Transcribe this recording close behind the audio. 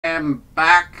am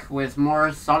back with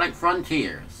more Sonic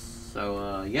Frontiers.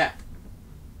 So, yeah.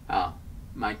 Oh,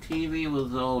 my TV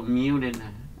was all muted.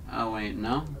 Oh, wait,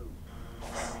 no?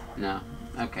 No.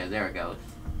 Okay, there it goes.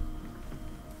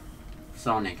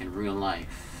 Sonic in real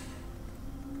life.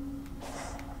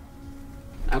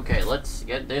 Okay, let's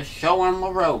get this show on the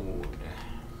road.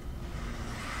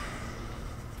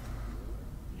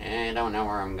 I don't know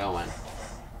where I'm going.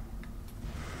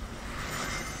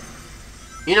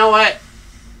 You know what?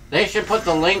 They should put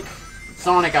the Link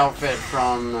Sonic outfit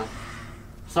from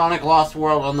Sonic Lost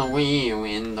World on the Wii U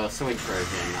in the Switch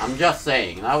version. I'm just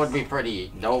saying, that would be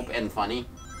pretty dope and funny.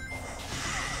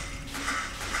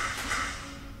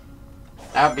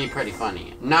 That would be pretty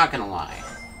funny, not gonna lie.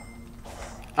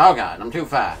 Oh god, I'm too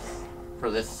fast for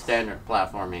this standard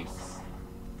platforming.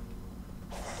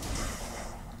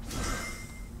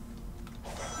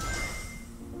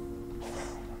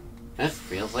 This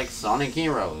feels like Sonic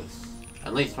Heroes.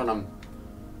 At least when I'm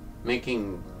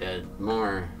making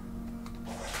more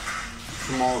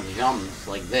small jumps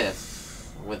like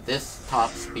this, with this top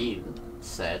speed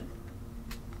set.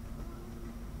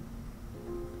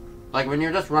 Like when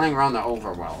you're just running around the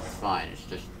overworld, it's fine. It's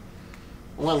just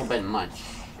a little bit much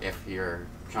if you're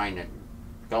trying to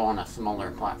go on a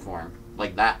smaller platform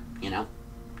like that, you know?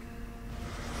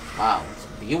 Wow, it's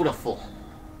beautiful.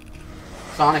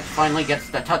 Sonic finally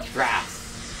gets to touch grass.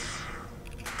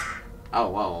 Oh,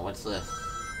 whoa, what's this?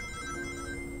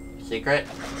 Secret?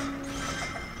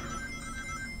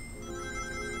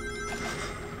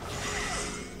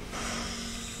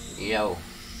 Yo.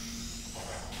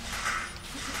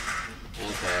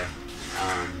 Okay.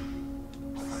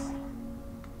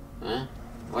 Huh?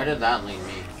 Where did that lead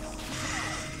me?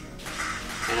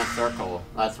 In a circle.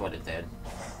 That's what it did.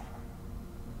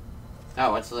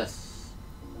 Oh, what's this?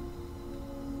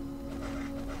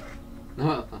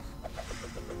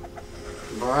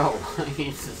 Bro, he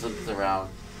just slips around.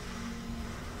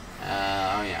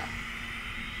 Oh yeah.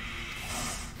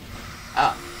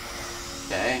 Oh.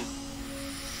 Okay.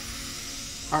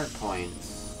 Heart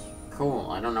points.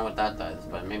 Cool, I don't know what that does,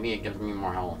 but maybe it gives me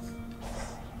more health.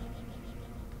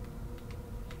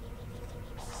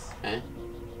 Eh?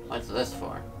 What's this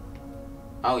for?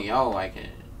 Oh, yo, I can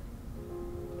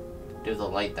do the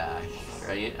light dash,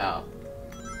 right? Oh.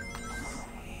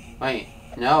 Wait,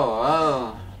 no,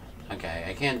 oh. Okay,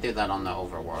 I can't do that on the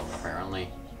overworld, apparently.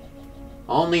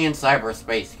 Only in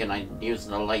cyberspace can I use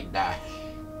the light dash.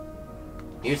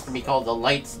 It used to be called the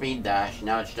light speed dash,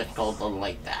 now it's just called the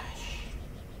light dash.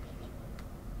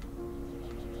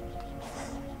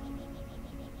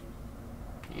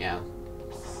 Yeah.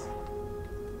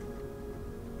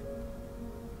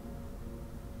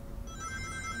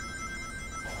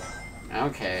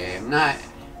 Okay, I'm not...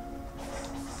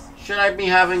 Should I be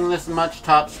having this much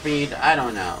top speed? I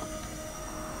don't know.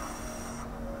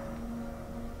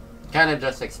 Kind of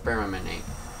just experimenting.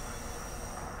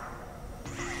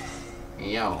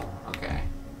 Yo, okay.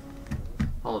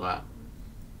 Hold up.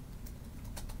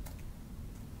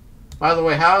 By the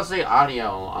way, how's the audio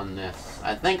on this?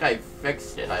 I think I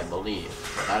fixed it, I believe,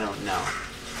 but I don't know.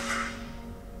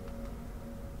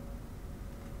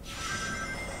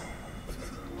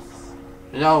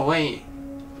 No, wait.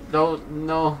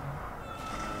 No.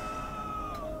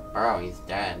 Bro, he's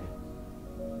dead.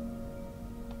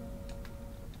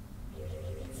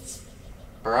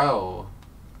 Bro.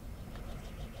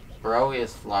 Bro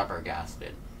is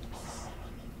flabbergasted.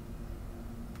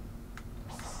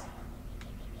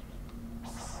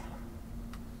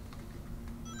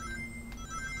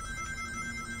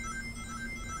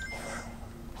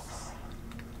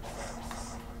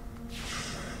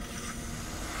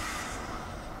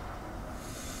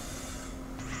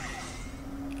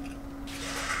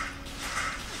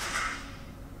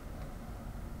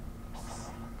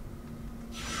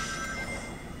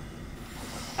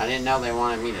 I didn't know they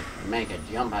wanted me to make a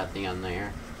jump at the end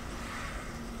there.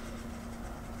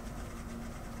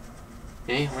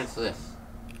 Hey, what's this?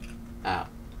 Oh,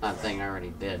 that thing I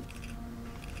already did.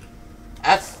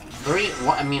 That's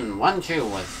 1-2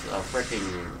 was a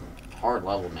freaking hard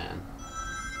level, man.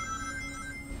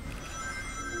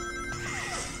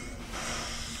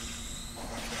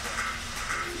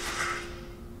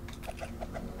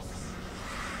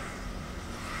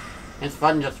 It's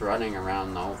fun just running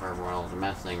around the overworld,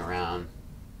 messing around.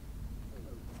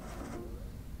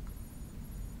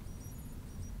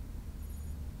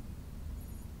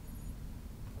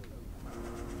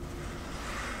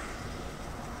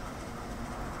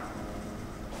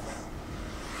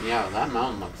 Yeah, that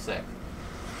mountain looks sick.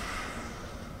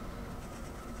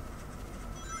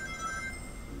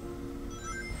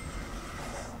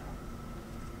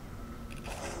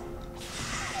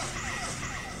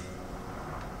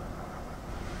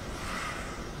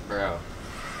 Bro.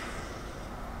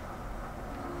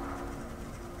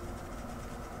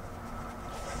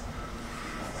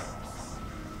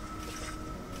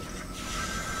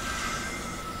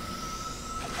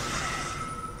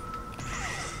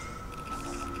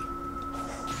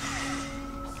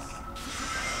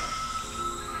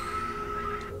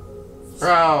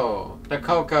 Bro, the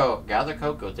Cocoa. Gather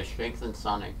Cocoa to strengthen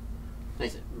Sonic.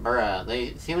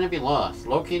 They seem to be lost.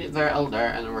 Locate their Elder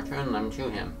and return them to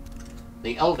him.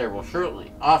 The Elder will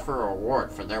surely offer a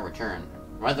reward for their return,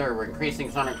 whether we're increasing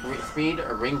Sonic speed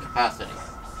or ring capacity.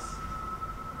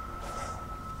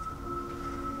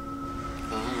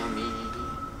 Follow me.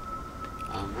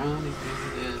 I'm running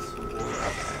through this war.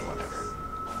 Okay, whatever.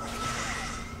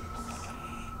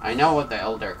 I know what the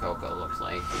Elder Cocoa looks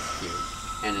like. He's cute.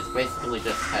 And it's basically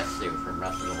just Tetsu from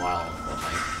Breath of the Wild, but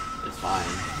like, it's fine.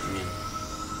 I mean,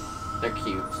 they're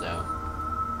cute, so.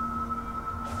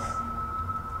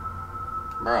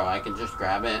 Bro, I can just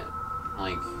grab it.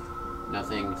 Like,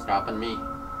 nothing stopping me.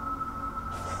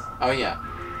 Oh yeah.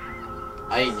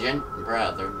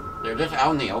 Bruh, they're just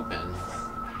out in the open.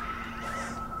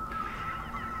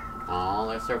 Aw,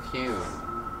 they're so cute.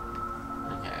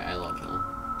 Okay, I love them.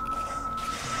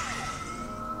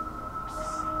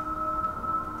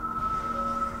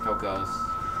 Cocos.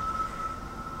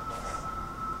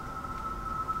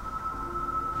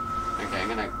 Okay, I'm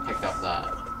gonna pick up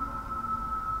that.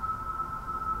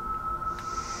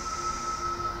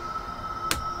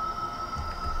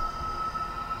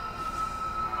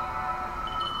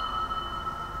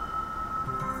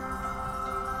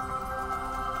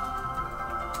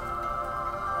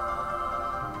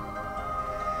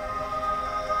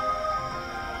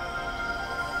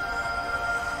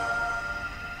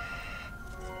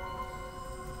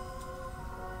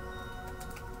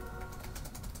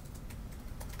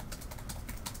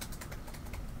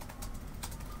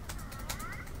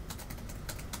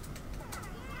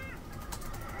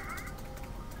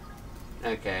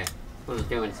 Okay, who's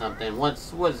doing something?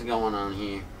 What's going on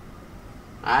here?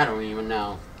 I don't even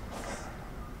know.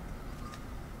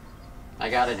 I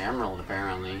got an emerald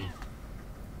apparently.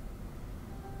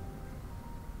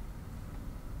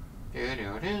 Do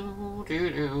do do do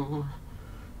do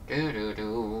do do do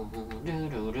do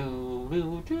do do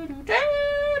do do do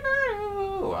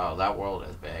do. Wow, that world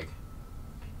is big.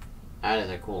 That is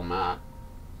a cool map.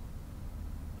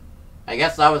 I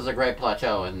guess that was the Great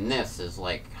Plateau, and this is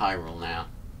like Hyrule now.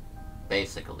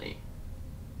 Basically.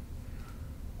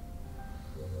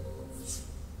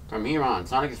 From here on,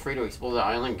 Sonic is free to explore the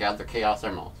island and gather Chaos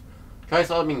Emeralds. Try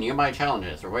solving nearby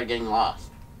challenges, or avoid getting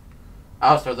lost.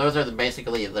 Oh, so those are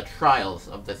basically the trials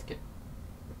of this game.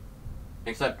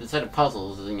 Except instead of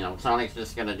puzzles, you know, Sonic's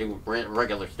just gonna do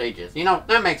regular stages. You know,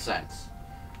 that makes sense.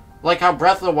 Like how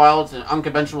Breath of the Wild's an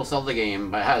unconventional Zelda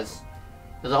game, but has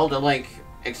Zelda-like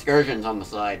excursions on the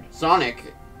side.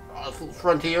 Sonic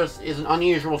Frontiers is an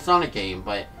unusual Sonic game,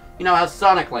 but, you know, has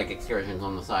Sonic-like excursions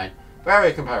on the side.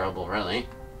 Very comparable, really.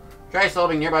 Try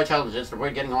solving nearby challenges to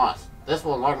avoid getting lost. This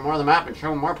will unlock more of the map and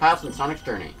show more paths in Sonic's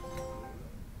journey.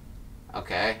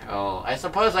 Okay, oh, I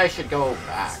suppose I should go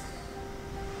back.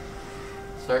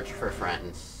 Search for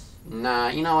friends. Nah,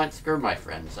 you know what? Screw my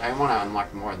friends. I want to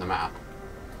unlock more of the map.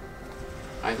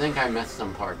 I think I missed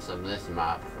some parts of this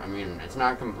map. I mean, it's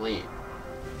not complete.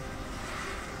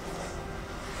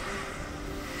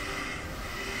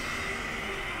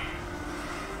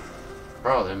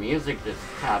 Bro, the music just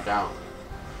tapped out.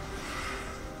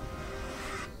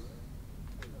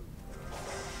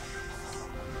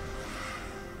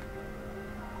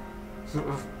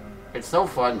 It's so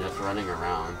fun just running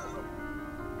around.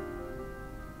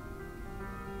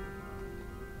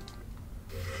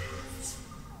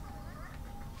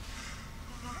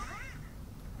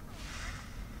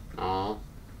 Oh.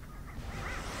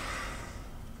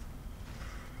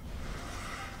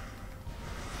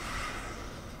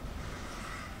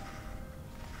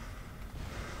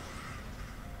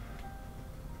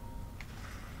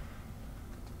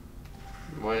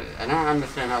 What? I don't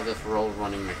understand how this roll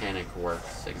running mechanic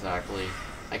works exactly.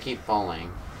 I keep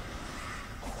falling.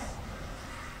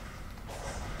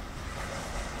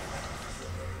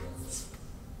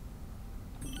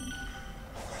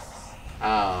 Oh,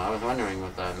 I was wondering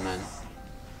what that meant.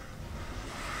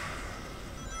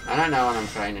 I don't know what I'm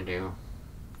trying to do.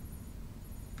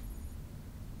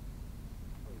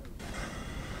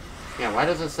 Yeah, why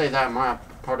does it say that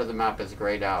map, part of the map is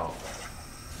grayed out?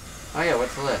 Oh yeah,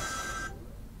 what's this?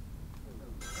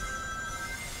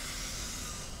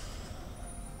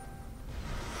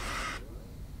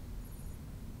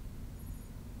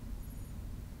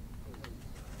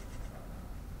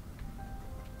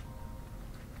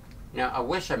 You know, I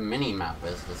wish a mini-map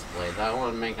was displayed. That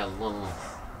would make it a little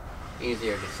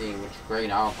easier to see which great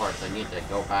hour parts I need to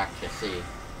go back to see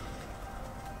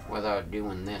without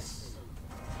doing this.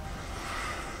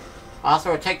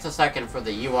 Also, it takes a second for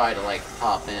the UI to, like,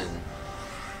 pop in.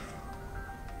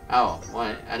 Oh,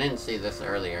 what? I didn't see this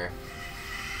earlier.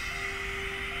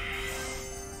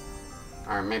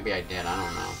 Or maybe I did, I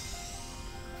don't know.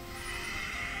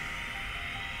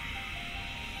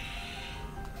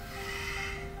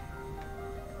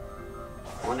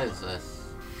 What is this?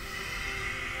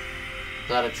 Is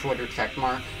that a Twitter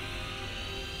checkmark?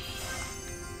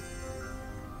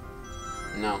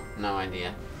 No, no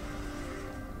idea.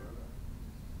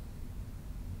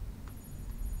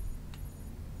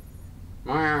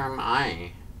 Where am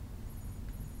I?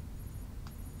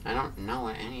 I don't know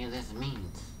what any of this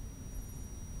means.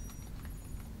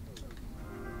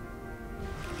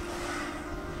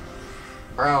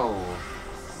 Bro.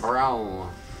 Bro.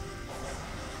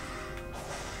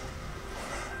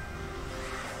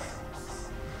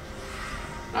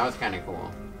 That was kind of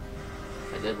cool.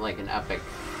 I did like an epic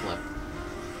flip.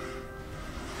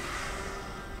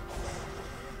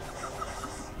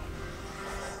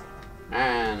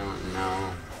 I don't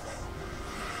know.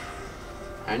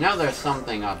 I know there's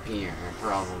something up here,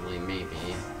 probably,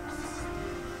 maybe.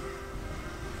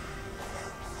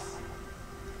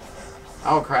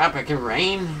 Oh crap, it can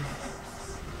rain?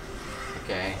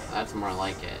 Okay, that's more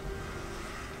like it.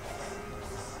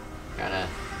 Gotta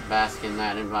bask in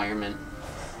that environment.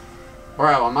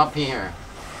 Bro, I'm up here.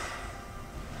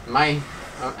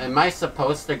 Am I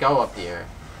supposed to go up here?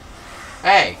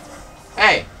 Hey!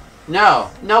 Hey! No!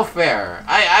 No fair!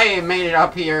 I made it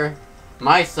up here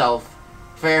myself,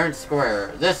 fair and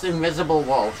square. This invisible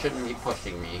wall shouldn't be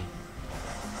pushing me.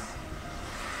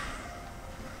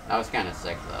 That was kind of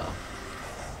sick, though.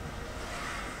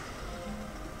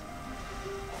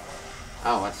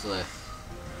 Oh, what's this?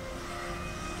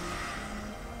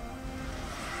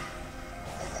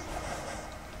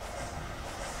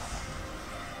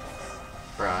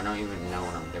 Bro, I don't even know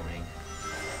what I'm doing.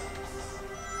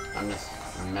 I'm just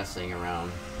messing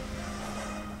around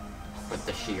with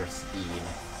the sheer speed.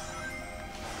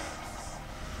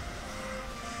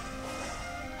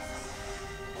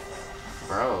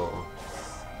 Bro.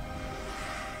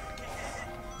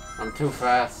 I'm too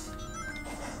fast.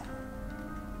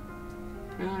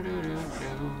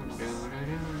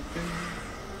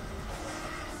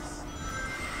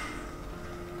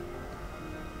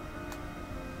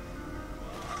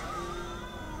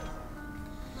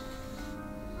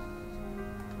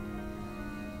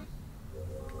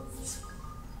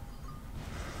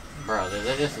 Bro, did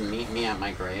they just meet me at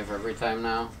my grave every time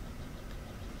now?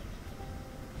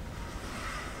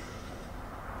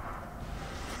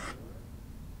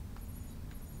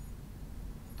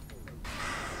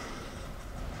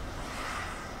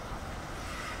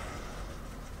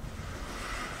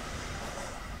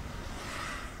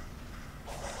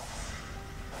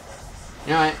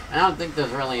 You know, I don't think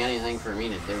there's really anything for me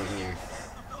to do here.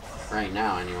 Right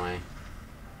now, anyway.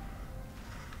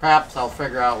 Perhaps I'll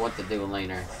figure out what to do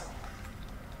later.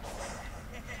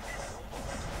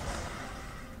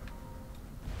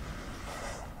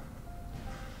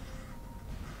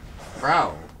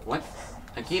 Bro, what?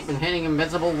 I keep hitting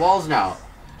invisible walls now.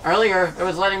 Earlier, it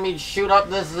was letting me shoot up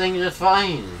this thing just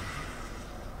fine.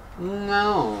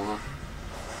 No.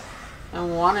 I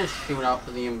want to shoot up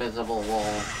the invisible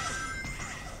wall.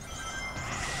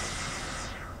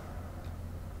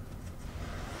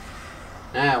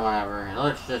 Eh, whatever.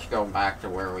 Let's just go back to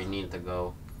where we need to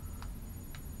go.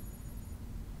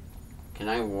 Can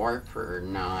I warp or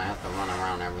no? I have to run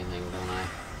around everything, don't I?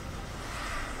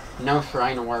 No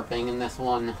shrine warping in this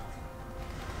one.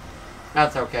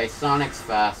 That's okay. Sonic's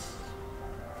fast.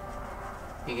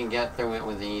 He can get through it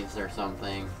with ease or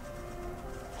something.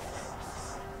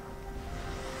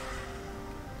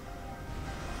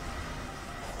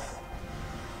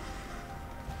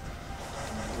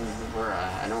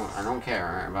 I don't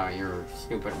care about your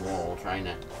stupid wall trying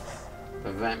to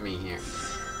prevent me here.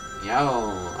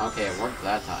 Yo, okay, it worked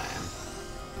that time.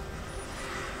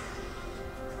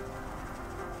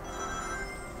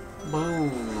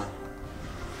 Boom.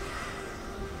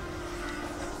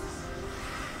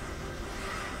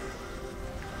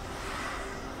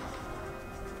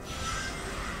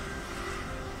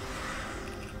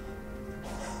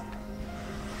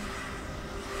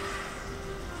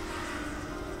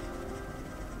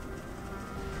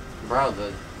 Bro,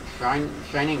 the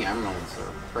shining emeralds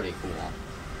are pretty cool.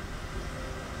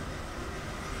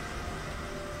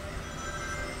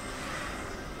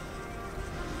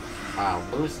 Wow,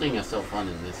 boosting is so fun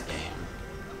in this game.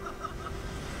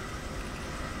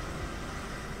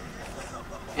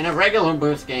 In a regular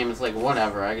boost game, it's like,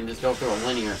 whatever, I can just go through a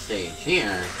linear stage.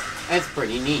 Here, it's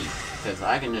pretty neat, because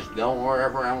I can just go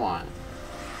wherever I want.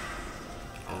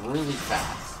 Really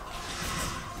fast.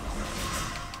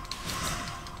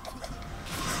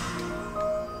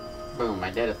 Boom,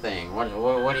 I did a thing. What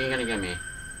are you gonna give me?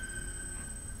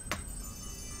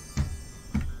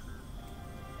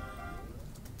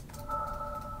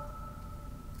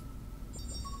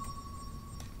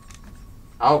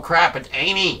 Oh crap, it's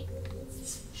Amy!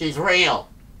 She's real!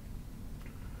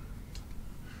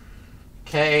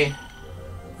 Okay.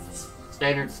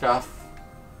 Standard stuff.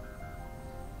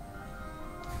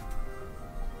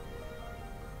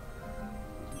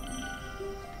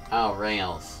 Oh,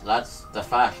 rails. That's the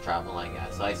fast travel, I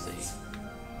guess. I see.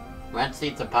 Red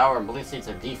seats of power and blue seats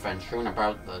of defense strewn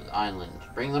about the island.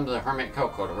 Bring them to the Hermit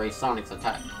Coco to raise Sonic's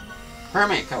attack.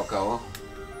 Hermit Coco?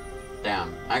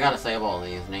 Damn, I gotta save all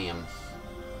these names.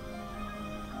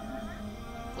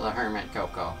 The Hermit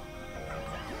Coco.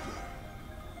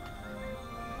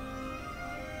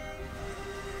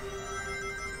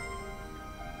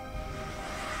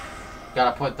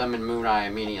 Gotta put them in Moon Eye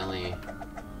immediately.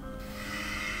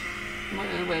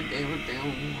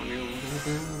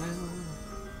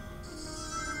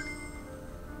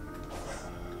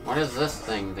 What does this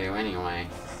thing do anyway?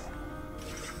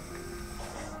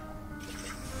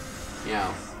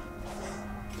 Yo.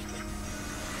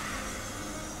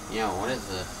 Yo, what is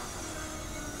this?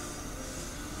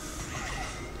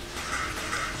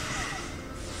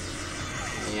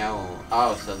 Yo.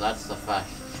 Oh, so that's the fast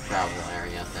travel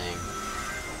area thing.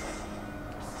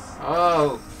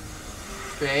 Oh.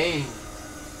 Okay.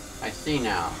 I see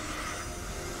now.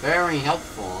 Very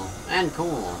helpful and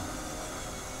cool.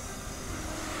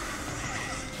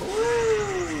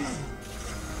 Woo!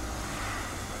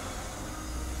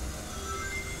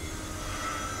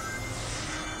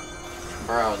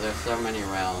 Bro, there's so many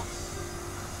rails.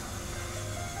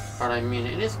 But I mean,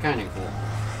 it is kind of cool.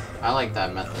 I like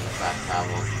that method of fast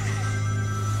travel.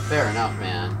 Fair enough,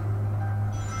 man.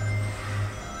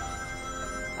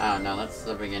 Oh no, that's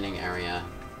the beginning area.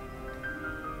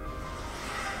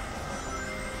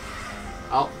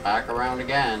 Oh, back around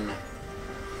again.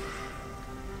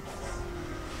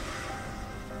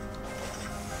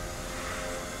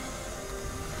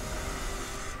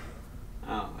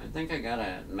 Oh, I think I got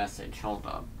a message. Hold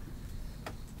up.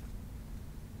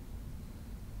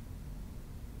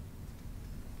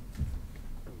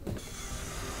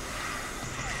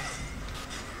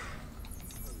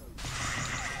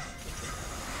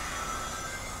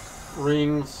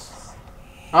 Rings.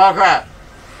 Oh crap!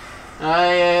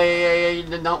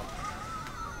 Nope.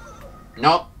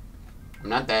 Nope. I'm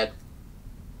not dead.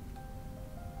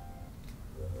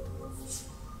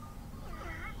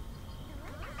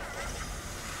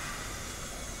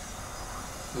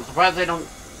 I'm surprised they don't...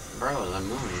 Bro, the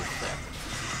moon is sick.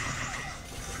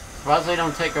 Surprised they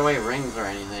don't take away rings or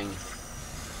anything.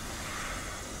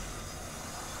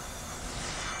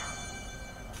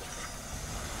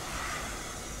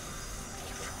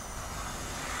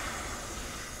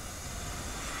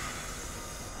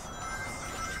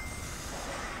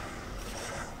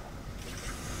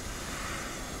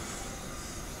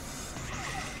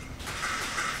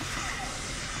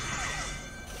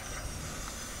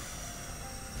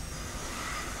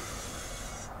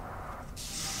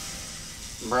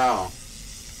 Bro.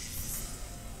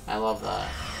 I love that.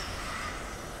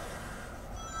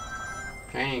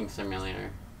 Training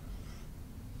simulator.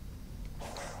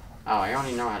 Oh, I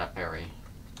only know how to parry.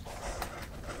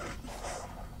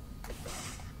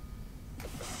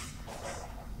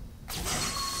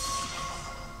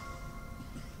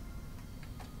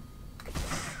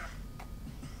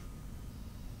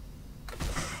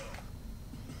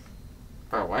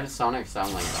 Bro, why does Sonic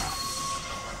sound like that?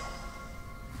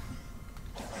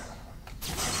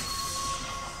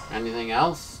 Anything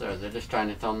else? Or they're just trying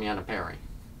to tell me how to parry?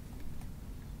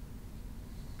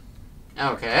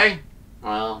 Okay.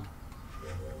 Well.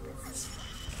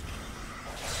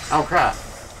 Oh crap.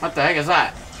 What the heck is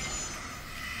that?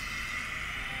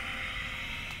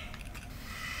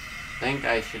 I think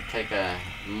I should take a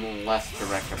less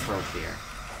direct approach here.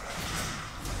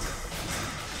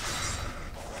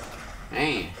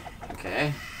 Hey.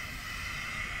 Okay.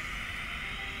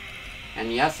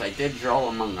 And yes, I did draw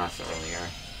Among Us earlier.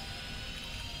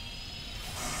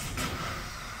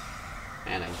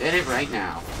 And I did it right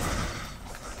now.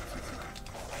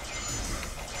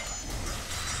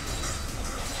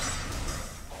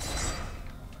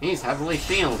 He's heavily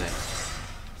shielded.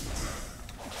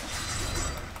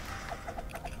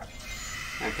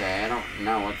 Okay, I don't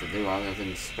know what to do other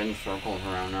than spin circles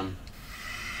around him.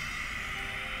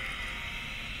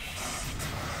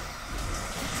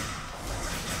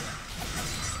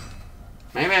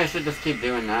 Maybe I should just keep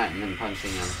doing that and then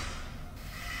punching him.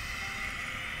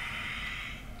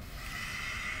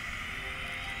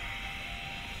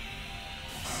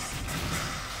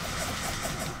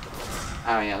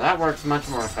 Oh yeah, that works much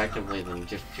more effectively than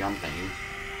just jumping.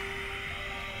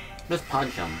 Just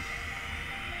punch him.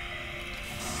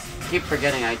 Keep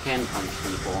forgetting I can punch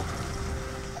people.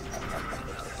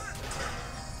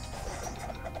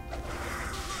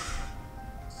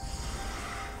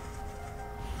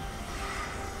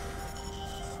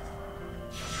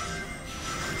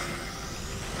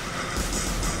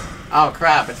 Oh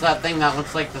crap, it's that thing that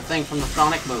looks like the thing from the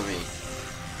Sonic movie.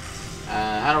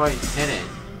 How do I hit it?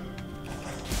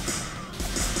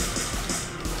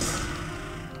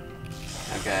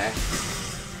 Okay.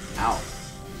 Ow.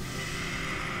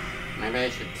 Maybe I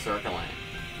should circle it.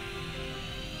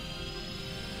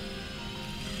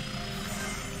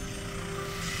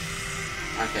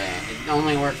 Okay, it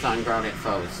only works on grounded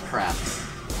foes. Crap.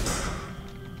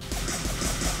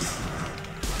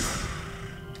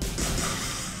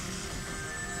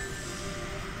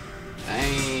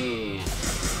 Hey.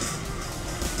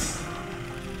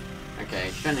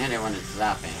 Okay, shouldn't hit it when it's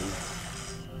zapping.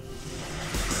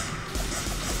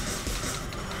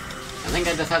 I think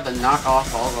I just have to knock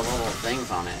off all the little things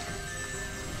on it.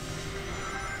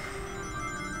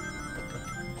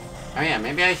 Oh yeah,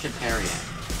 maybe I should parry it.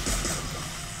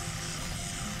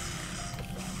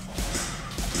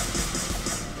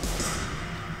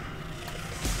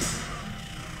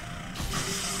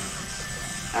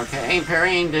 Okay,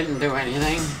 parrying didn't do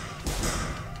anything.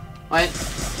 What?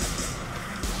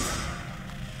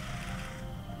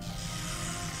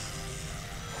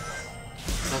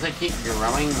 Does it keep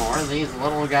growing more of these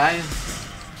little guys?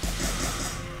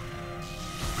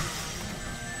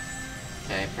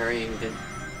 Okay, parrying did...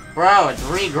 Bro, it's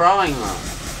regrowing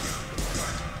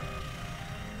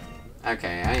them.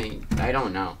 Okay, I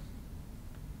don't know.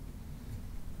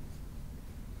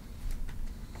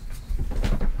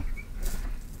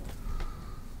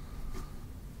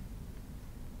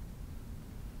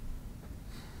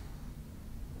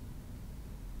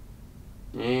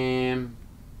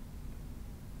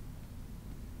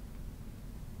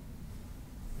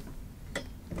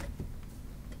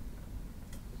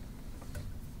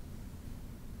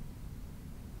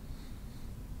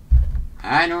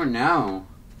 I don't know.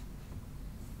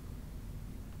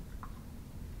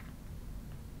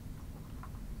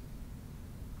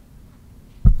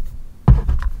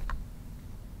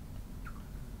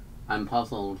 I'm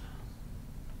puzzled.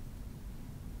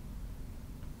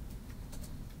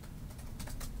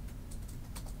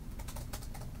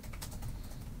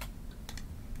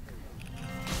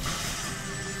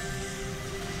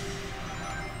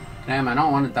 Damn, I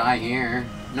don't want to die here.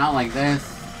 Not like this.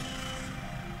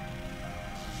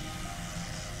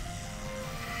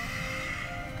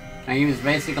 I use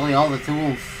basically all the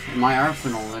tools in my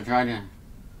arsenal to try to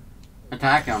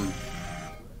attack him.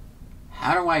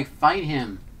 How do I fight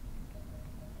him?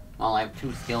 Well, I have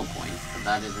 2 skill points, but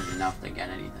that isn't enough to get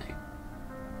anything.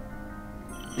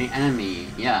 The enemy.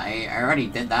 Yeah, I already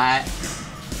did that.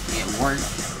 It worked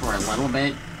for a little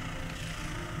bit.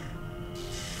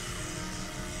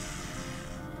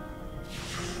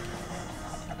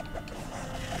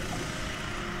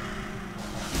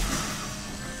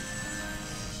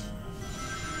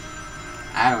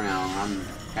 I don't know, I'm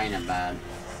kinda bad.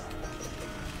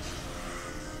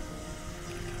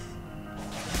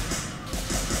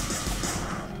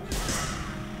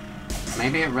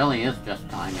 Maybe it really is just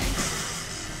timing.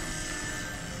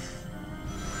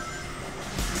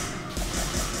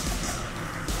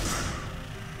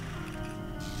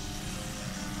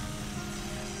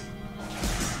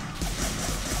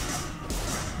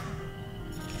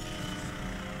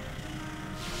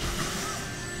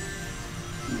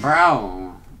 Bro.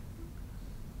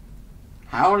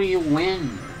 How do you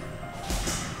win?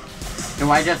 Do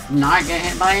I just not get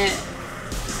hit by it?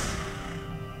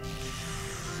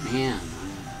 Man,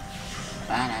 I'm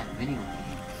bad at video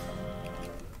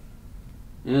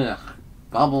games. Ugh.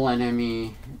 Bubble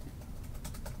enemy.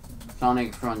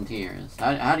 Sonic Frontiers.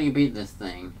 How do you beat this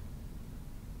thing?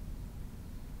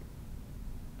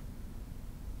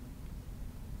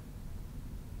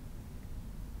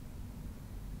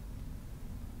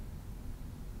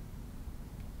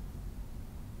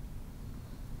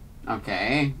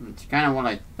 Okay, it's kind of what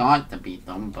I thought to beat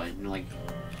them, but like,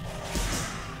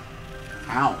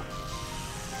 how?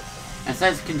 It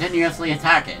says continuously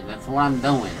attack it. That's what I'm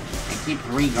doing. It keeps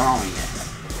regrowing it.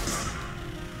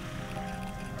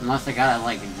 Unless I gotta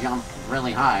like jump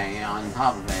really high on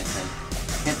top of it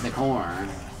to hit the core.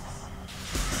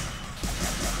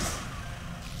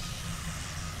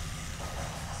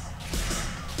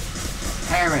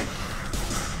 Parrot.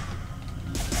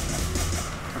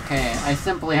 Okay, I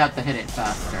simply have to hit it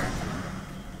faster.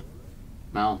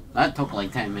 Well, that took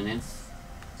like 10 minutes.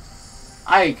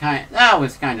 That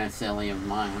was kind of silly of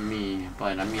me,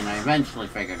 but I mean, I eventually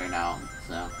figured it out,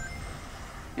 so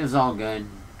it was all good.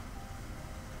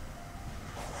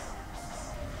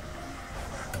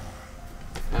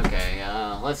 Okay,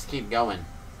 let's keep going.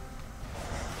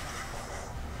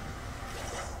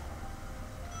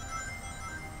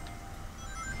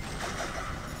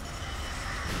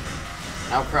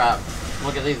 Oh crap,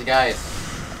 look at these guys.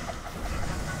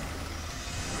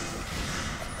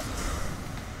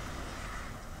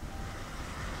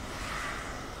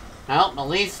 Well, at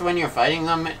least when you're fighting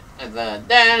them, the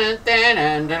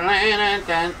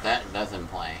that doesn't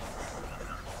play.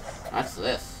 What's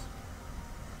this?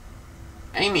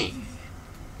 Amy!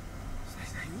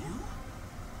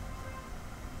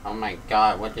 Oh my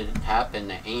god, what did happen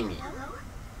to Amy? Hello?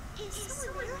 Is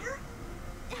someone here?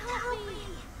 Help me!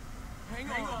 Hang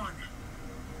on.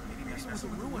 Maybe messing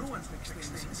with the ruins will fix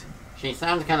things. She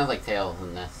sounds kind of like Tails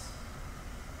in this.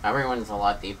 Everyone's a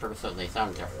lot deeper, so they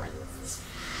sound different.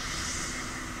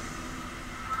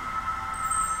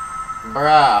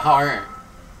 Bruh, heart.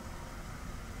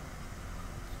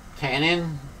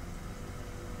 Cannon?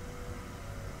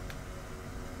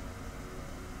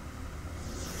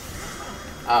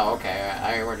 Oh, okay.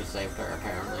 I already saved her,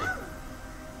 apparently.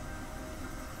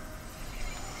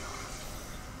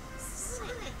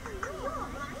 Sonic, are you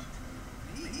alright?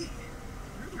 Me?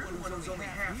 You're the one who's only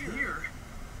half here.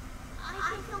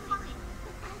 I feel fine.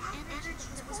 But that energy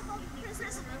that was holding me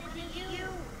prisoner wanted you.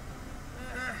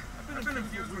 I've been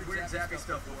infused with weird zappy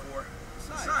stuff before.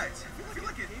 Besides, I feel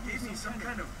like it gave me some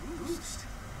kind of boost.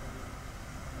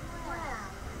 Well,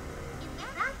 in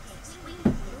that case, we need to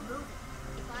get moving.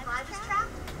 If I was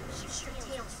trapped, sure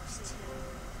Tails was too.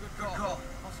 Good call.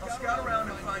 I'll scout around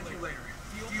and find you later.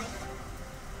 Deal?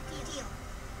 Deal.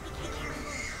 Be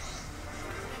careful.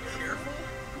 Careful?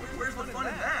 Where's the fun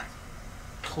in that?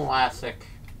 Classic.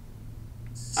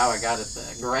 Oh, I got it.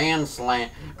 Grand Slam.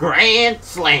 Grand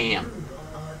Slam!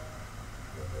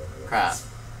 Crap.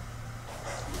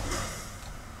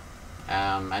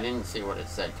 I didn't see what it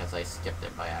said because I skipped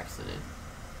it by accident.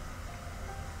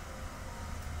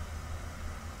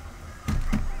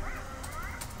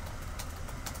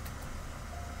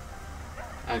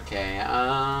 Okay,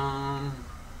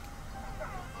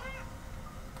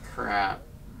 crap.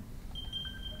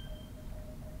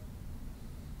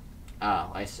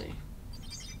 Oh, I see.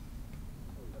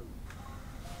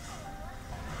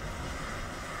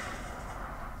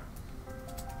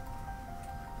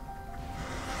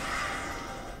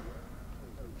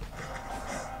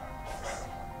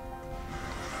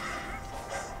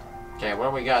 Okay, what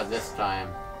do we got this time?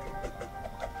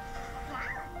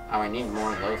 Oh, I need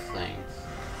more of those things.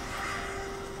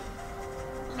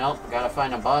 Nope, gotta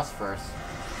find a boss first.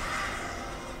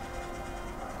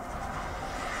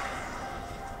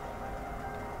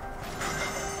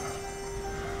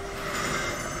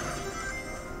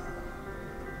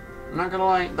 I'm not gonna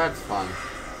lie, that's fun.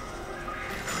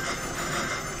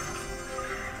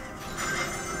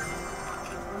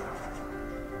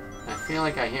 I feel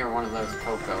like I hear one of those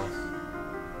Cocos.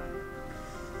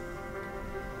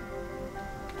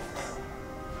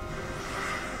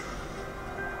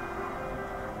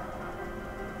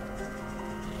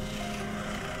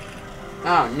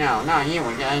 Oh no, not you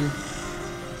again.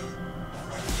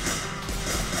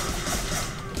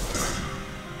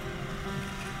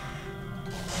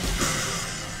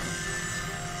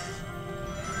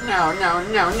 No, no,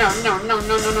 no, no, no, no,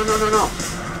 no, no, no, no, no, no.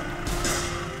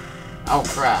 Oh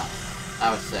crap.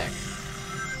 That was sick.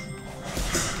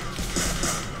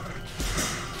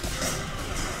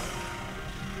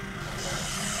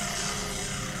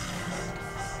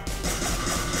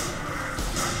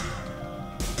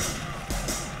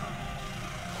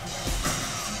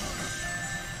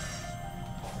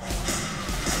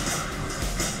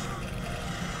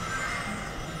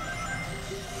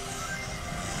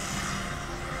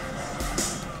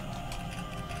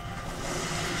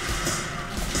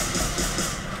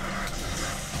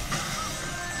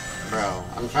 Bro,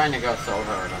 I'm trying to go so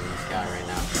hard on this guy right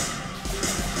now.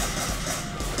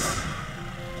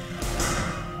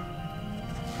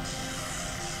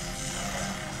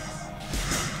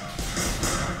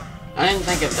 I didn't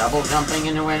think of double jumping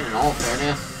into it, in all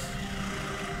fairness.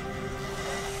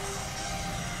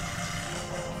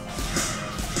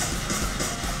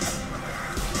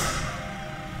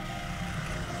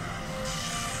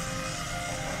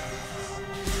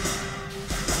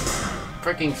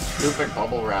 Freaking stupid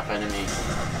bubble wrap enemy.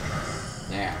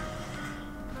 There.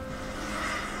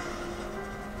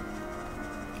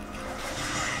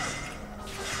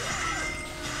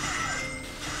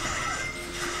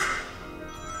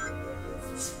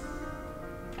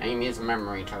 Amy's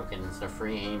memory tokens. They're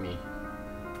free Amy.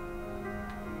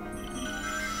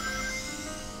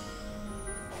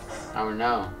 Oh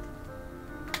no.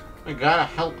 We gotta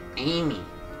help Amy.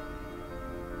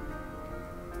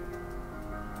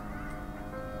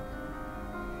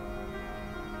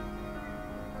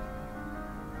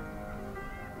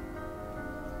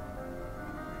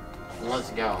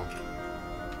 Let's go.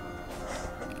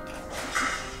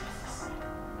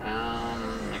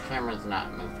 The camera's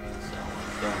not moving, so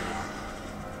let's go now.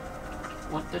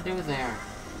 What to do there?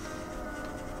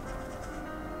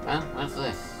 Huh? What's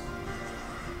this?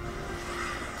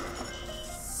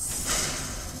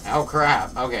 Oh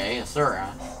crap, okay,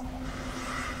 Asura.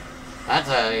 That's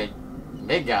a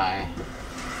big guy.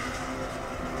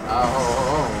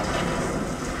 Oh.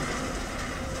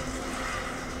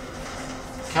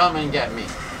 Come and get me.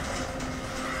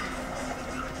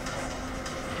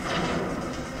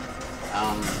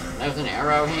 There's an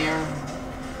arrow here.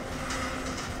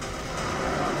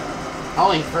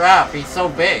 Holy crap, he's so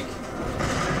big.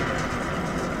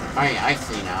 Oh yeah, I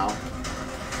see now.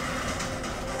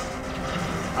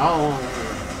 Oh,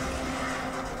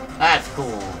 that's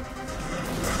cool.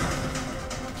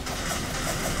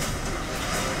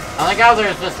 I like how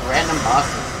there's just random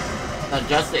bosses that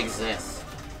just exist.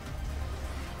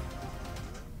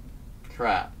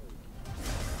 Crap.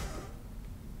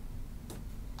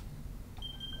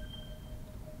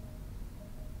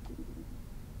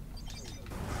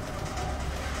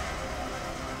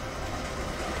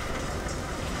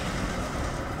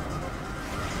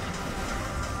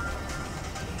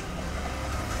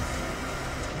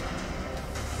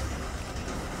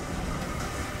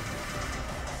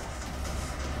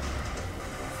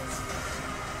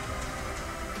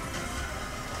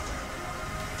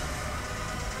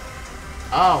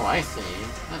 Oh, I see.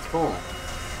 That's cool.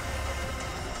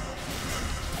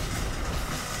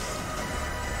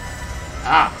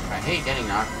 Ah, I hate getting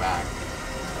knocked back.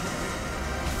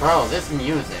 Bro, this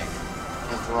music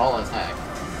is roll as heck.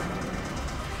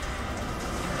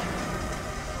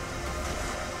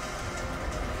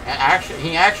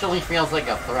 He actually feels like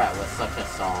a threat with such a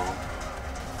song.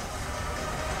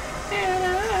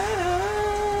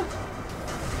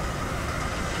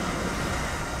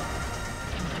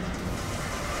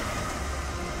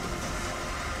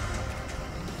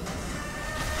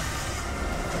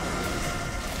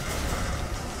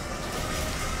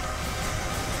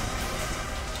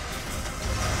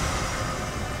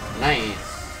 Nice.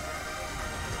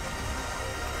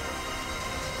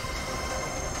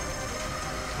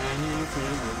 Can you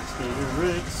feel the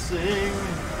spirit sing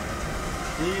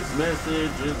these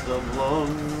messages of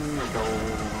long ago?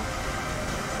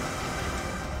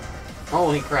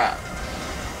 Holy crap.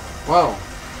 Whoa.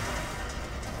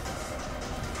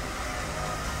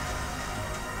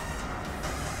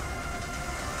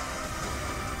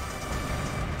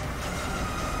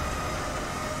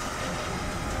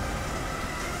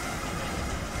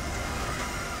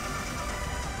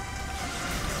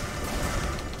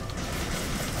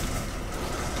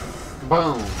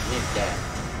 Boom, he's dead.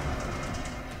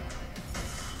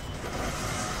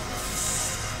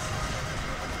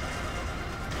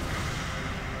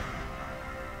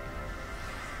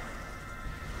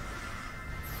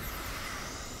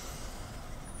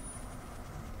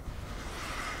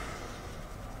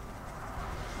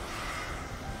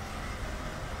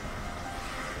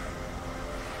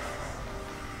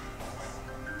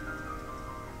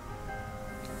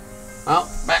 Well,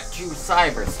 back to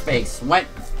cyberspace. What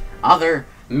other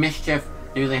mischief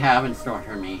do they have in store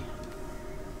for me?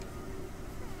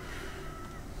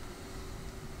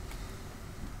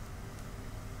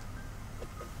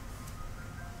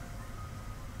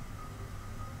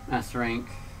 S rank,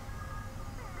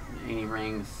 80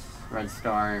 rings, red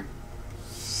star.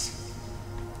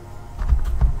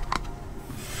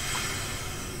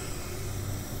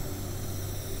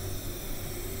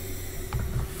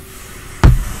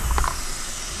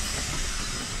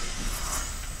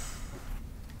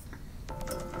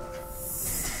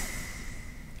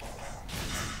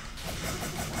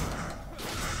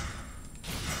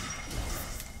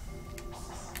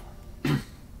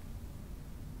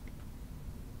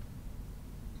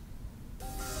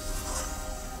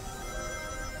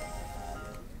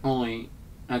 Only,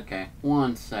 okay,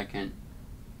 1 second.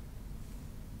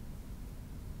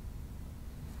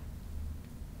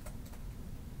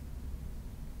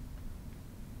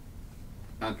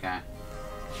 Okay.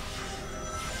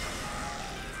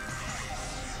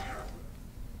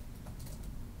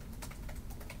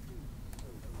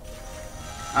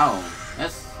 Oh,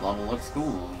 this level looks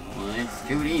cool. Well, it's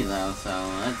 2D though, so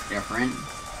that's different.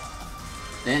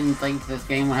 Didn't think this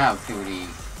game would have 2D.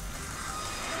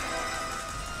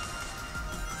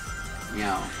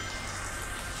 Yo.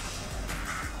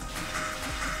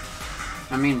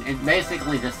 I mean, it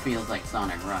basically just feels like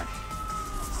Sonic Rush.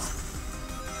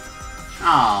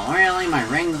 Oh, really? My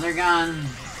rings are gone?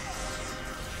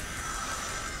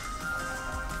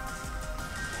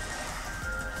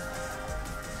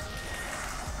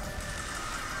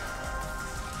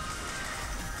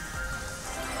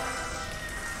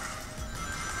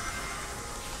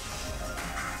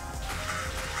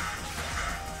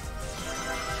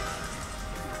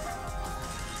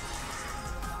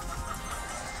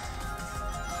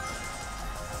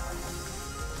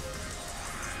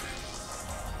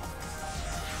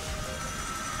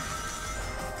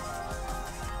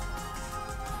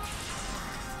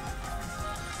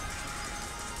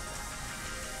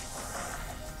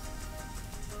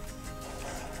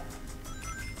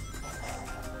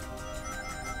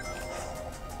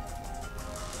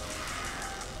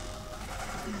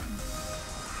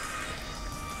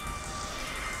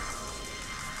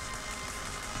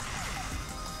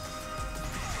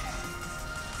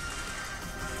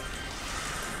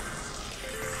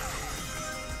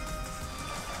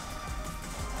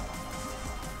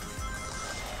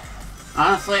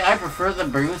 Honestly, I prefer the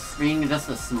boost being just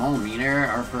a small meter,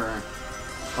 or for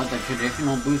what the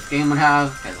traditional boost game would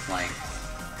have, because, like,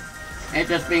 it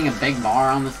just being a big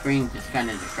bar on the screen is kind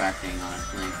of distracting,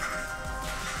 honestly.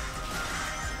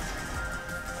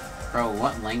 Bro,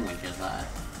 what language is that?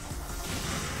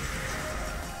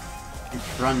 It's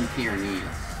Frontierese.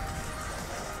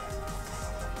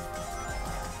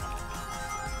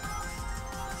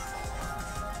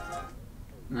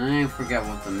 I forget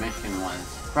what the mission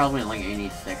was. Probably like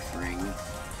 86 rings.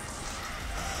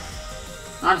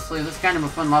 Honestly, this is kind of a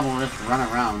fun level to just run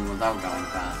around without going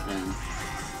fast in.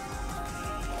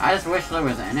 I just wish there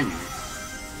was enemies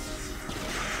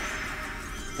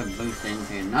to boost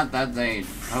into. Not that they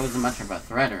pose much of a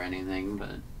threat or anything,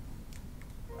 but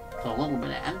it's a little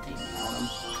bit empty without them.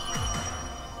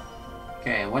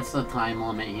 Okay, what's the time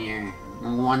limit here?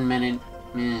 1 minute?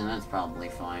 That's probably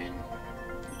fine.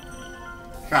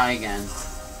 Try again.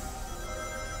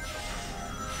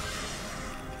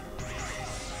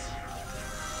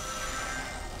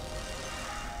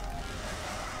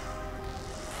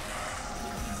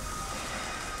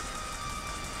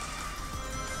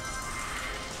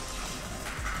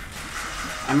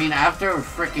 I mean, after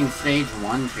freaking stage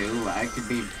 1, 2, I could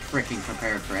be freaking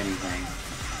prepared for anything.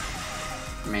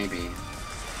 Maybe.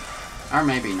 Or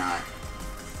maybe not.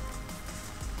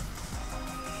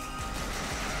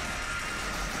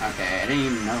 Okay, I didn't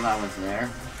even know that was there.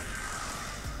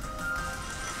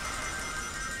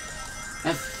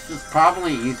 This is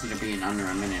probably easy to beat in under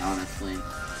a minute, honestly.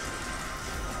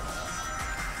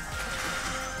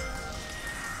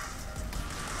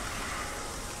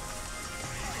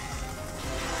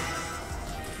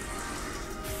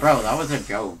 Bro, that was a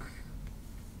joke.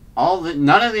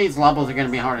 None of these levels are gonna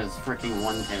be hard as freaking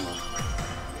 1, 2.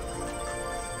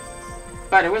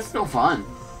 But it was still fun.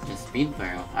 Just speed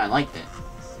through. I liked it.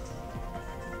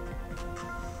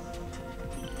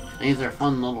 These are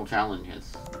fun little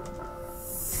challenges.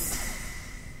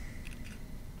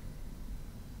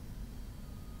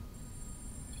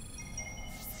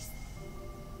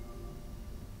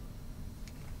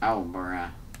 Oh,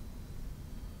 bruh.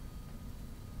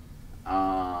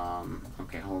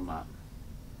 Okay, hold up.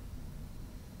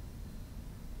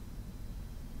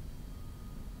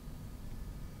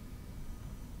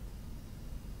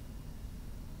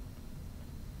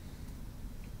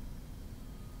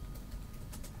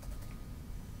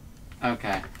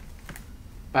 Okay.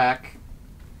 Back.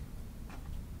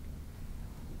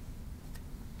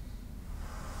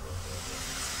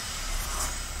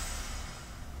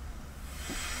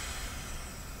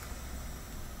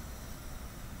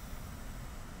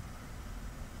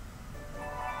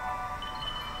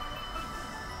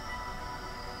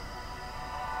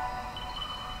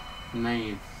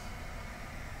 Nice.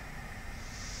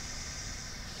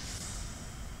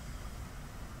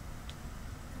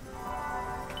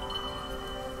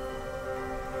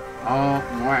 Oh,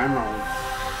 more emeralds.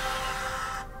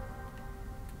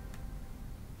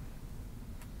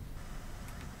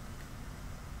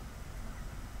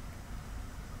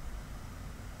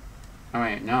 Oh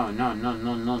wait, no,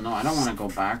 I don't want to go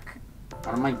back.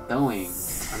 What am I doing?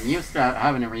 I'm used to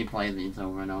having to replay these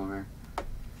over and over.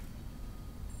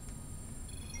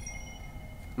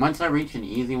 Once I reach an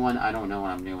easy one, I don't know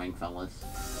what I'm doing, fellas.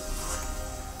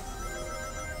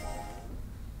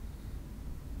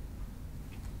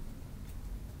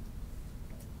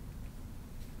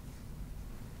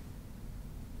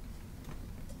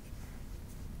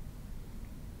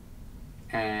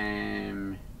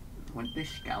 With the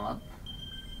scallop.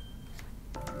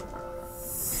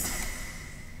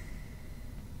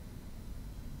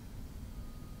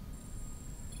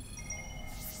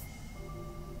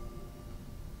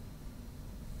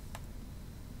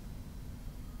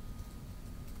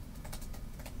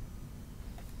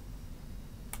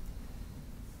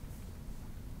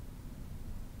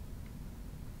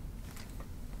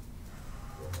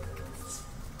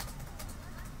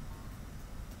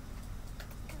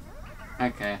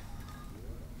 Okay.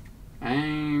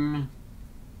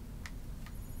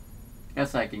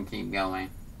 Guess I can keep going.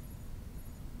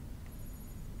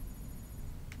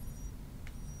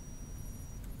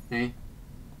 Hey?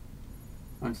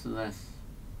 What's this?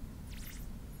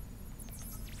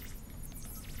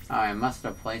 Oh, I must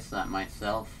have placed that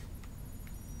myself.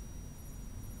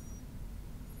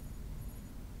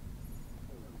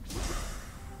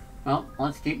 Well,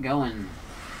 let's keep going.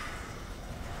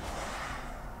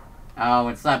 Oh,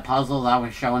 it's that puzzle that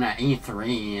was shown at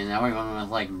E3, and everyone was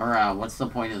like, bruh, what's the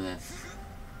point of this?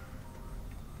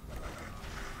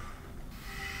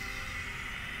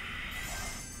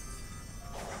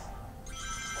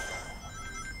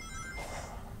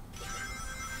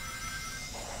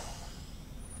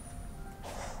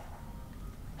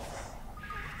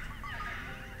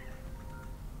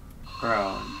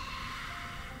 Bro.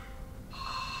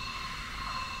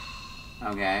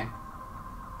 Okay.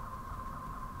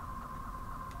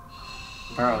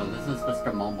 Bro, this is just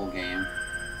a mobile game.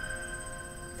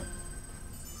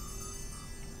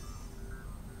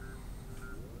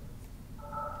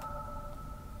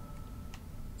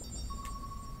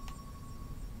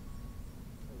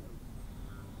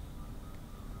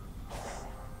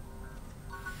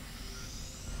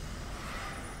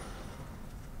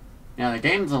 Yeah, the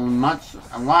game's a lot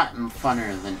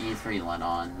funner than E3 let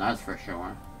on, that's for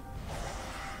sure.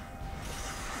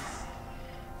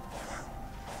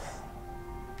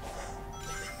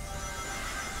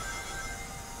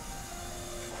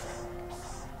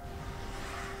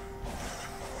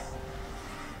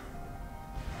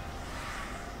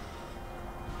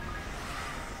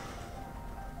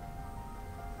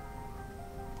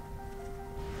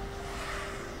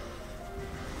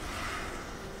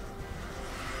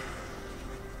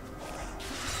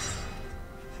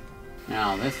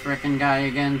 Now, this frickin' guy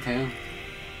again, too.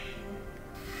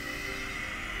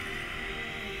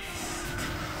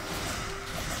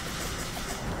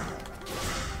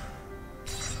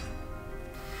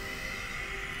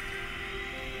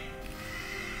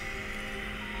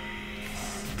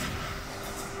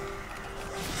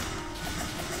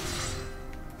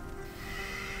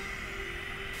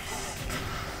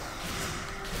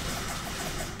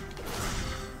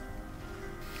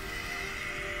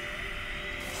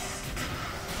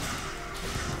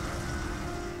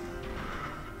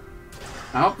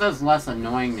 I hope that's less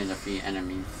annoying to defeat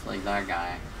enemies like that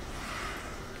guy.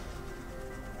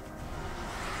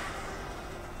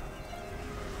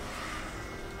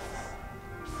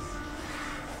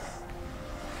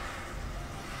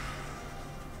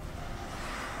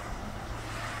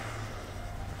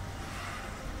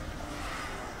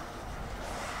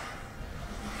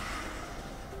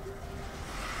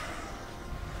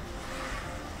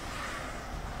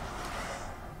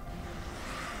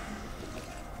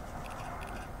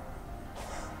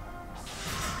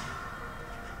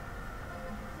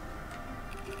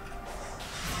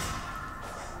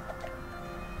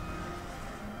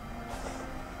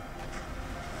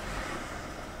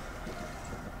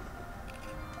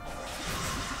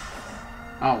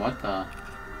 Oh, what the?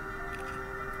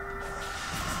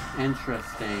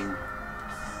 Interesting.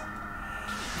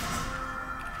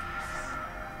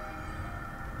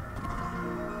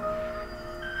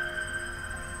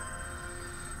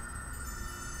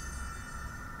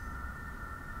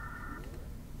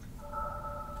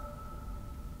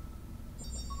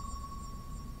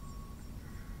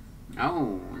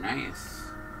 Oh, nice.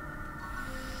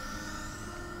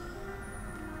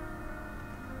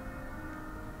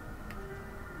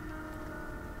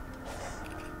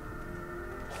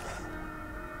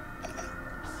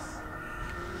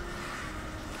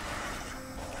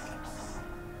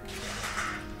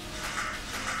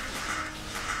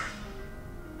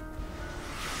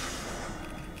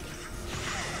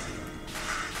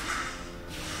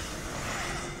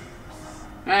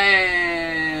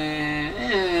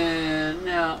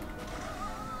 No.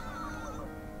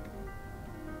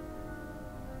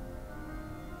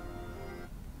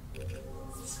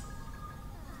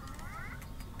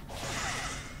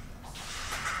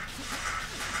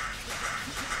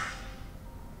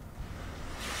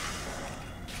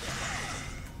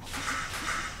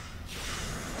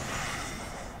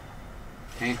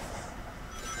 Okay.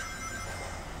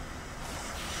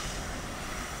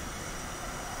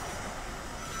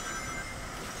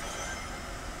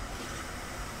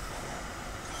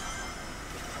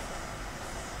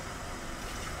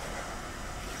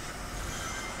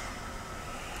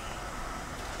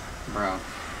 Bro.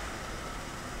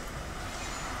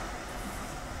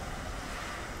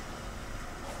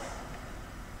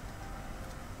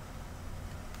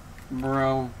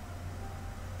 Bro.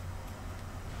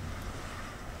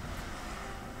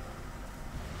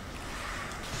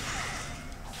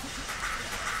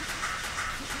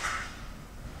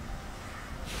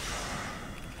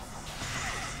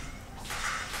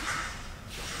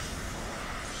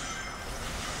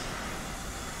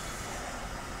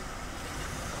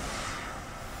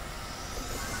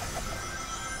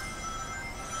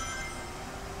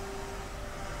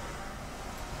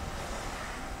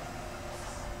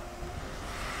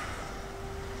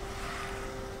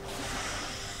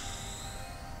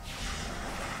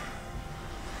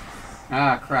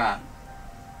 Ah, crap.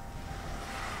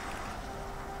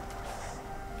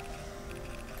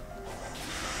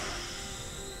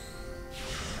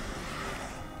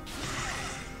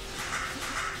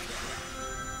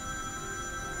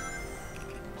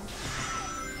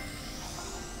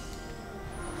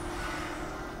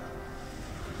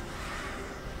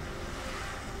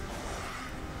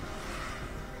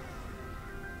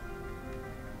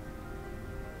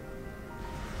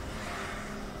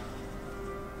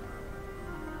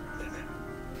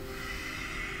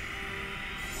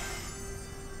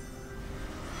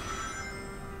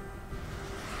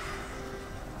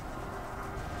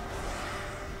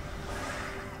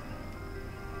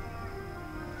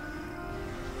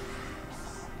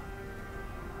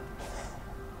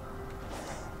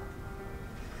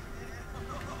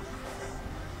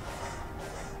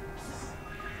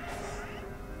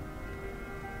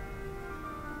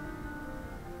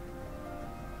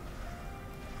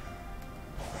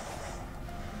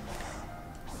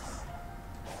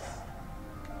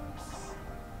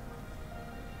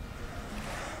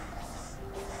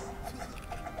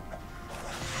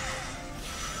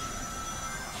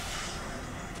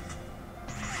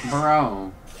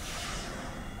 Bro.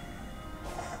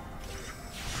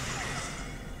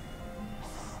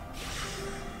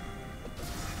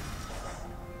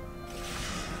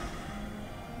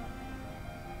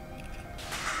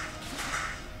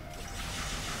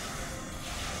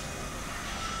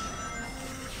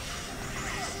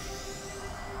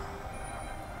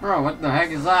 Bro, what the heck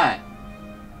is that?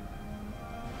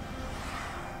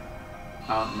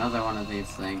 Oh, another one of these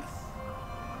things.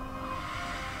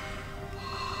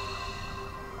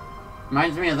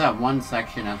 Reminds me of that one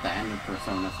section at the end of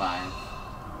Persona 5.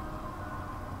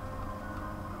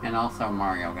 And also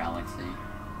Mario Galaxy.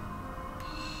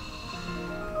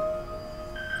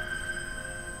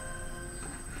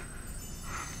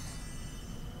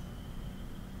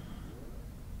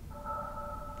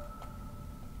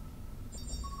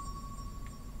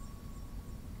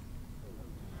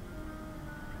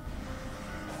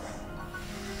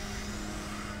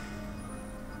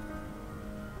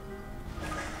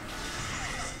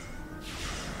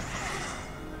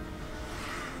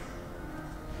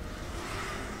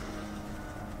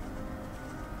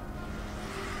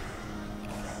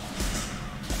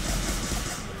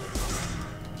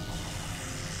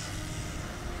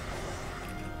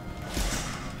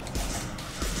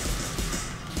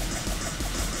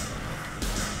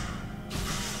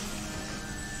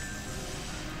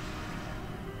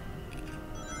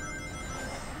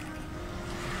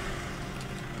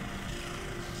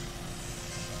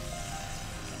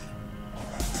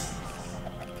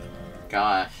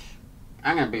 Gosh.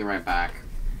 I'm gonna be right back.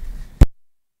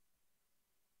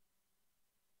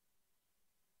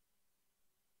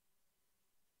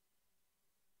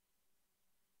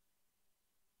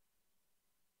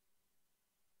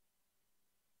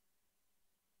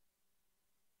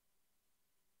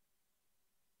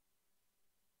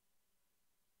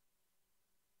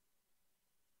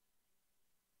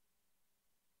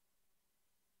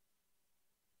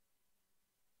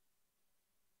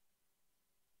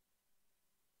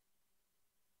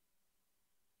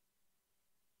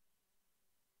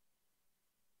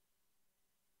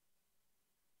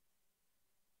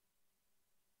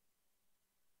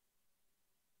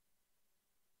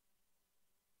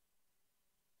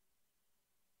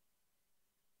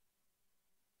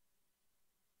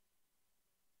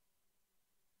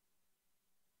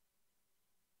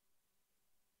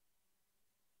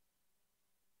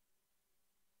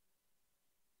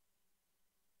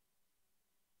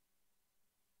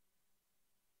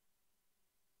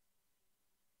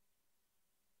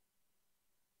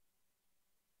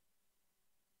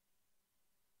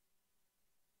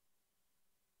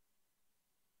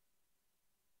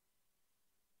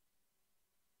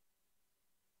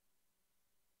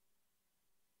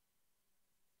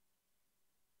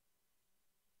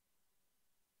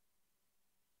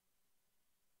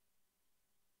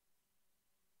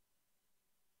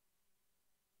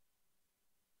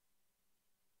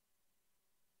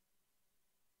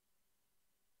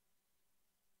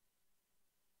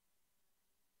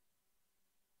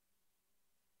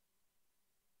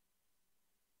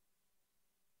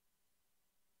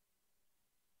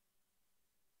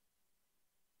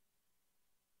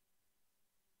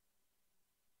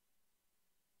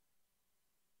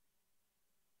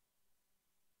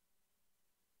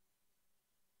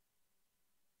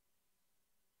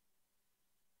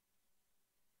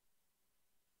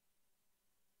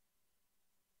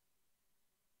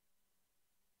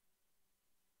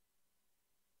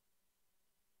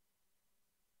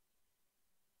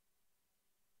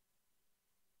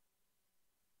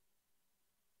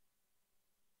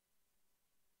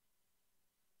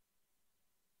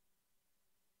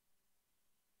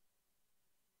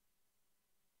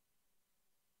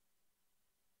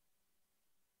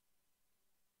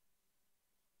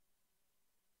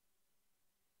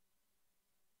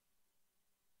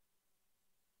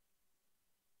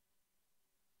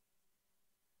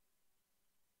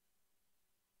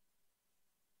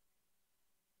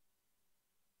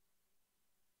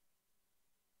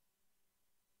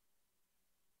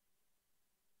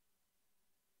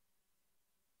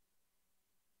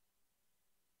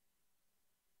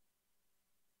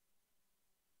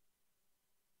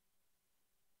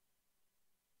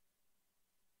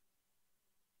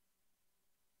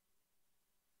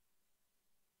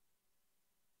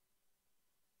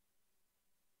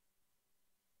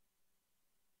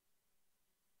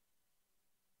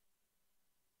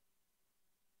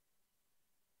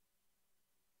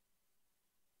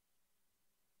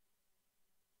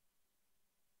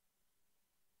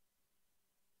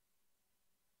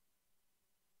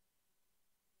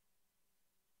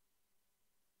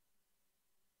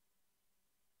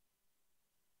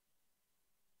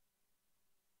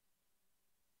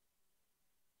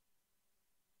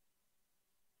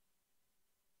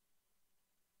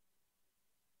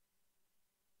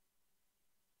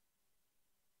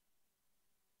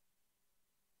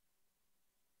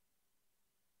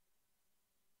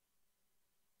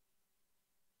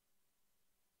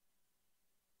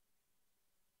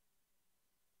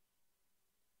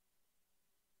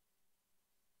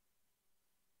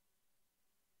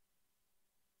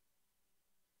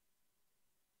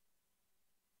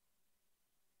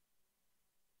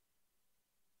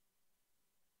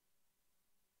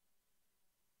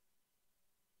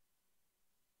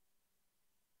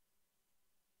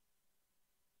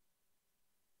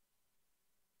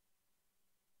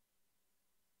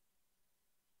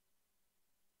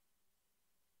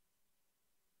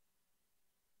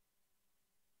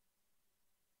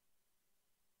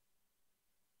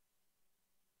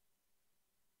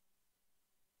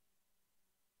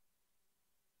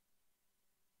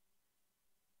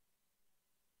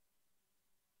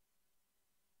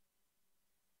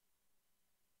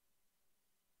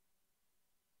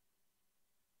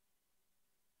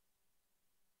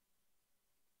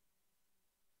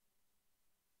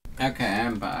 Okay,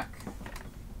 I'm back.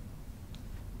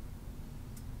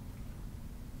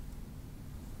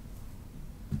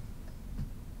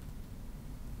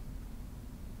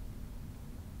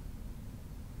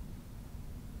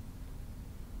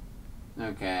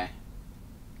 Okay.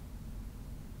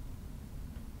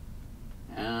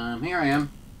 Here I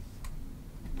am.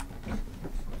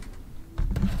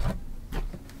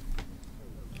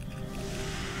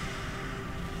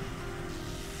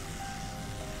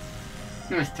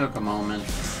 Just took a moment.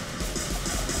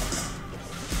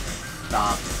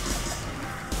 Stop.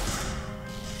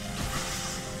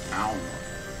 Ow.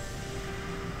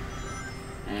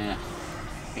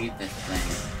 Hate this thing.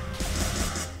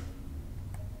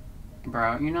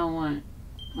 Bro, you know what?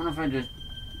 What if I just...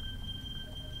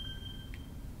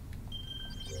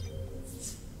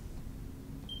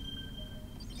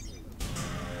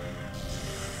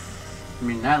 I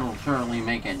mean, that'll surely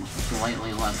make it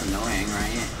slightly less annoying,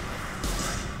 right?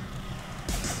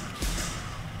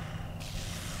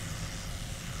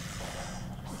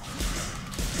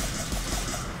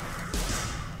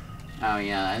 Oh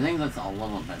yeah, I think that's a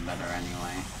little bit better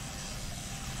anyway.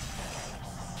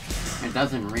 It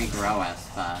doesn't regrow as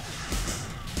fast.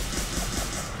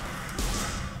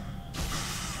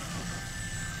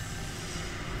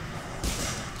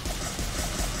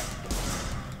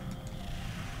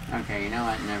 Okay, you know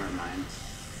what? Never mind.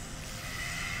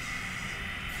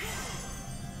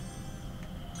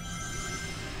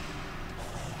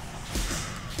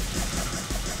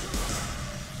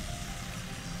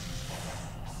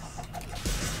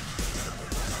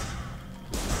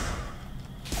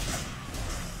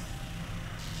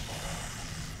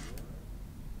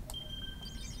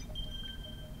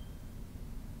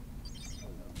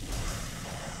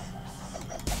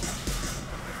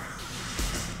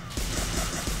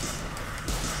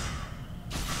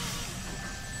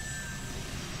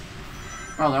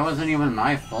 Bro, that wasn't even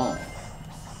my fault.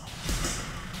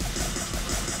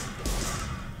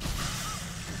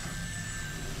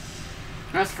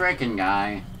 This freaking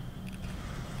guy.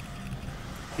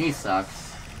 He sucks.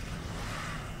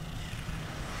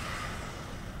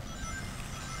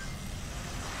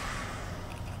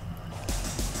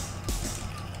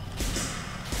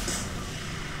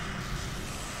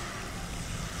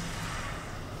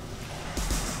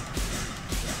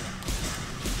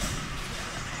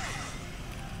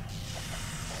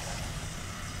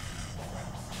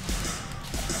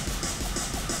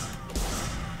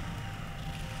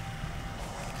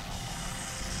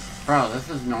 Bro, this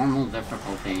is normal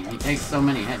difficulty. He takes so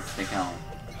many hits to kill.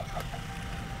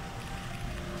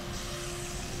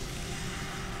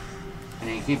 And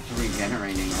he keeps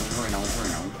regenerating over and over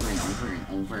and over and over and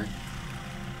over.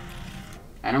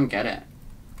 I don't get it.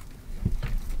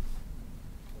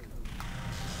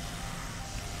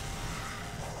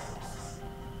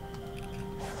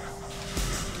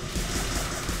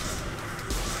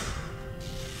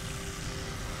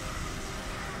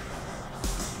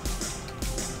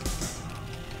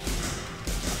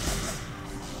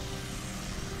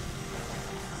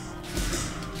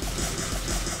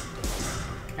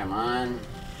 Come on.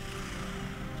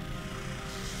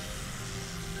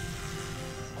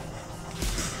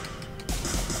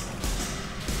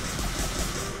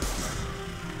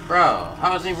 Bro,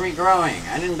 how is he regrowing?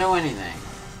 I didn't do anything.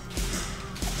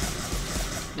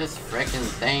 This frickin'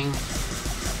 thing.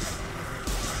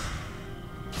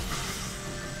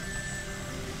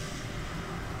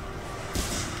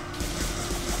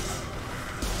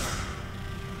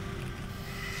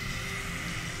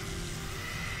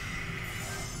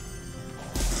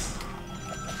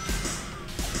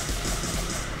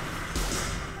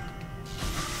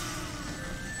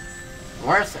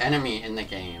 Worst enemy in the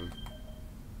game.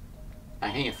 I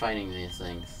hate fighting these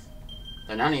things.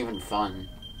 They're not even fun.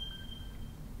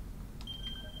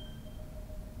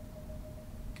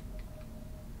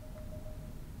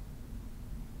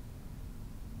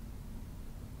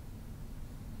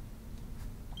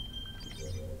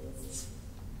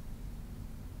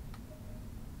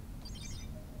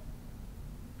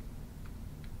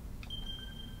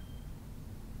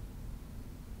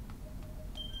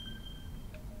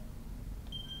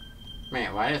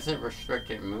 Man, why does it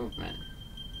restrict it movement?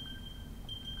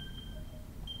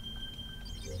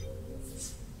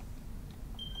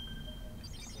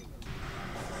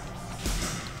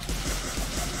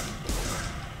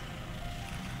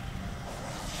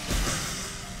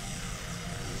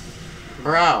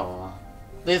 Bro,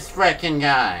 this frickin'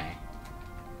 guy.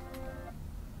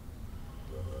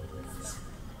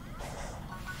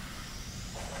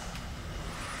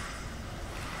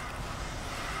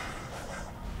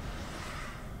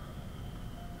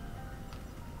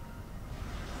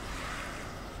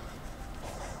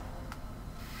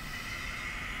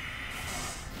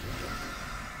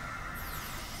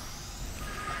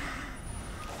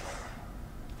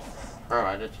 Bro,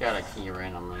 I just got a key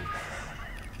randomly.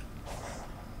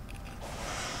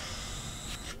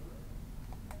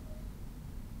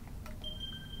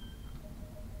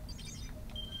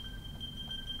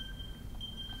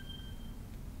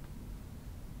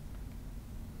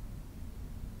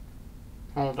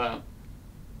 Hold up.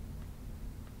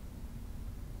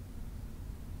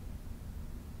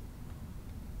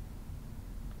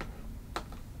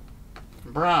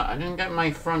 Bruh, I didn't get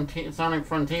my Sonic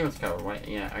Frontiers code. Wait,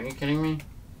 yeah, are you kidding me?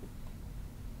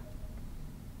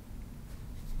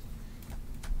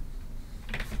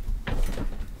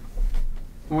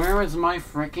 Where is my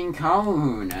freaking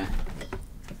code?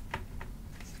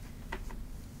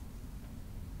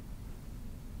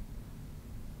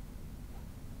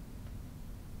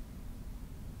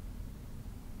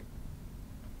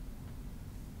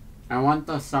 I want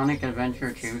the Sonic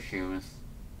Adventure 2 shoes.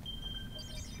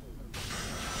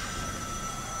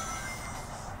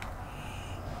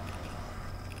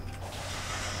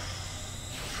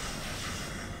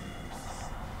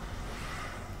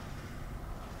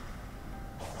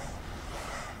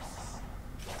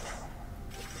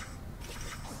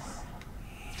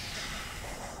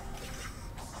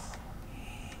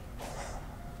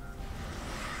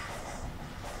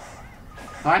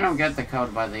 If I don't get the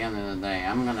code by the end of the day,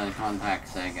 I'm gonna contact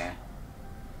Sega.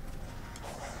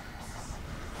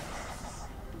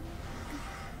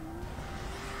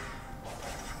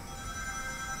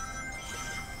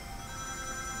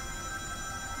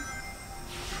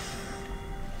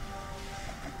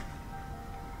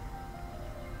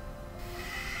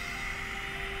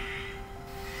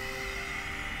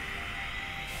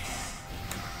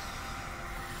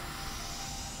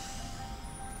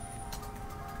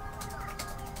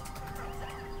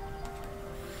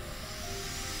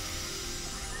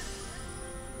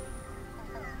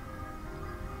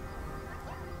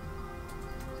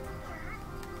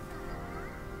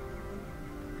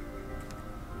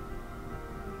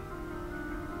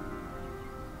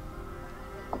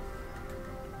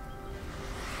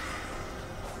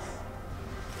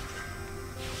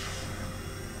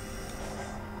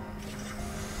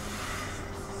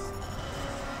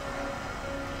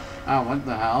 Oh, what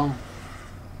the hell?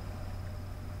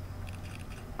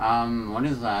 What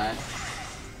is that?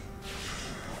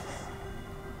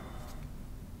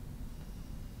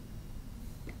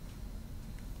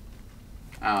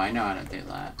 Oh, I know how to do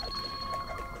that.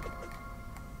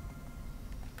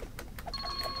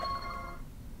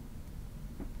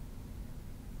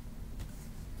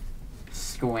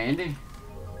 Squid?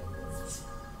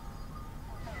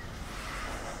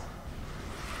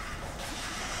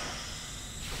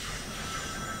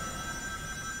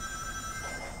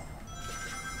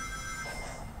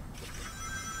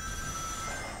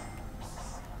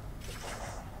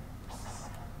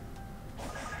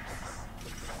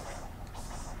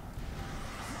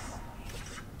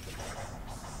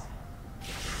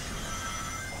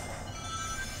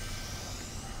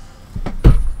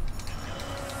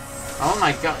 Oh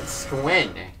my god, squid!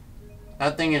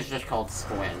 That thing is just called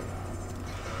squid.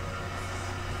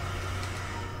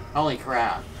 Holy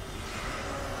crap.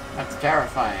 That's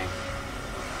terrifying.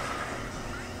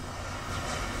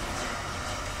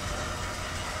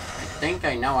 I think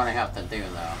I know what I have to do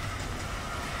though.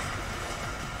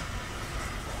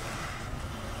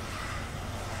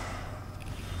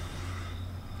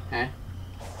 Huh?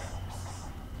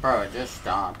 Bro, it just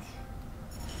stopped.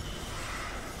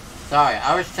 Sorry,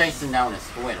 I was chasing down a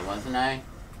squid, wasn't I?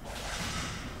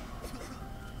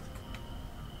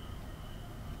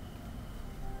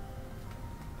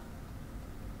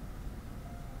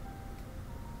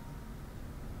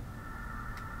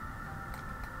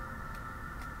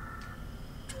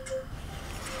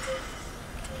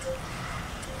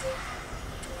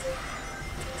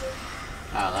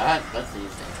 Oh, that's easy.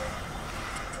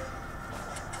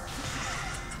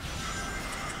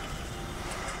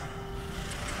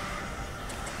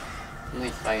 At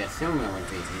least I assume it would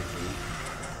be easy.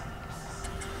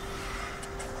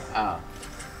 Oh.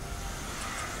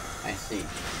 I see.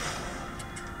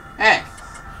 Hey!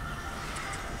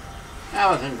 That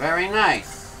wasn't very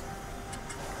nice.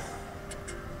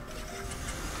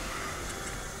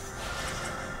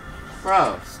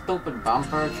 Bro, stupid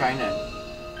bumper trying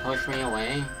to push me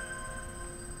away.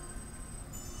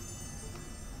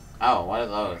 Oh, what are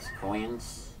those?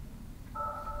 Coins?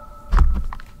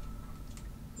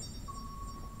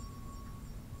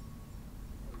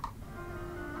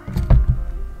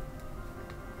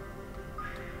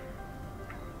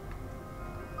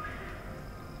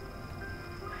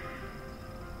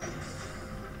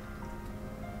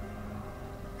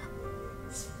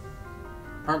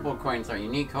 purple coins are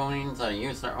unique coins that are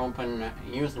used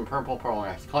in purple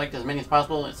progress. Collect as many as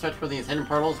possible and search for these hidden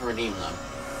portals and redeem them.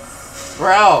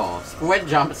 Bro! Squid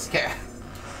jump scare.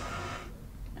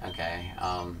 Okay,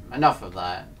 enough of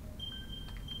that.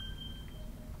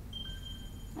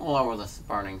 We'll lower the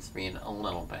starting speed a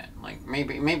little bit. Like,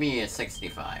 maybe a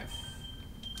 65.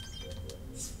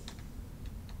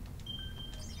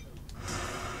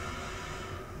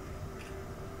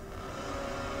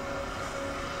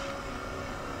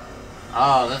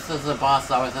 Oh, this is the boss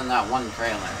that was in that one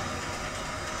trailer.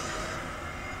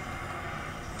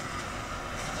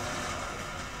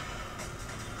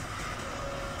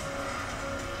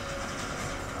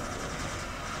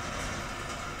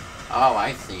 Oh,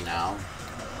 I see now.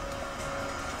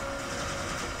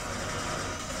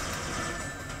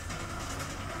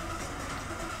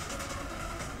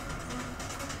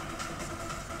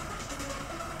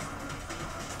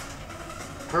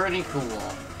 Pretty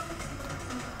cool.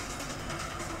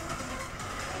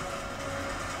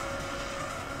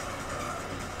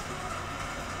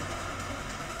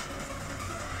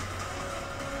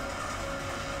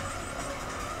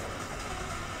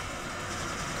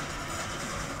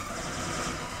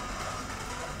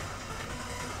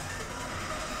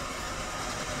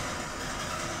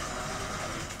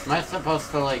 Am I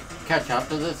supposed to, like, catch up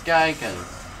to this guy? Because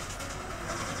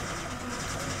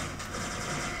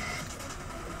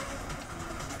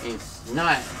he's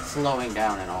not slowing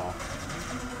down at all.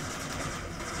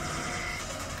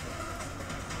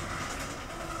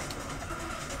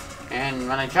 And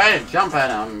when I tried to jump at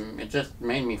him, it just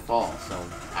made me fall, so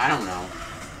I don't know.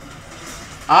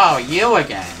 Oh, you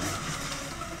again.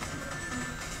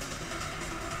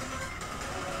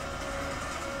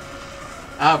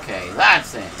 Okay,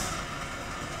 that's it.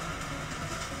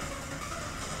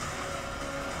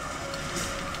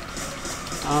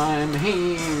 I'm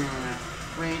here,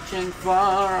 reaching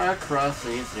far across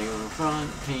these new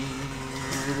frontiers.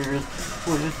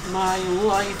 With my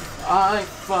life, I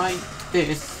fight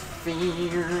this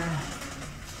fear.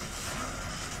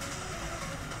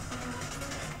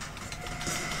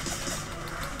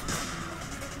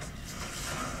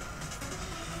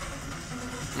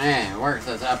 Man, it works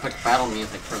as epic battle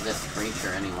music for this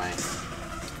creature anyway.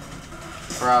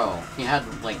 Bro, he had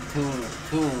like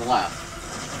two left.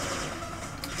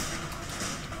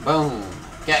 Boom!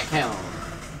 Get killed!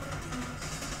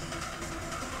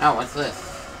 Oh, what's this?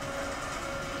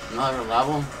 Another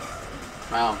level?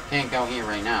 Well, can't go here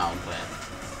right now, but...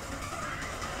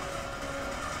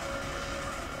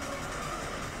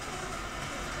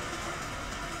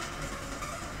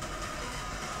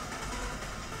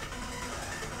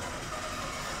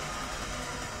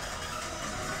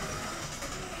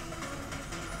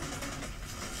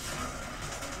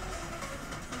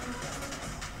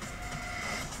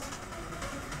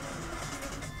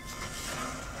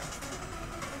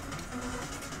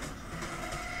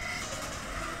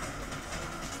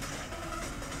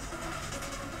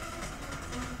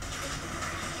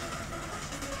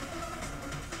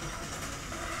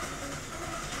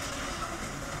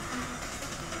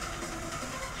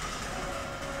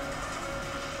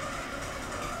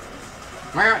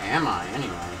 Where am I,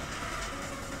 anyway?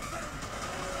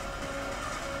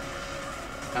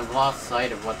 I've lost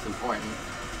sight of what's important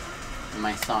in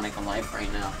my Sonic life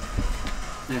right now.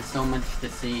 There's so much to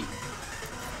see.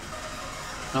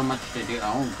 So much to do.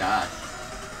 Oh, God.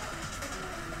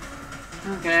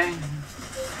 Okay.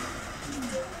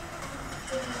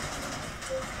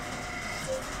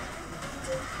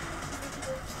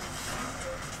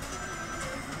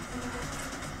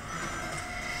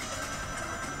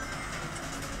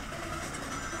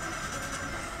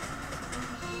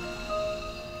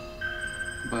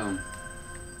 Boom.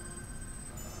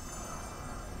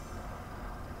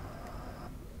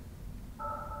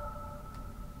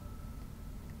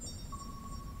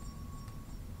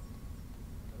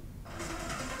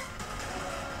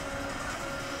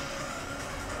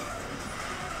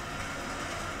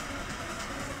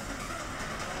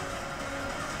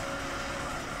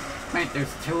 Wait, there's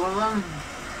two of them?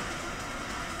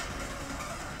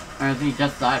 Or is he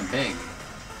just that big?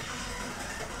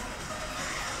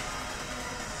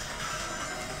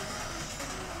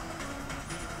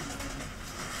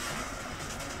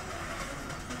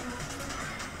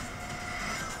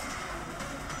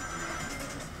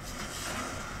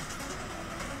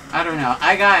 I don't know.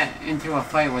 I got into a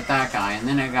fight with that guy, and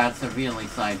then I got severely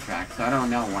sidetracked, so I don't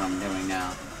know what I'm doing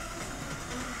now.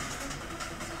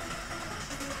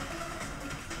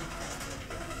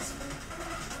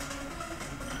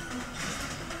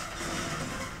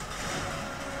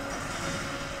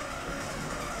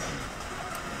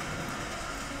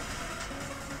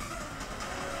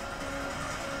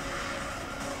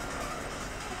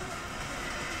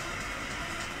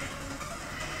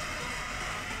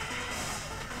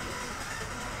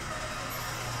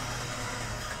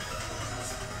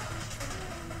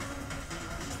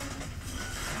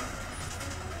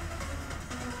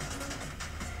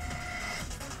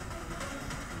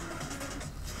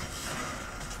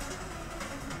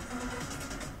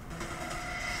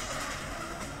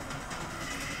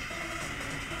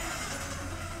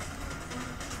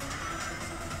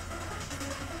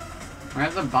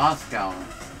 Where'd the boss go?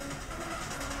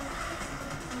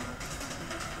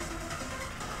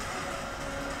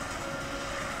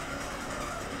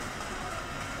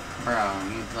 Bro,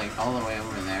 he's like all the way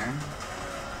over there.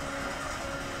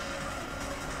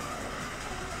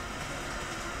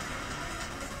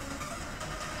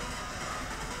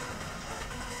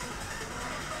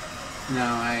 No,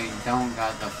 I don't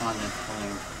got the funnest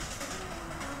clue.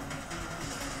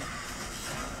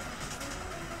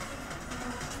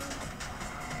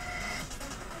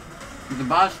 The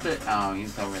boss did. Oh,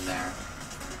 he's over there.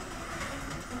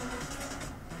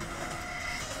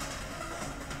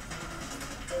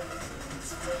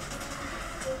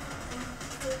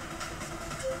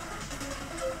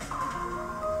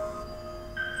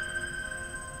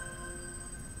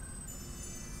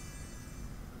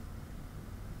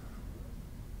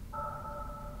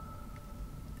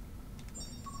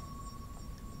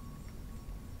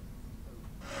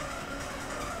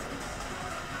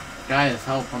 Guys,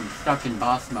 help, I'm stuck in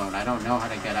boss mode. I don't know how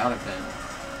to get out of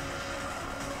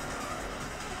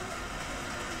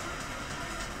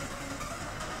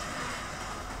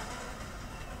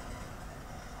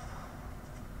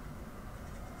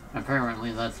it.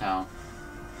 Apparently that's how.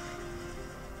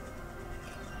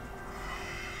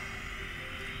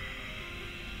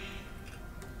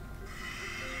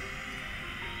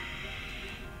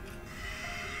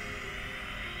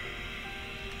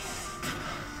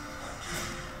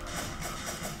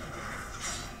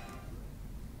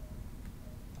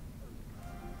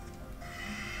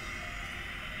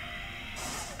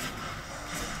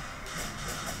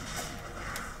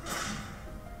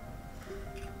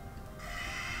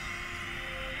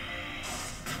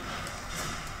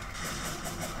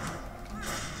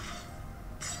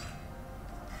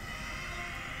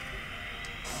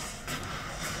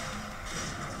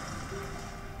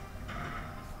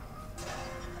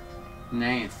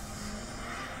 Nice.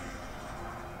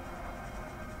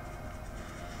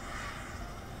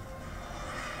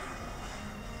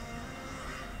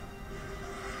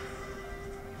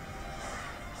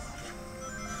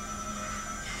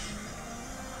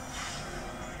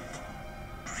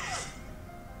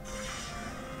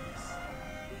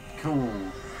 Cool.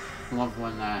 Love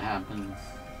when that happens.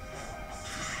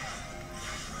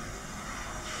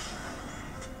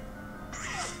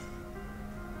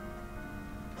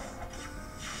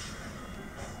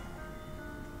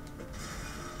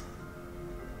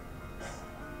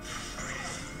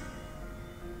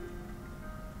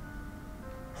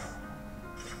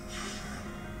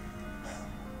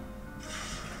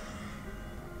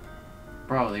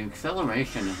 Bro, the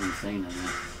acceleration is insane in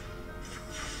this.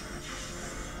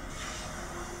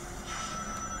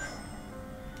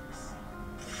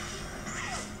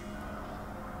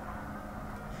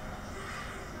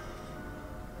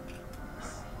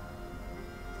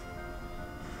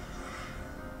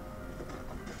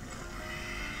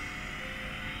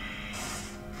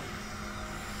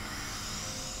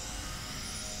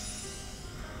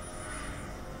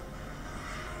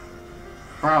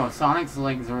 Bro, Sonic's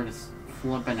legs are just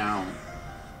flipping out.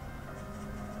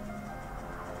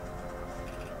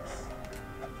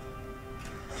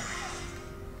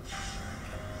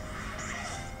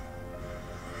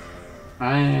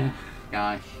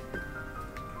 Gosh.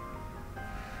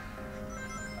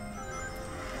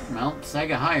 Well,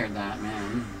 Sega hired that,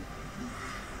 man.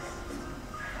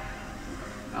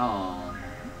 Oh.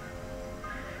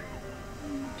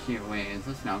 Cute. Wait, is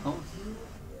this Knuckles?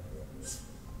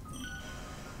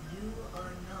 You are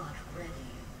not ready.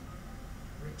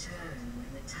 Return when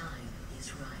the time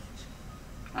is right.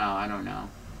 Oh, I don't know.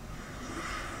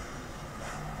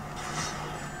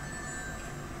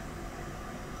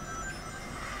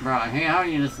 Bro, I hate how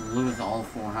you just lose all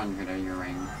 400 of your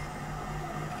rings.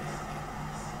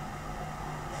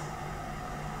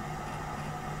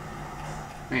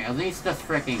 Wait, at least this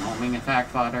freaking homing attack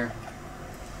fodder.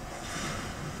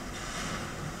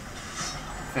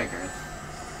 Figures.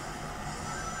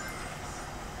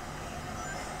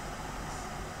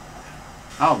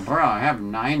 Oh, bro, I have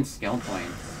 9 skill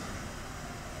points.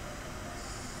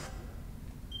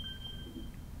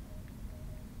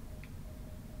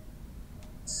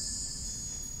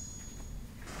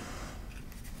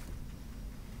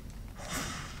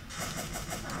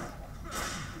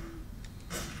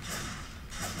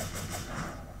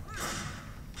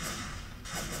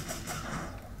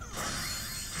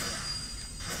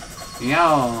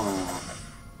 Yo!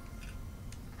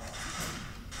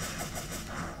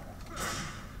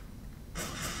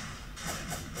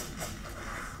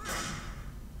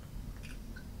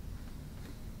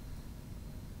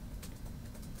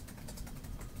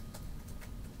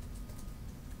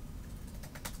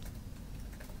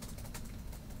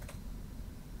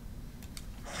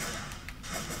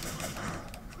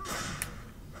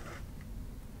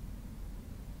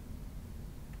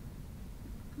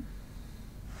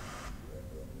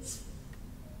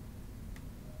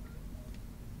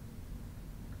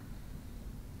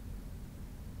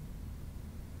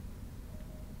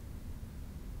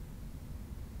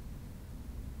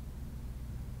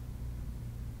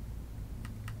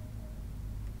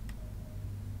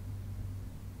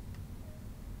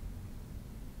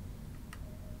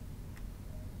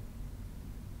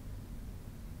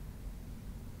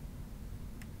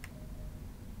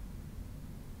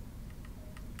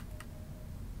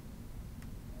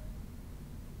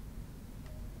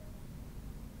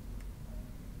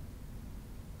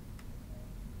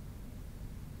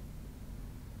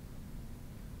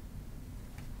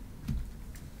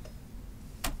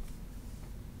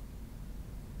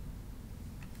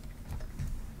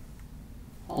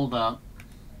 Hold up.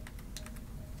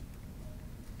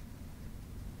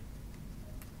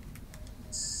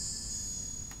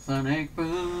 Sonic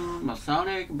boom, a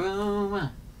sonic boom.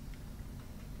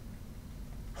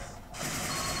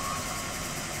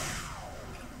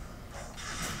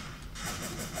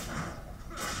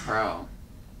 Bro.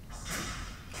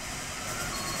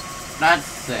 That's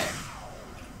sick.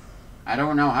 I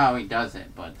don't know how he does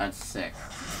it, but that's sick.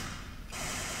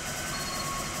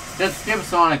 Just give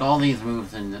Sonic all these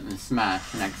moves in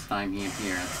Smash next time he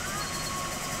appears.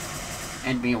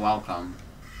 And be welcome.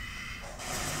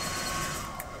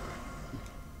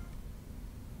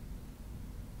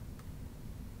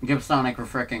 Give Sonic a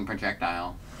fricking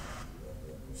projectile.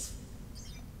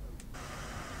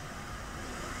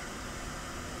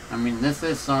 I mean, this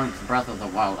is Sonic's Breath of the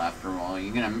Wild after all.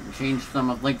 You're gonna change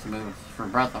some of Link's moves for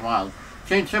Breath of the Wild.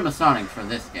 Change some of Sonic's for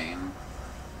this game.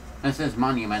 This is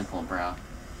monumental, bro.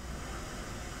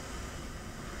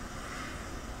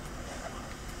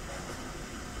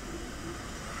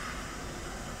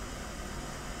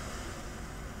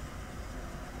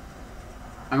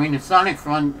 I mean, if Sonic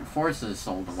Forces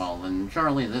sold well, then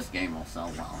surely this game will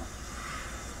sell well.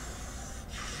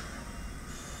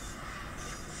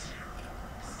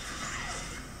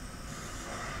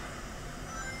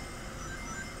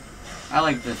 I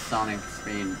like this Sonic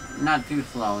speed. Not too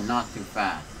slow, not too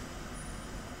fast.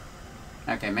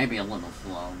 Okay, maybe a little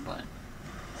slow, but...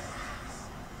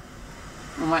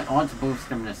 Let's boost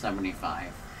him to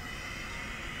 75.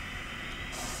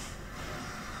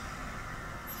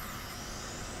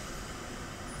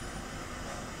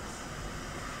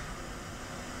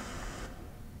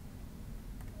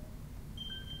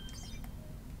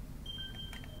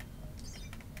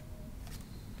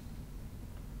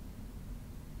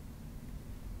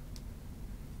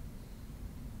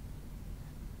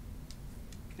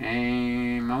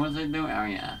 What was it doing? Oh,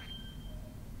 yeah.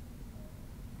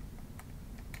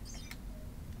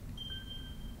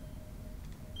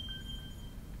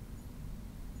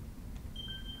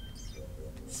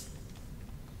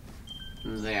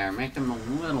 There, make them a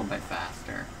little bit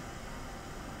faster.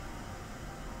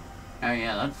 Oh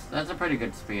yeah, that's a pretty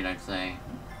good speed, I'd say.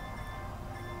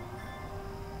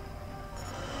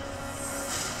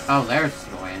 Oh, there's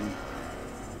Swin.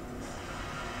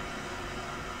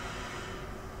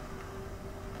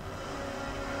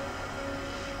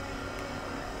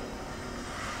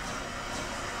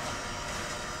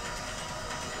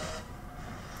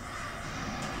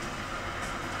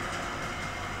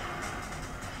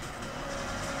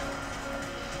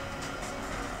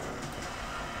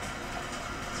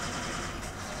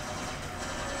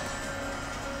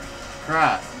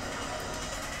 Crap.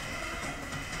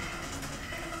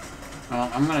 Well,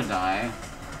 I'm gonna die.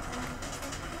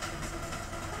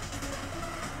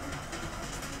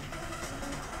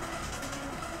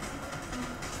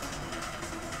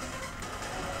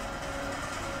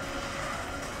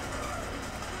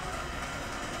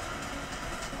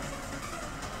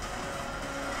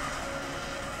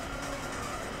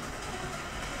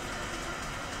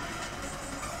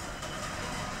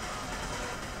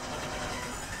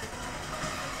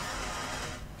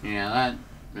 Yeah,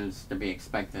 that is to be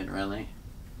expected, really.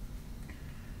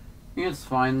 I think it's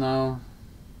fine, though.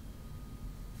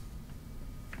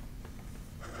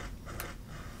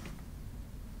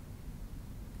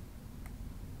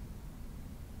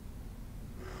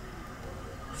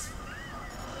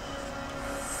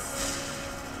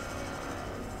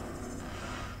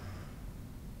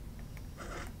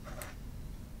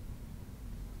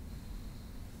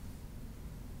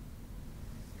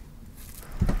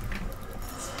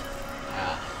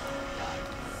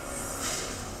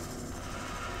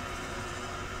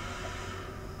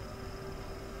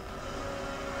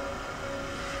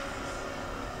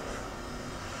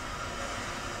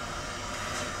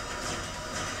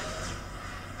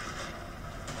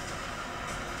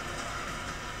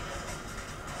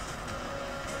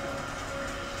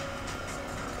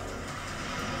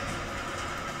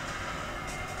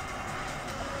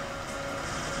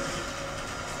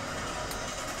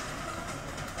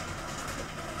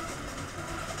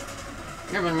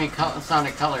 Giving me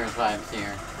Sonic Colors vibes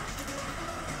here.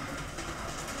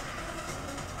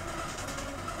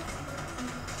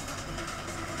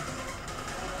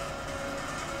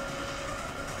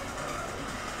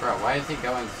 Bro, why is he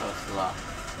going so slow?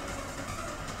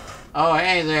 Oh,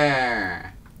 hey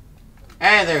there!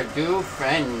 Hey there, Doof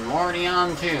and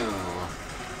Mordion too.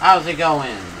 How's it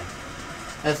going?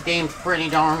 This game's pretty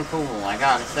darn cool, I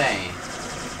gotta say.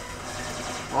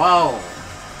 Whoa!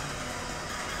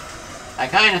 I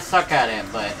kinda suck at it,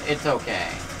 but it's okay.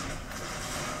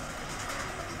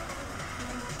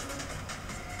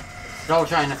 Still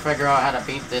trying to figure out how to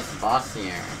beat this boss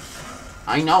here.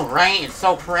 I know, right? It's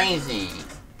so crazy.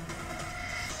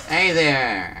 Hey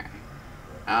there.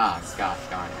 Oh, gosh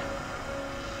darn it.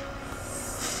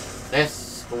 This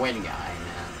squid guy,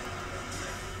 man.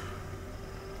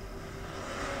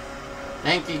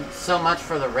 Thank you so much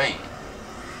for the raid.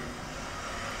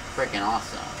 Freaking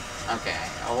awesome. Okay,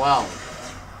 oh well.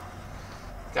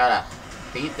 Gotta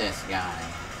beat this guy.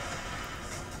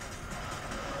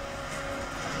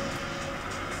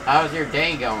 How's your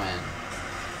day going?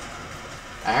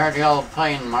 I heard y'all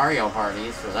playing Mario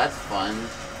Party, so that's fun.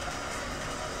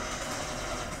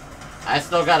 I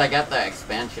still gotta get the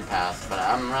expansion pass, but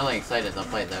I'm really excited to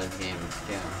play those games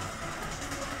too.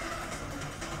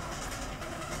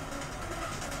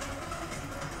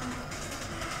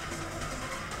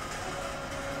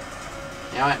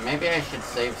 You know what, maybe I should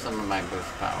save some of my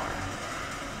boost power.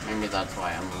 Maybe that's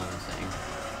why I'm losing.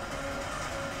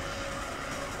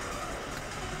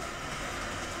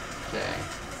 Okay.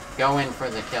 Go in for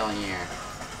the kill here.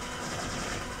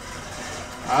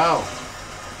 Oh!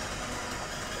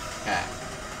 Okay.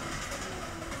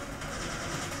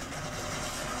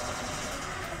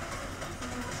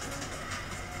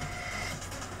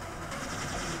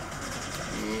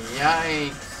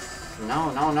 Yikes!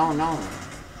 No, no, no, no!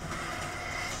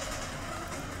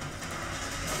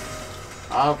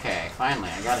 Okay, finally,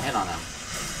 I got a hit on him.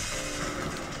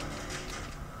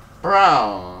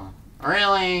 Bro!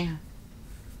 Really?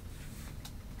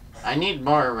 I need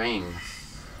more rings.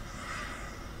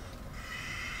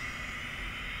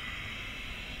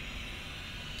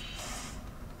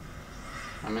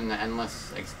 I'm in the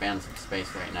endless expanse of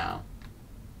space right now.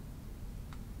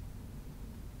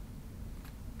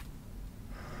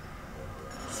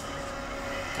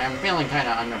 I'm feeling kind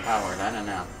of underpowered, I don't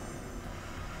know.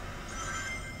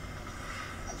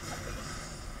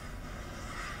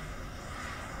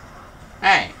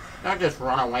 Hey, don't just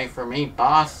run away from me,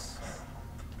 boss.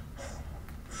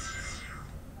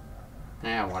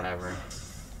 Yeah, whatever.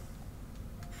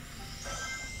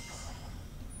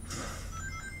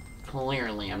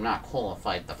 Clearly, I'm not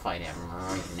qualified to fight him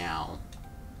right now.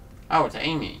 Oh, it's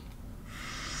Amy.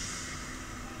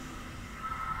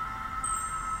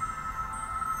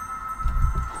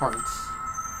 Hearts.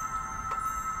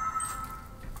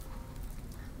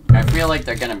 I feel like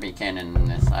they're gonna be canon in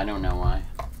this. I don't know why.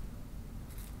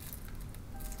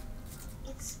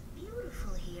 It's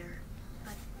beautiful here,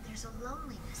 but there's a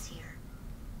loneliness here.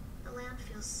 The land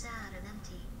feels sad and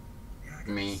empty. Yeah, I got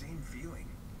Me. the same feeling.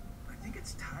 I think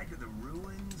it's tied to the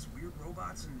ruins, weird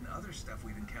robots, and other stuff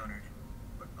we've encountered.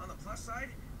 But on the plus side,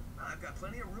 I've got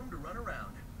plenty of room to run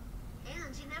around.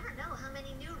 And you never know how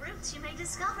many new routes you may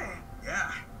discover.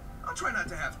 Yeah, I'll try not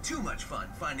to have too much fun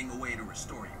finding a way to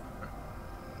restore you.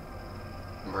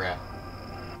 Bruh.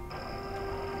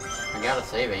 I gotta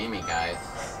save Amy, guys.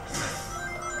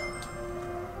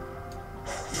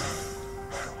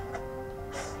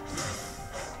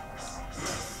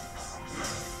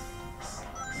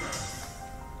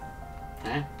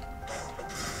 Eh?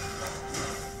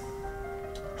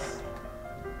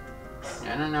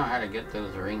 I don't know how to get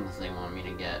those rings they want me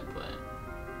to get, but...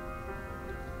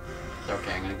 It's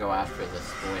okay, I'm gonna go after the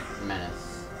Squid Menace.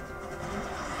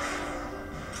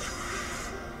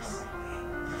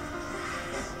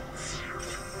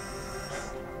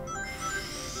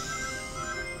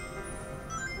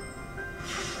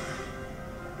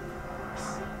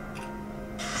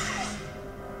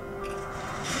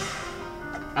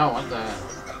 Oh, what the...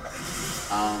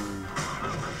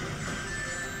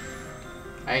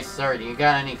 Hey, sir, do you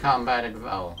got any combat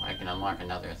oh, I can unlock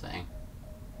another thing.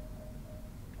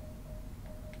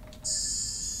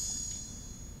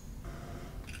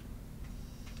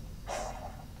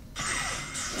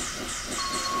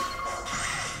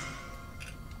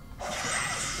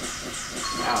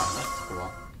 Oh, that's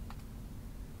cool.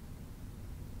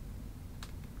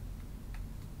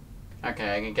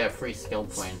 Okay, I can get free skill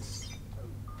points.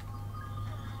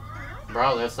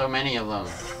 Bro, there's so many of them.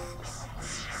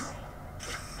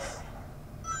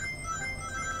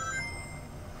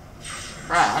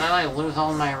 Bruh, how did I lose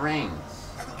all my rings?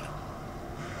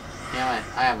 You know what?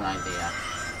 I have an idea.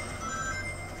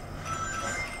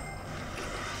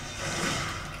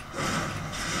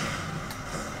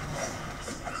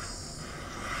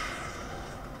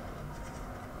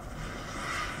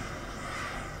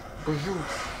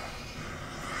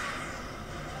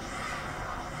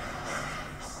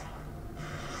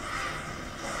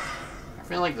 I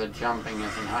feel like the jumping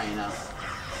isn't high enough.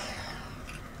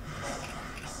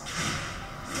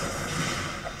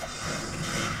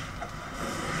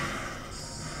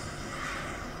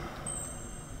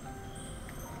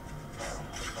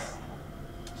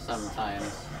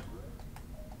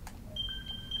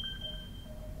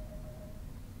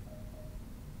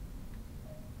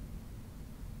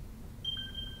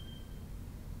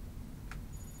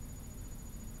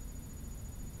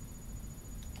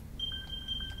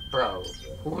 Bro,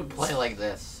 who would play like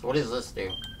this? What does this do?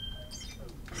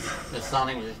 Does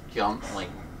Sonic just jump, like,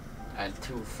 at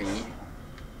 2 feet?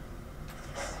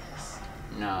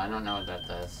 No, I don't know what that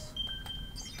does.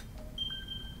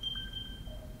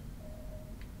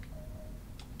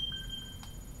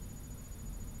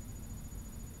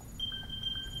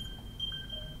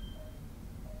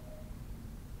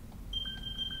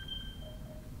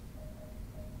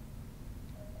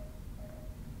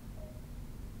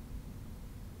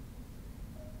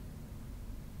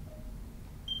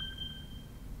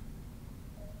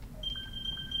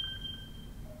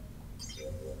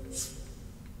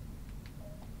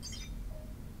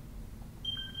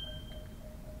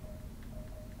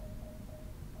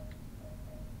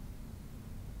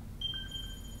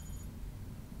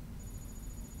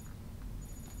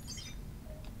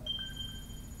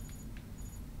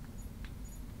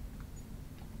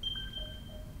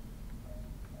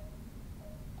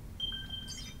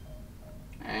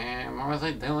 And what was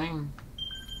I doing?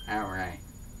 Alright.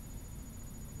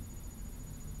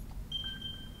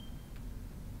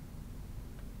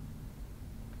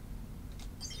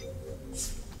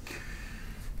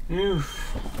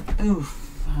 Oof.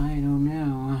 Oof. I don't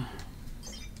know.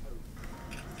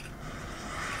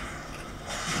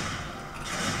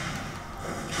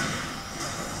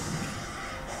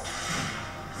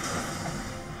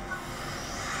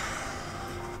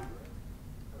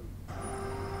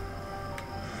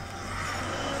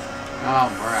 Oh,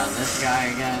 bruh, this guy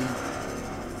again.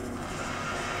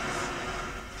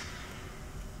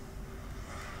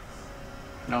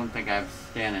 Don't think I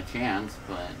stand a chance,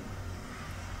 but...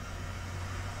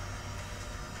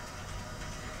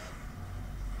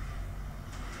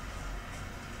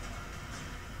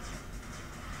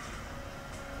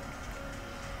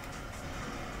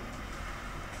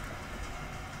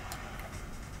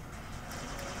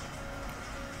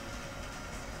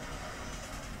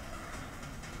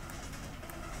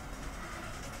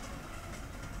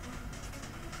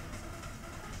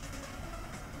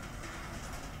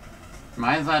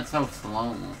 Why is that so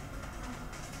slow?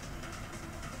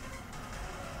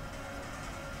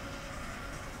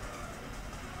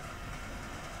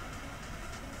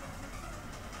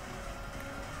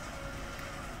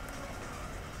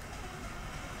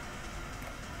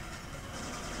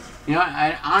 You know,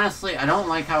 I honestly, I don't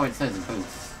like how it says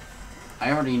boost.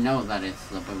 I already know that it's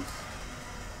the boost.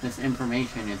 This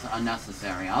information is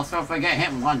unnecessary. Also, if I get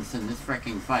hit once in this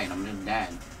freaking fight, I'm just dead.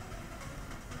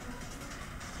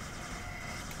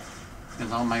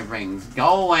 Because all my rings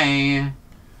go away.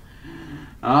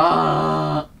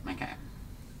 Okay.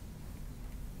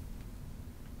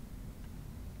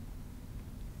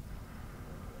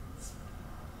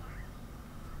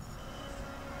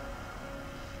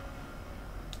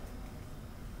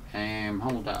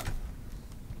 Hold up.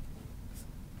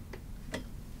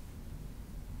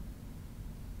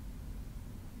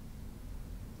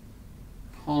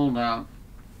 Hold up.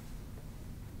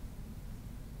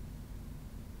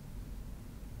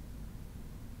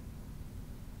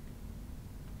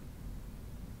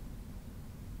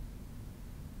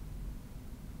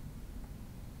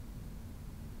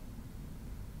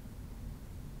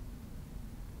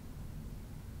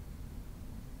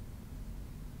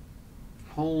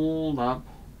 Hold up.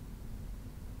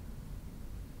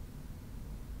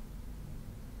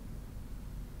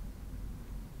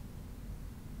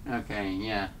 Okay,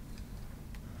 yeah.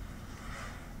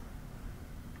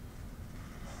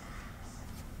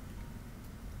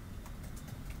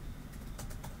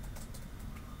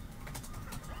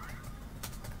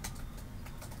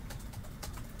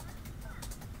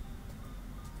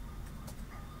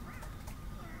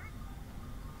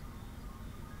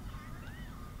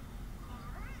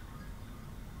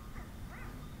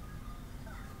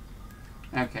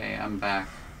 Okay, I'm back.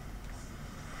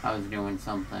 I was doing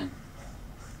something.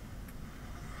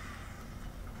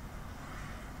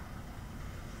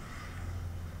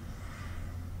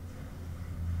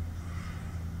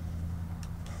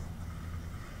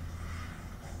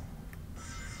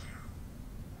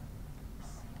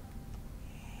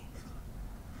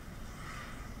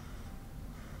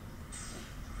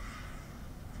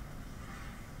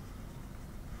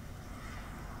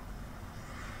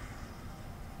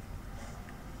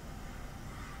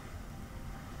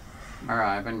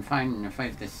 Alright, I've been fighting to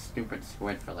fight this stupid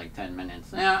squid for like 10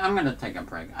 minutes. Yeah, I'm gonna take a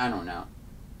break. I don't know.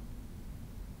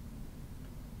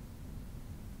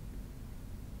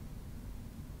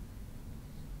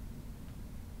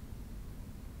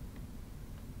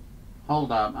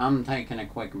 Hold up, I'm taking a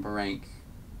quick break.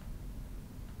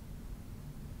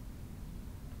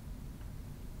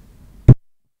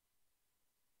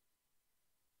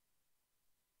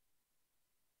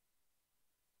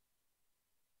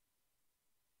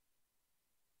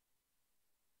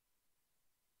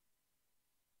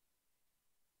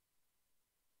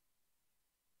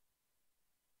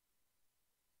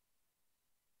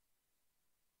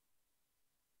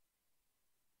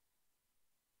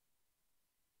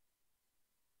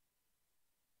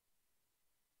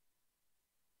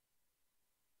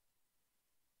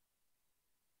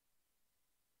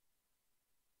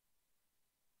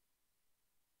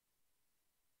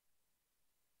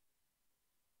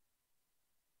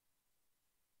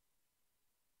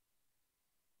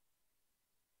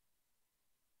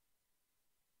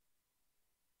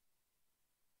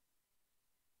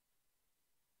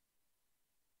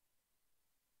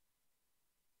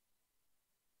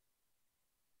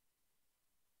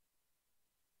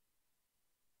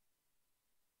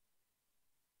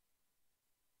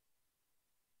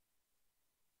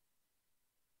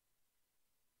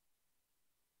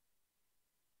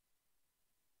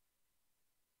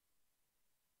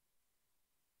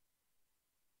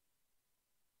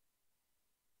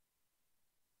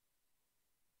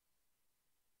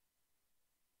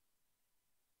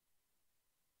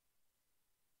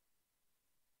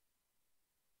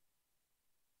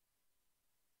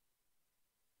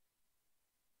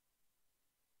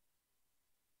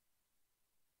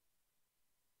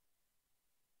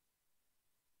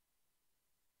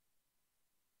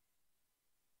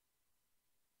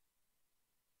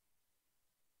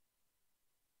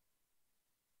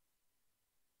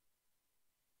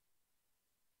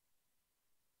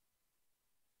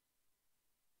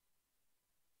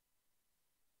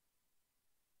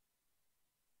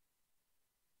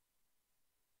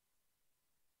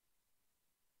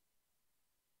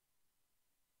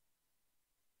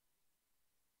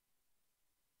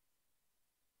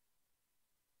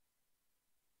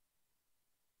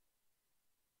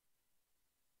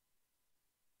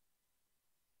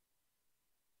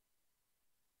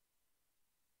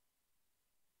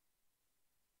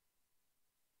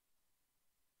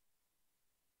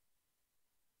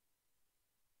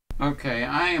 Okay,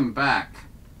 I am back.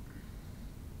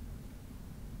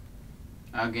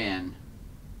 Again.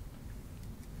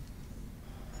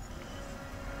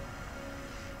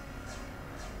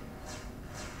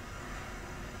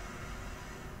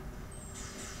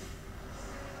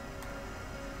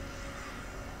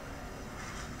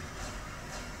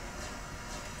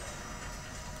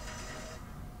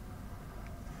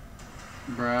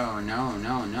 Bro,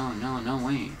 no,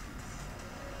 wait.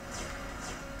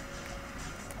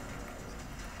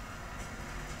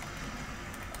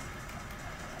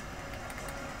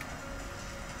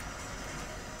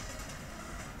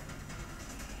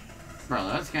 Bro,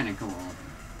 that's kinda cool.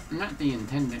 Not the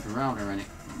intended route or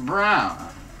anything. Bro,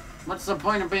 what's the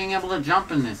point of being able to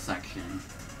jump in this section?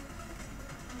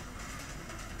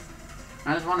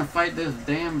 I just want to fight this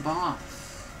damn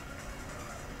boss.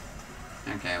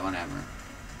 Okay, whatever.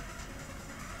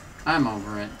 I'm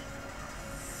over it.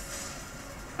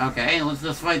 Okay, let's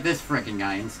just fight this frickin'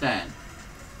 guy instead.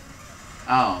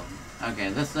 Oh, okay,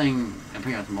 this thing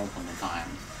appears multiple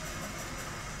times.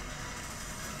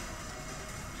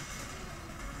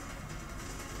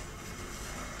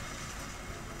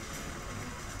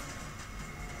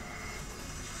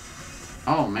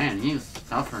 Oh man, he's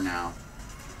tougher now.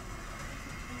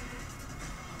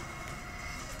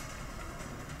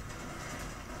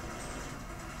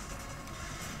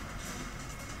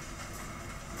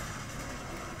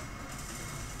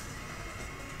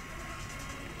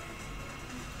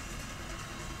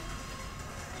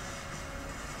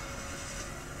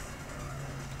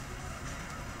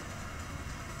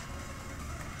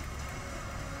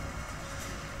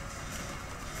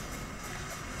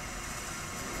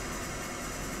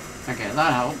 Okay,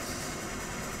 that helps.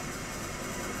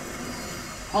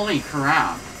 Holy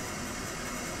crap.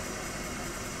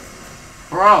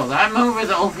 Bro, that move is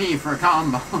OP for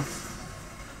combos.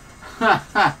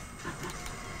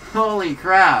 Holy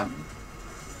crap.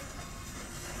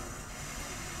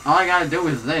 All I gotta do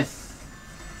is this.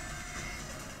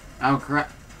 Oh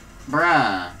crap.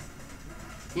 Bruh.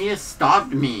 He just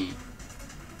stopped me.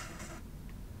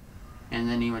 And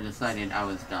then he would decided I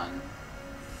was done.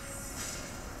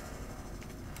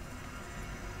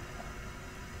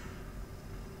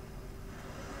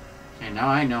 Okay, now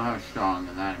I know how strong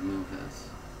that move is.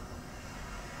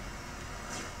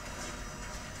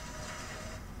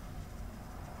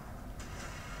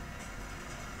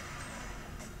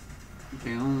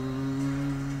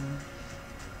 Boom.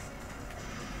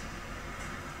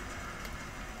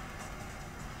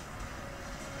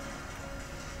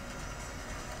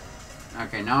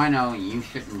 Okay, now I know you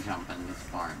shouldn't jump in this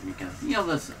part because you'll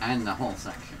just end the whole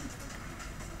section.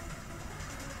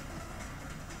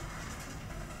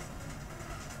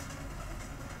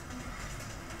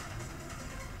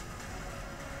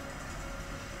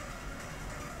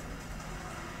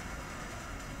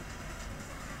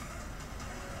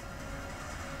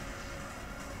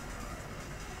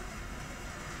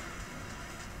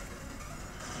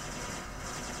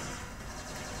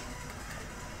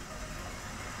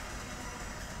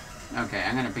 Okay,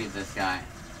 I'm gonna beat this guy.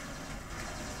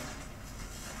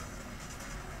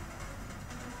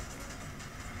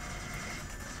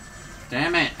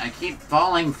 Damn it, I keep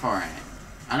falling for it.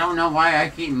 I don't know why I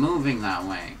keep moving that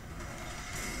way.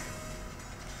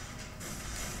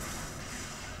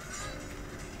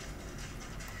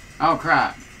 Oh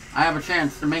crap, I have a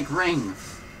chance to make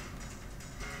rings.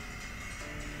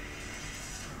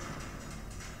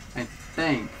 I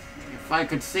think. If I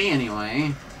could see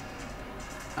anyway.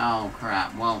 Oh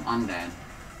crap, well, I'm dead.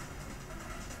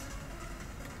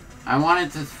 I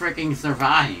wanted to freaking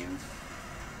survive.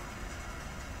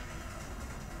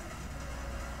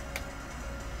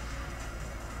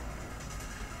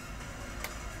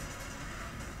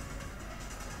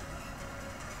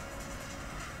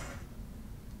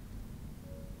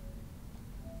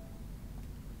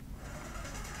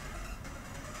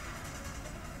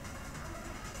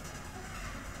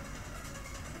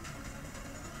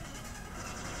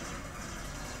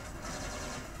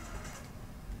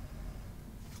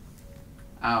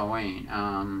 Oh, wait,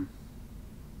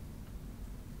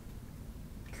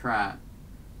 crap.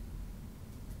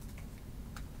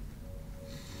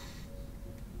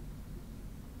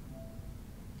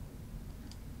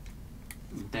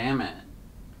 Damn it.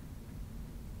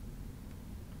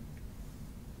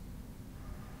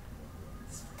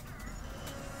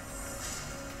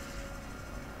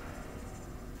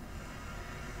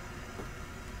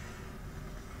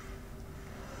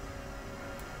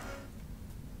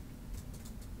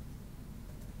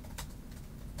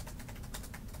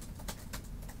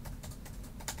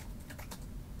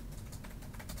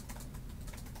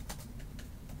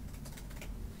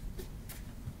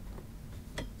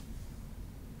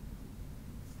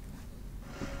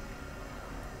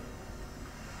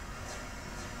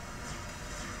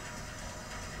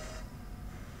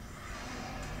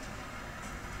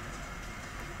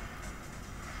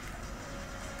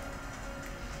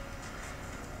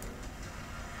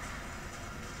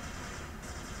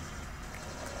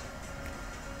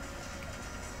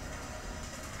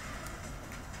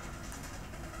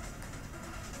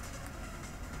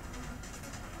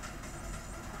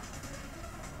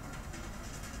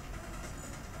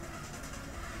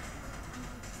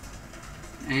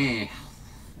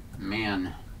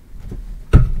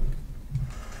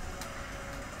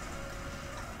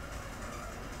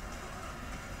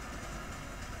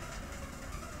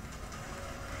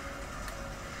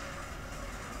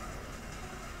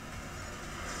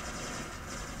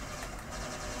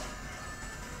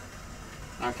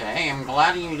 Okay, I'm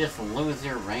glad you just lose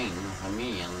your rings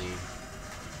immediately.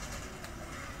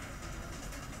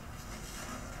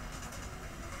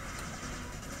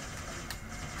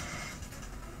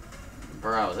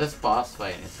 Bro, this boss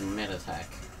fight is mid as heck.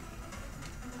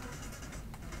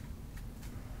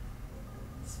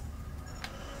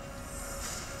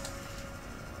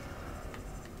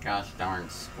 Gosh darn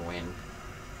squid.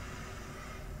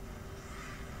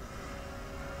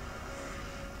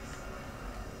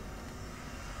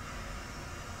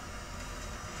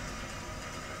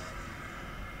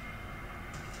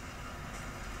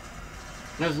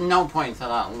 There's no point to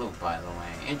that loop, by the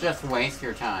way. It just wastes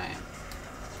your time.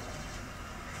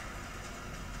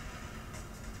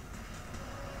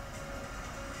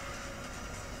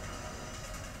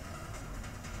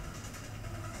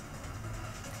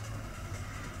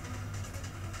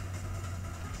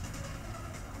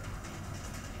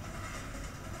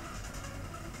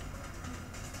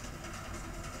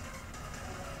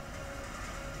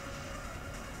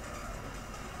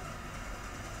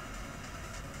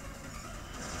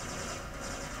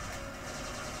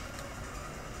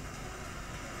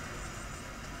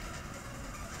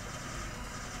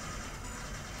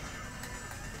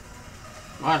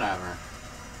 Whatever.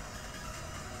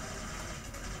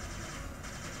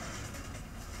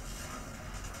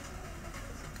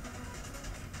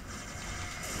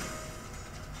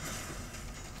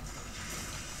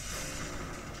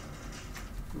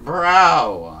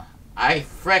 Bro, I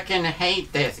frickin'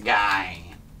 hate this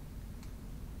guy.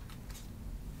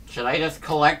 Should I just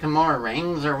collect more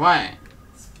rings or what?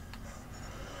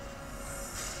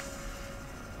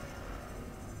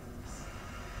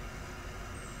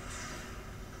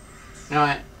 You know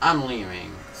what? I'm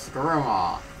leaving. Screw him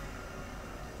off.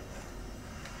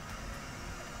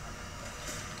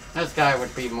 This guy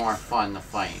would be more fun to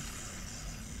fight.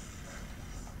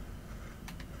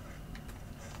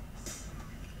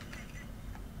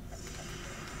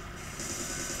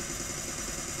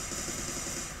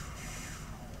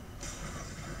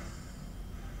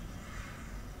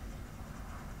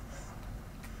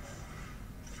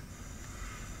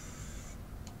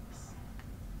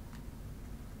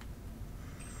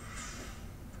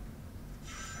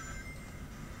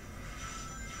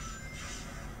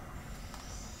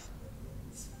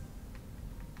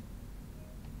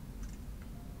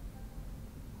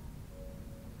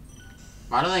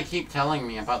 Why do they keep telling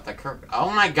me about the Kirk?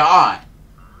 Oh my god!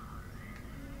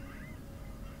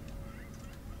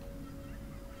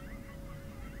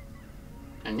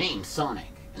 A name's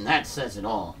Sonic, and that says it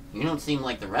all. You don't seem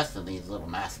like the rest of these little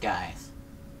masked guys.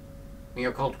 We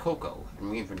are called Coco,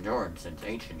 and we've endured since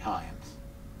ancient times.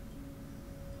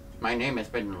 My name has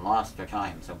been lost to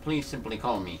time, so please simply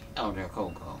call me Elder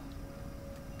Coco.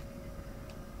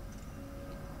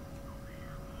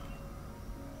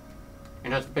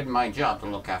 It has been my job to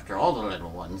look after all the little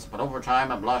ones, but over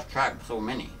time I've lost track of so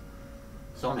many.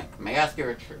 Sonic, may I ask you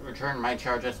to return my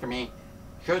charges to me?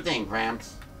 Sure thing,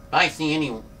 Gramps. If I see any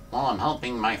while I'm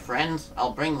helping my friends,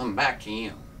 I'll bring them back to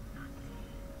you.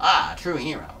 Ah, true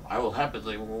hero. I will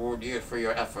happily reward you for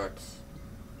your efforts.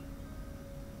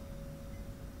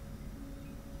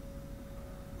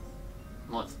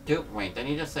 Let's do- wait, did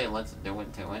he just say let's do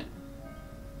it to it?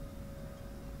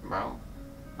 Bro?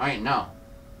 Wait, no.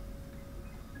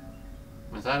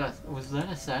 Was that a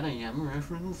Satayama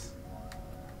reference?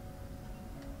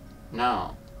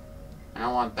 No. I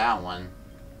don't want that one.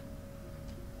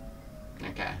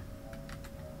 Okay.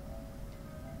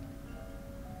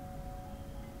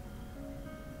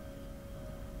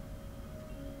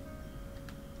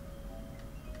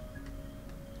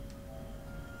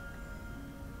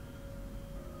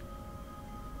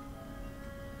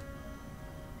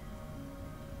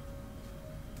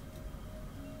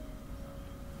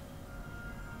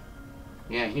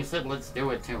 Yeah, he said let's do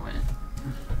it to it.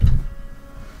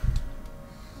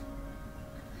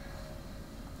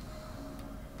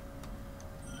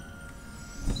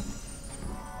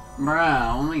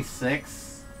 Bruh, only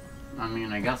 6? I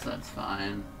mean, I guess that's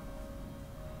fine.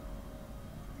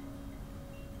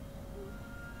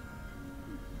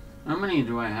 How many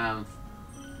do I have?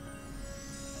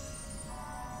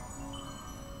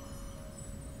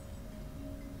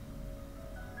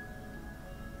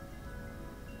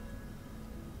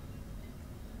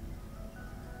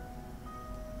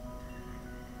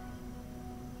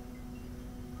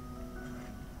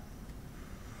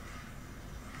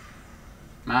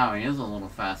 Wow, he is a little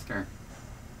faster.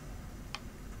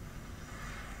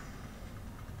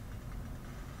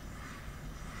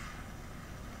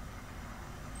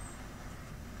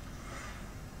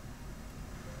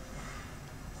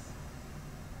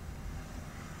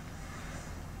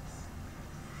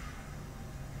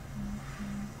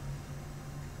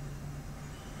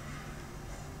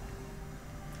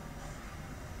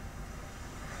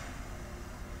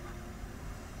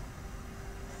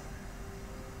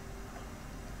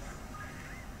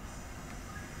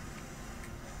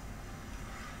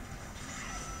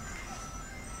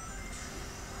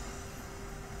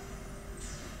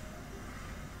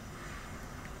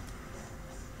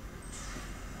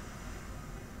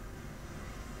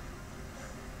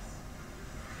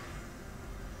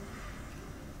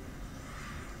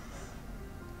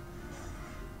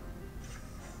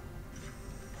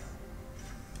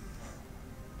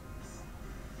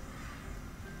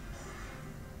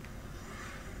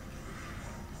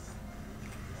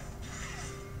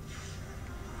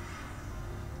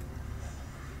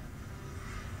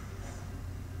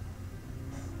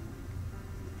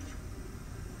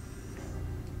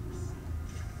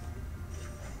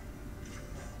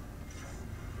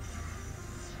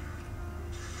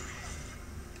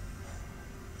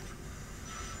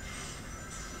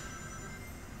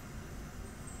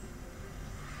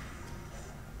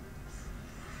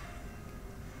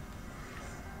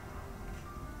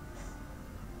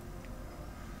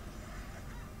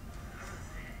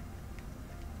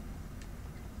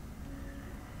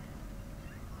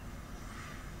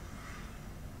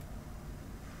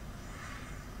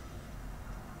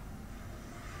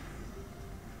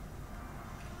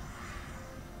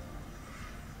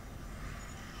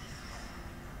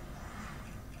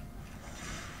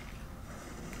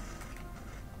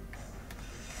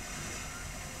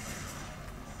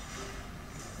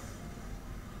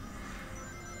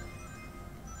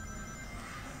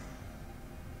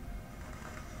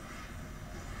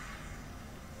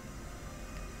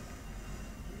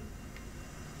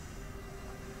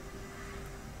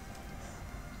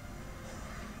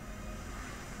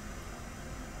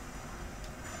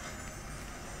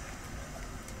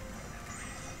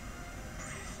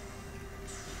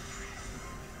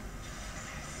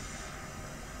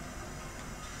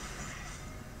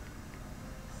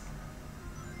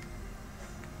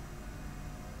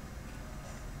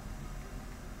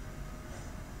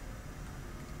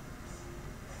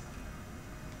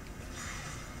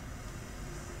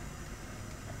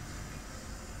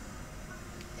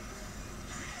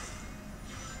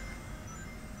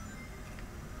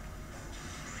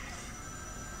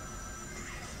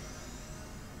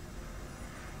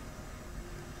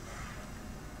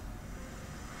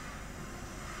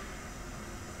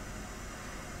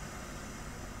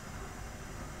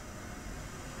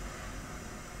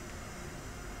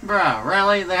 Bruh,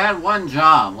 really? They had one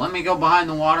job. Let me go behind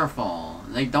the waterfall.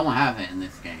 They don't have it in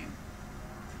this game.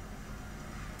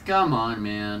 Come on,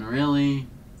 man. Really?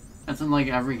 That's in like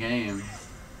every game.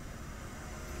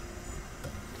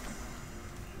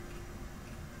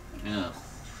 Ugh.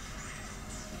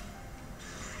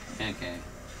 Okay.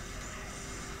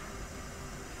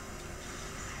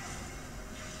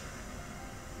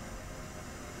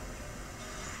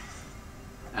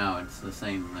 Oh, it's the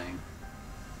same thing.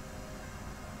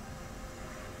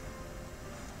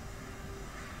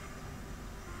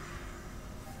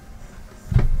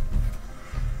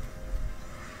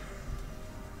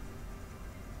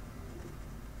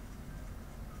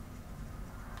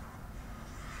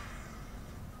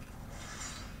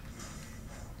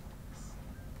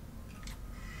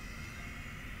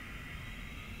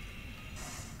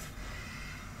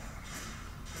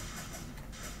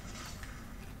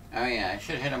 Oh yeah, I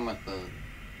should hit him with the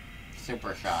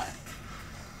super shot.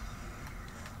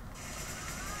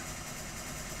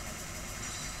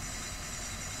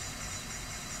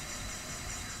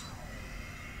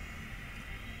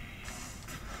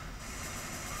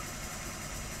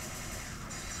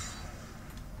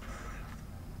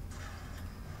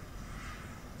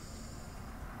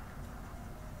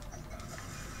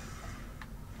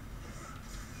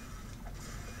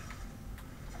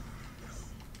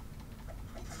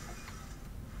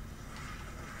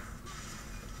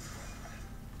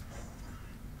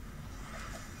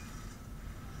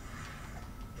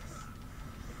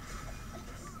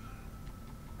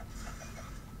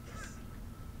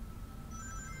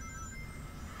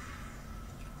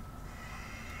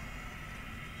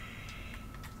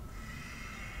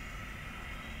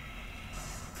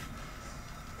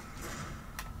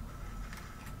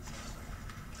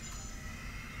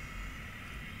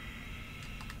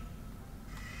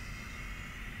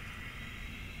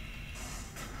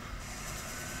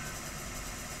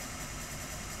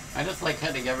 I just like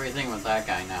hitting everything with that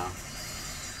guy now.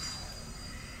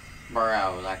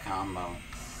 Bro, that combo.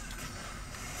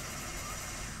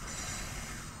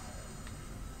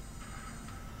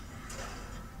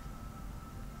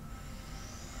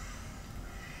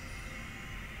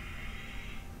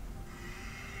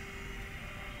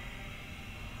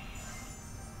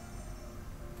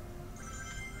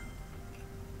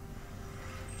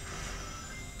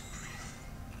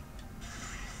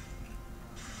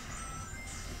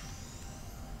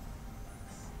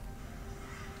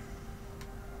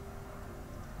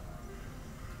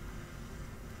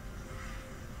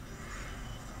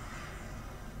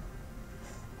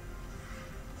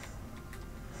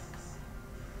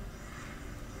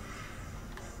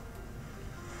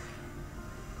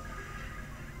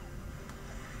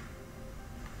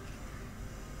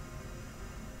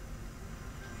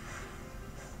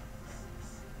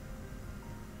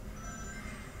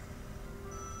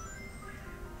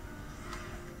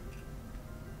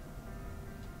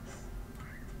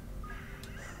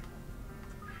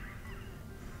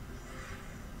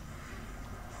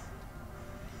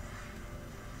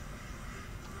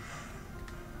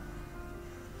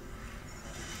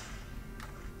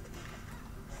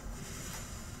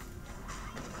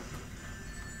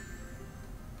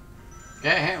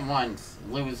 Get hit once,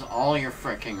 lose all your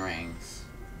fricking rings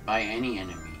by any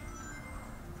enemy.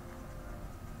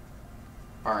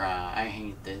 Bruh, I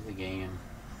hate this game.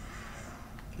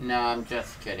 No, I'm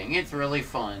just kidding. It's really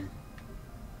fun.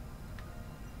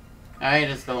 I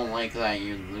just don't like that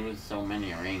you lose so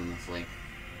many rings. Like,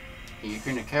 you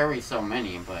can carry so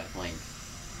many, but, like,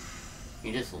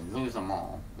 you just lose them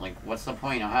all. Like, what's the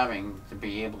point of having to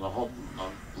be able to hold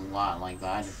a lot like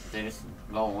that? They just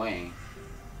go away.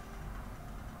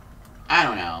 I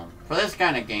don't know. For this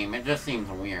kind of game, it just seems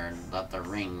weird that the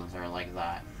rings are like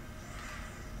that.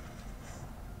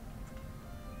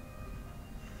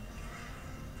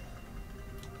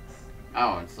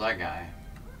 Oh, it's that guy.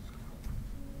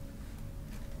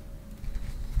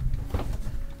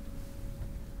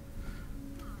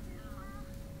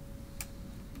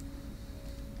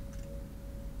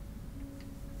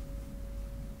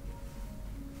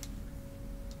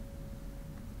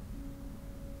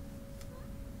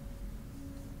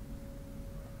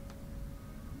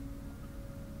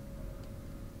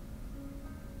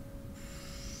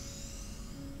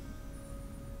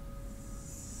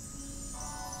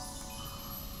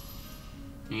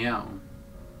 Yo,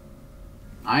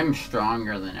 I'm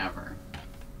stronger than ever.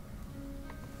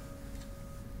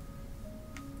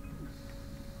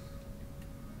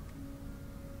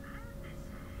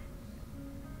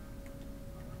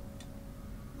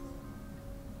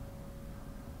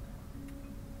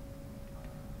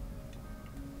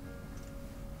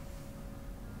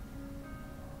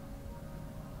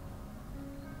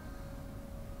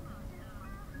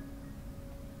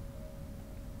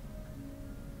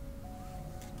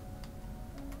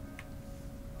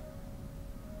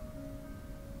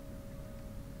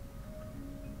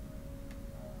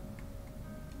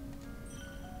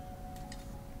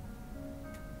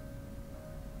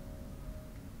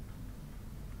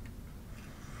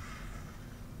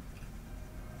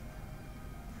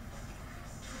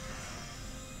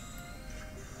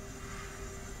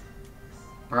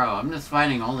 Bro, I'm just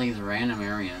fighting all these random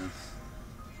areas.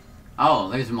 Oh,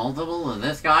 there's multiple of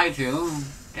this guy too?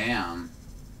 Damn.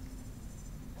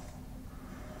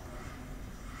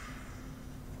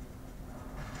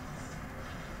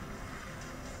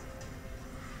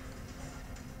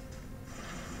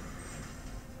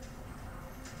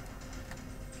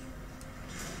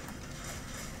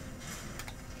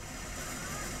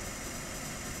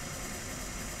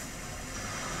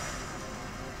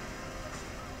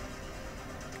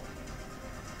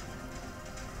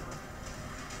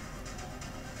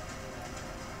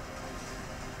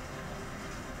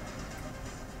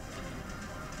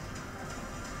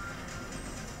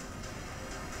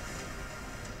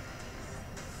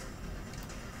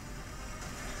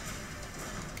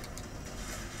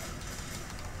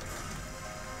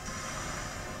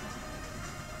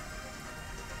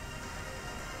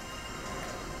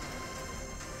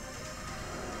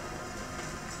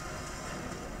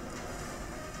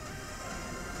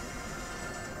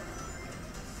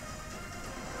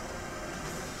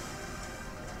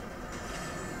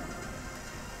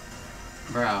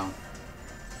 Bro.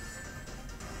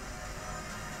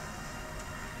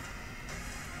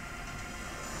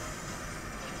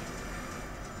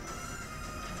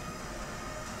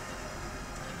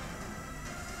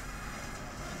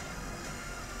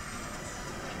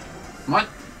 What?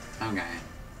 Okay.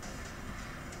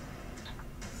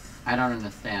 I don't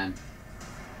understand.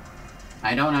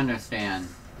 I don't understand.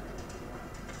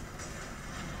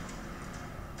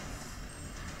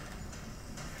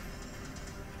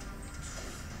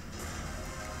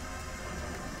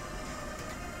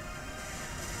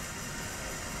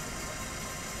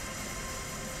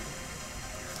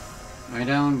 I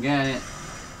don't get it.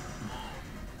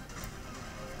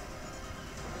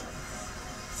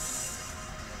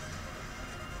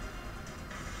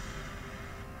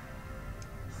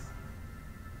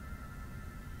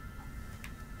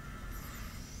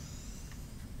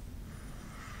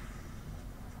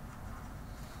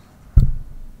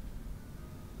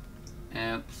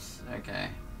 Oops, okay.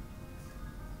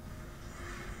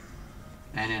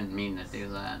 I didn't mean to do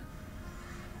that.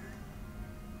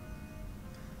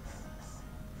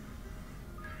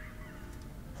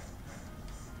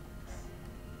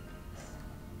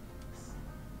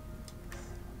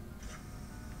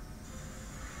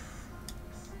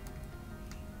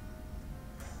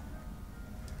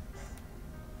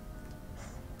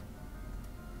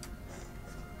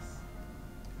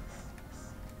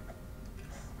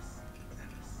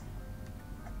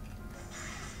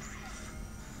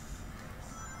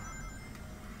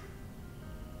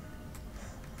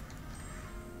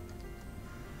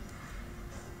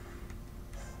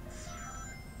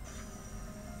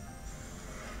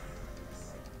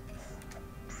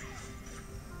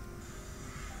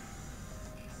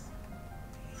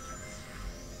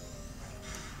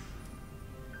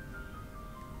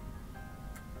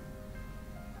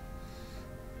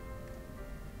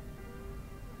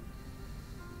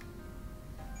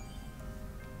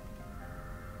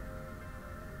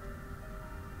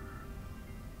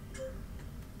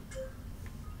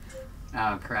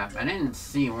 Oh crap, I didn't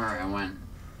see where I went.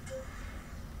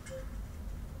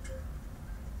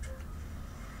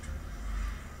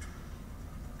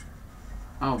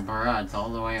 Oh bruh, it's all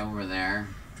the way over there.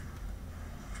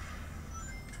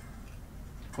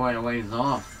 Quite a ways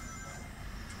off.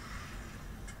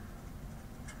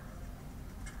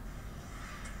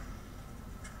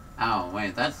 Oh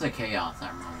wait, that's the Chaos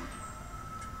Emerald.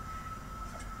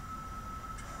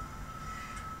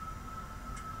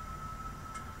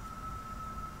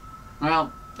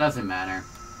 Well, doesn't matter.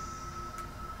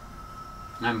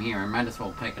 I'm here, I might as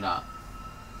well pick it up.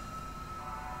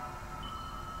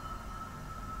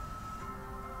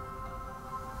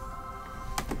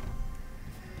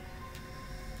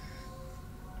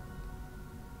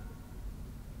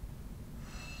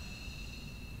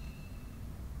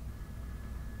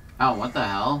 Oh, what the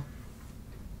hell?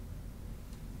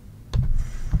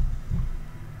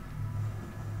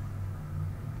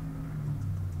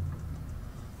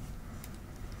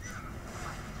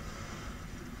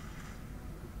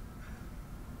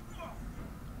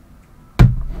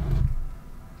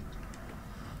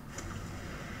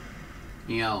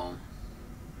 Yo.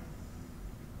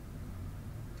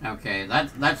 Okay,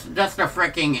 that's just a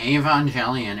freaking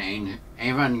Evangelion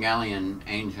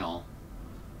angel.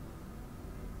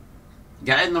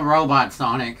 Get in the robot,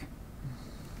 Sonic.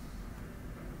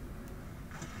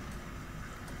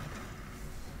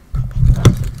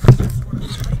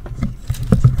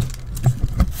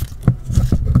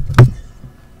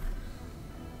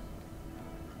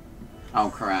 Oh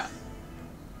crap.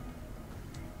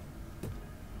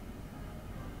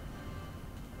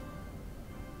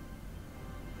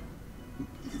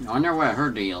 I wonder what her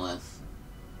deal is.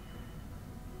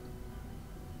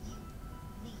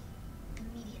 Leave.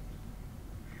 Immediately.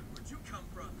 Where'd you come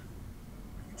from? Are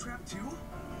you trapped too?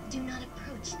 Do not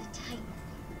approach the Titan.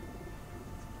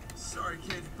 Sorry,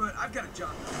 kid, but I've got a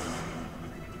job.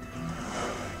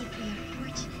 If we are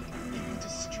fortunate, it will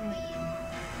destroy you.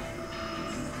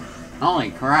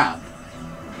 Holy crap.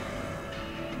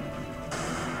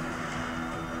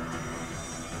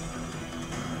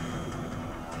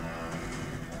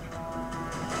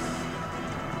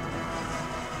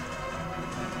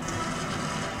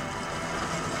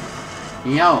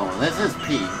 Yo, this is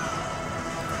Pete.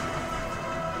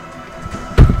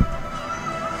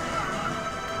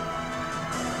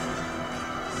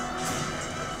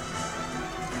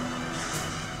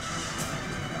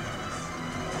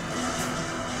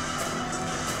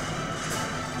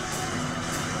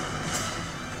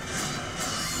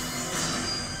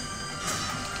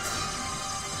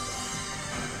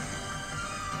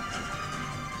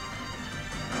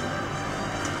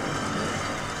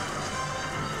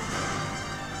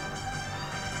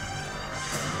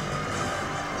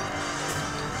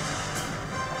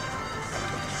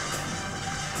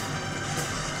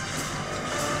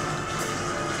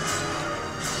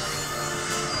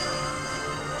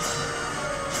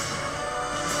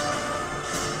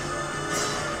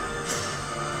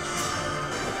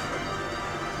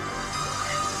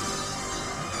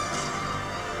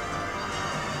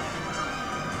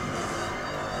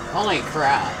 Holy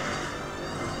crap.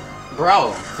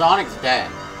 Bro, Sonic's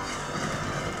dead.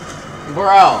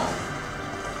 Bro.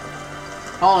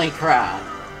 Holy crap.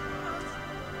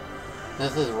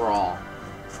 This is raw.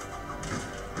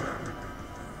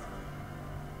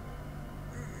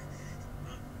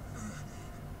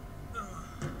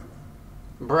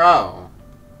 Bro.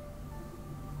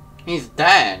 He's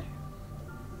dead.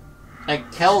 They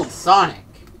killed Sonic.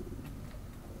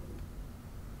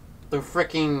 Through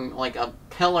freaking, like, a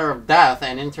pillar of death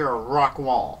and into a rock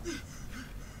wall.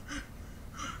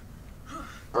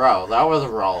 Bro, that was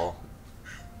raw.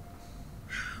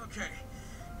 Okay.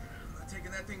 I'm not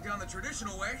taking that thing down the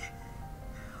traditional way.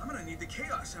 I'm gonna need the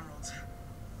Chaos Emeralds.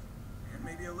 And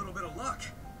maybe a little bit of luck.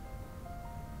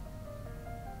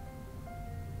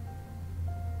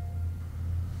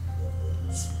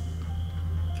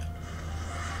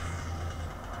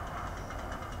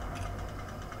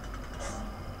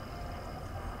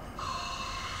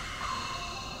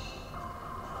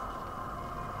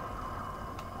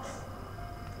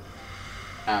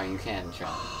 Oh, you can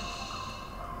jump.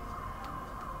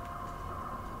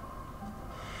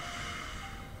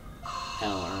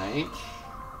 Alright.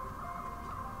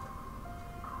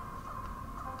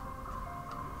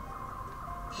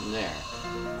 There.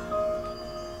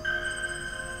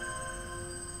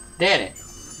 Did it.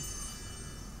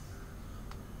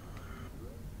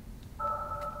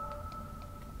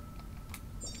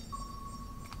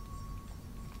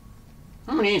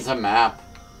 Who needs a map?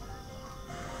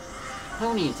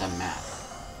 Who needs a map?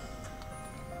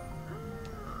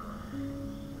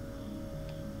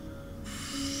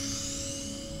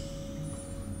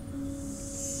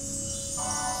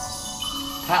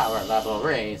 Power level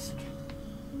raised.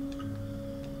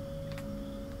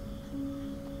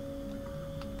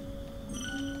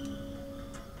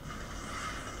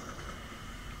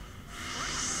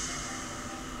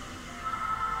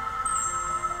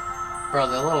 Bro,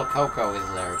 the little Coco is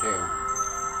there too.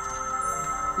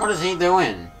 What is he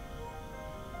doing?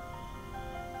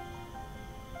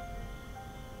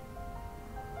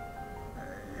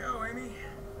 Yo, Amy.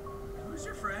 Who's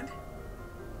your friend?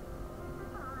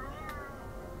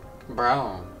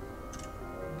 Bro.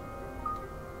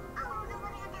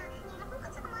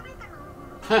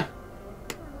 Huh.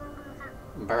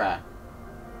 Bruh.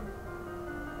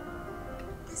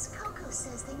 This Coco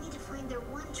says they need to find their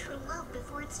one true love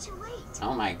before it's too late.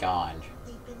 Oh my god.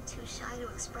 They've been too shy to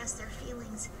express their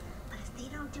feelings, but if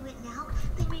they don't do it now,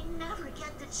 they may never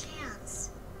get the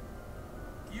chance.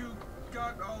 You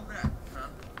got all that, huh?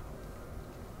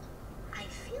 I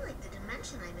feel like the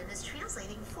dimension I'm in is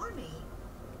translating for me.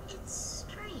 It's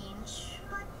strange,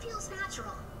 but feels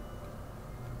natural.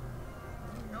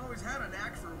 You always had a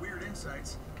knack for weird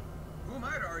insights. Who am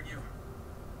I to argue?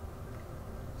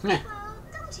 Well,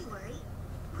 don't you worry.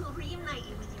 We'll reunite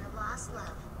you with your lost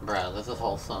love. Bruh, this is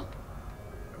wholesome.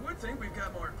 I would think we've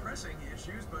got more pressing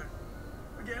issues, but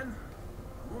again,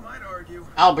 who am I to argue?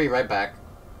 I'll be right back.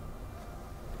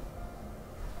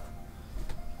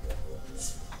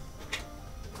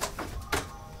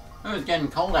 It was getting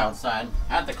cold outside.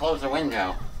 I had to close the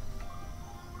window.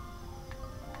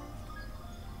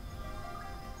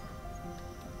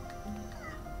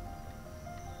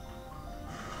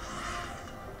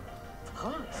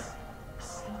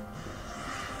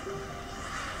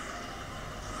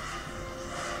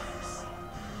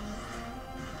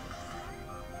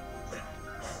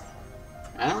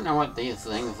 I don't know what these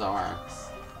things are.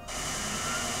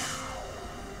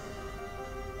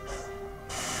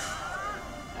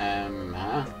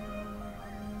 Huh?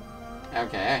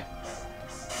 Okay.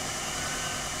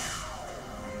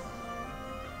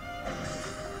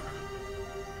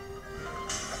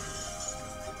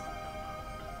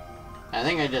 I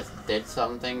think I just did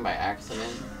something by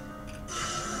accident.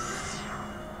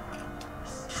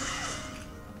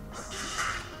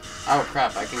 Oh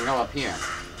crap, I can go up here.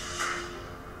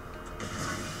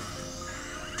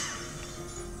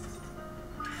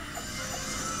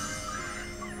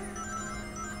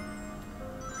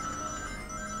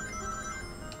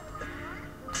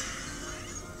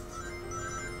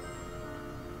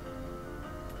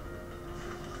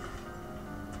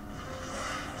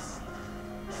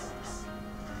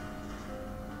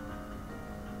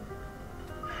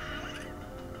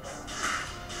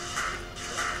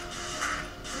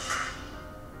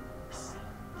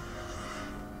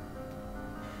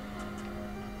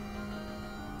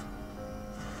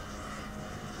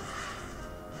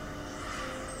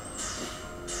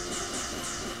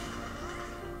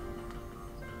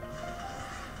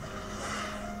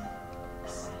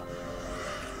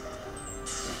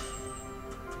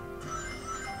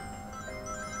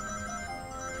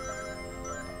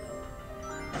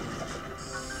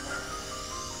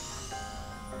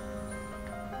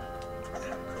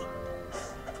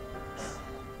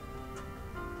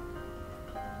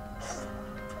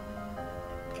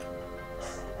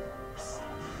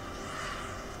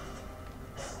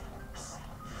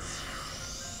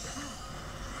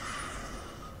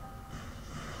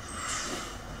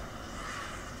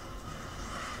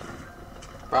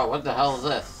 Bro, what the hell is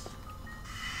this?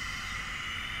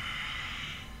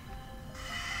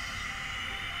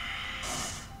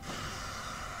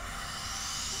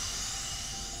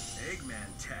 Eggman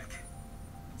tech.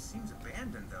 It seems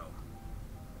abandoned, though.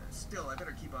 Still, I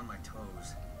better keep on my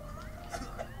toes.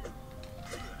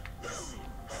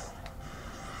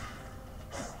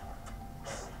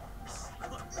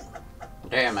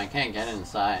 Damn, I can't get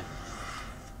inside.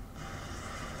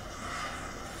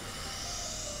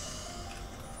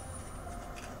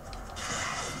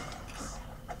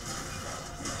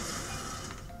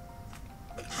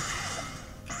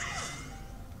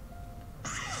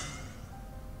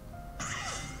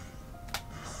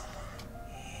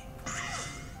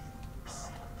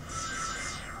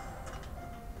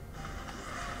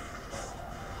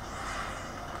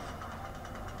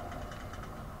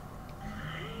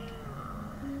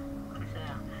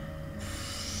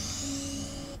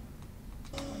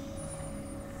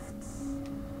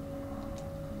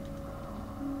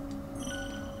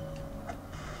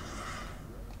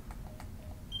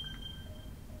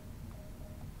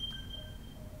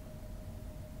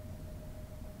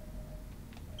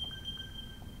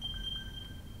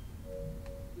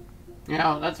 You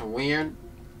know, that's weird.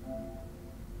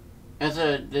 There's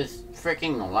this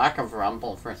freaking lack of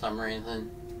rumble for some reason.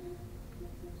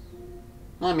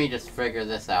 Let me just figure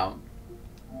this out.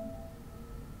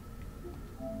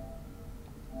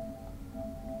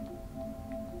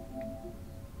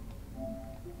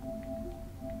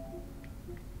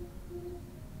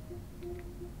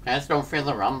 I just don't feel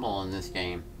the rumble in this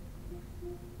game.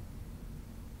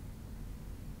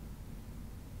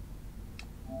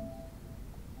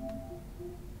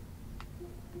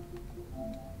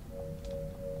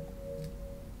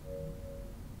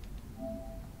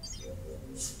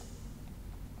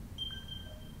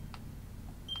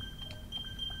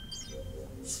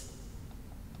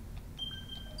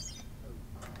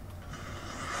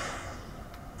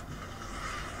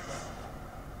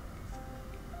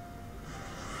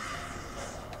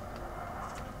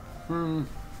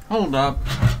 Hold up.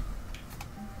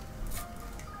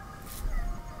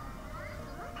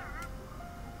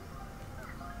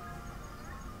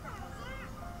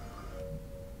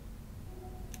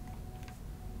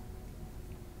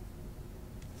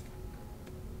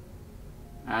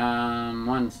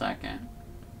 One second.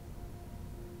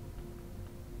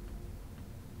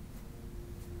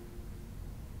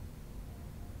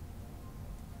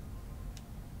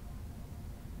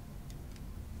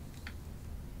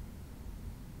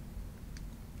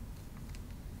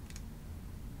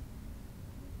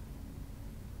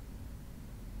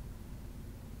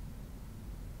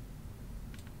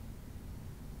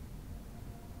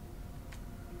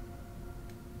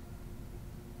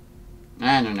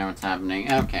 I don't know what's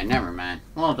happening. Okay, never mind.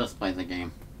 We'll just play the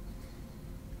game.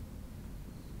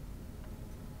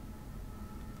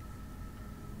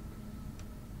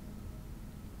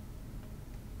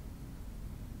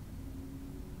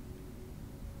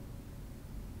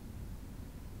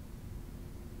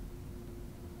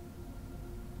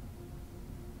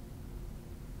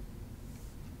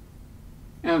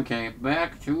 Okay,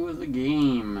 back to the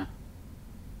game.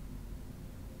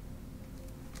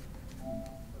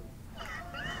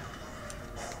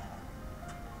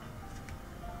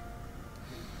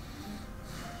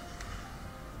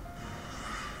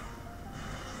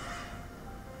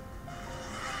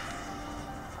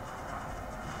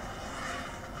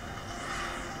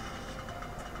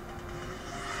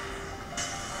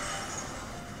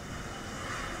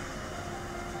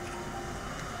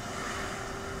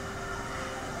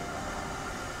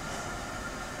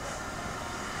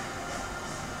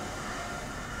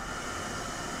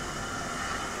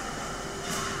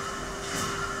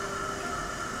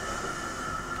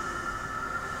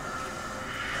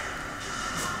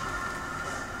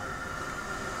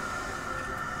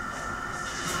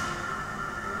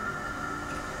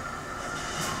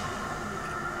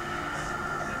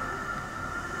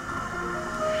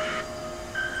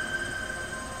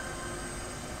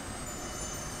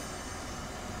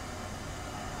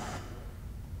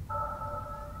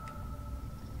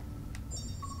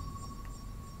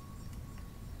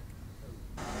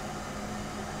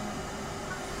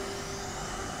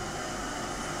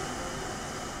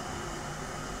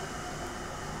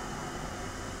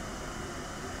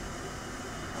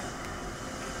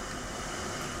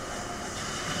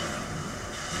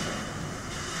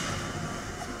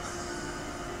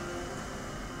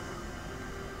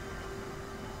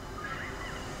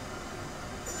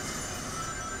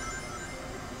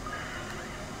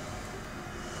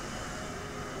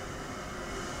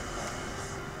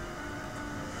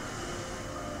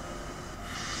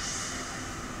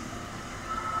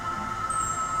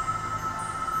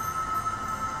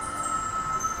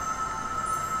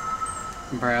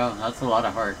 Bro, that's a lot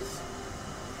of hearts.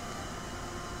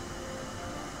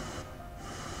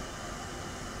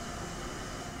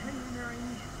 Hey, Mary,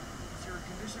 is your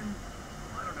condition,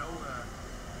 I don't know,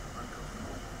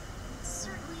 uncomfortable? It's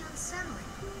certainly unsettling.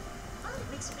 But it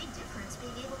makes a big difference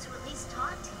being able to at least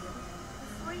talk to you.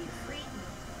 Before you freed me,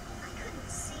 I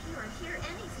couldn't see or hear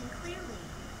anything clearly.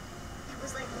 It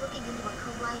was like looking into a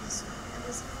kaleidoscope that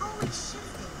was always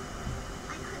shifting.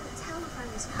 I couldn't tell if I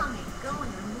was coming, going,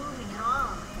 or moving at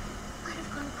all. I'd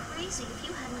have gone crazy if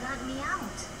you hadn't gotten me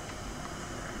out.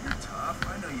 You're tough.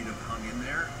 I know you'd have hung in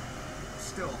there.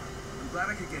 Still, I'm glad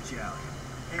I could get you out.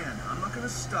 And I'm not gonna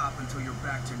stop until you're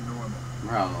back to normal.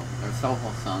 Bro, they're so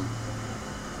wholesome.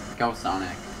 Go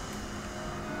Sonic.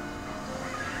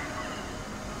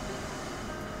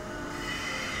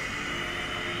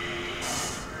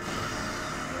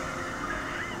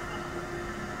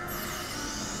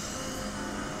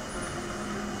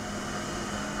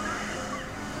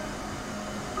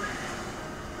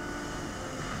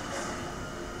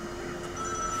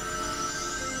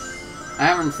 I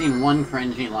haven't seen one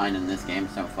cringy line in this game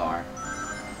so far.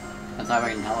 That's how I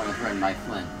can tell it was written by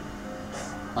Flynn.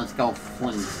 Let's go,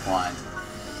 Flynn Squad.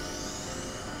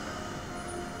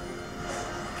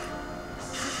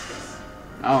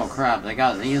 Oh crap, they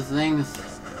got these things?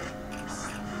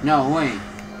 No, wait.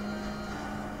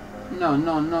 No,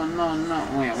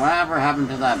 wait, whatever happened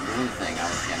to that blue thing I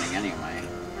was getting anyway?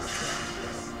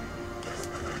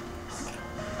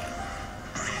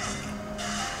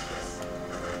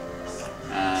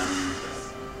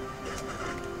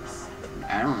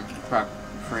 I don't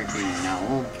freaking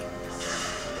know.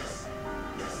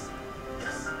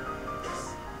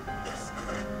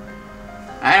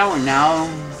 I don't know.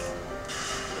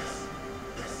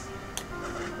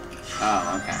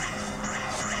 Oh, okay.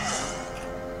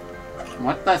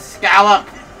 What the scallop?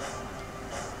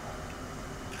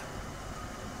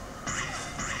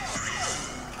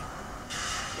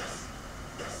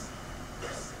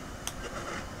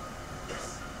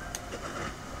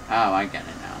 Oh, I get it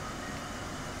now.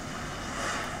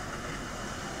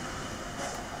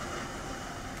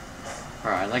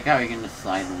 Bro, I like how you can just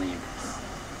slide and leave.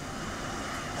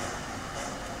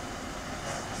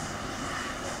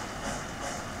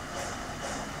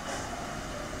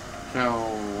 So,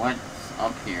 what's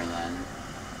up here then?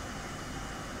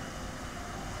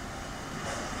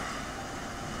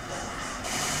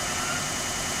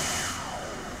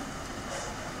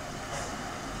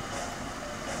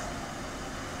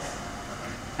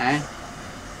 Hey?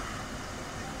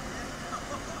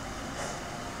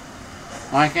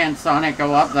 Why can't Sonic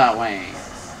go up that way?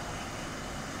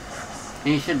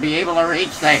 He should be able to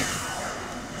reach there.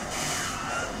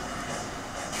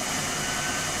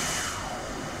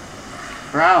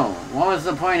 Bro, what was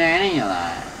the point of any of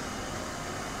that?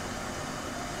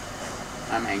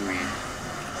 I'm angry.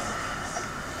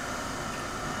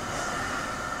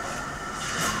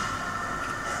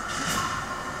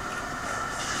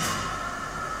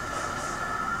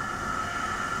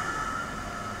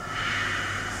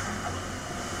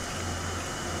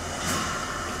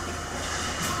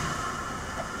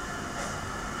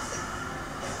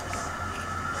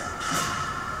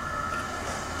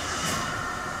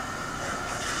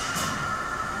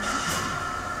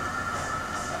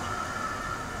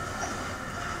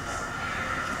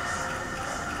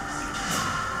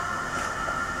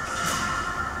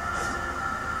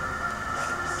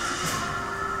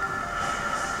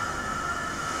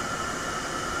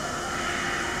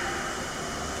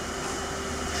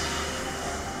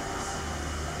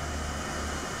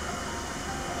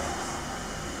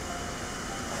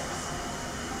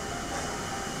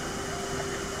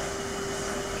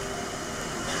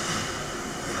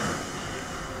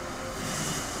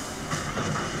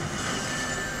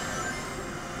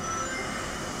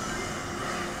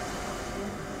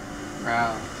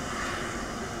 Bro.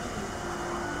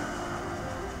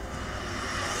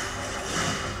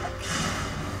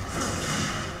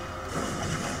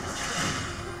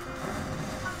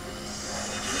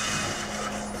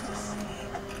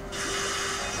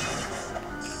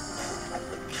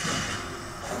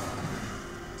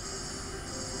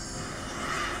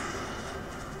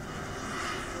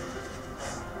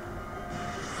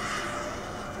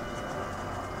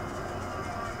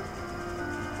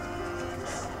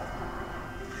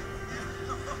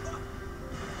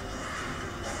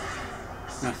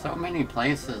 There's so many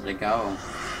places to go.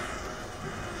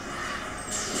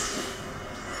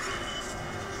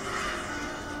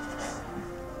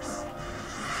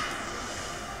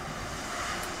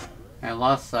 I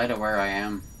lost sight of where I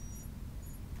am.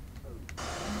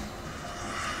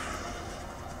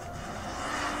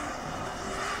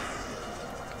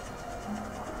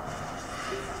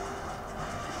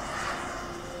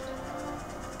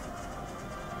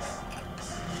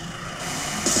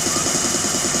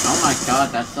 Oh my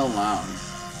god, that's so loud.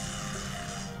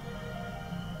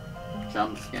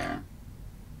 Jump scare.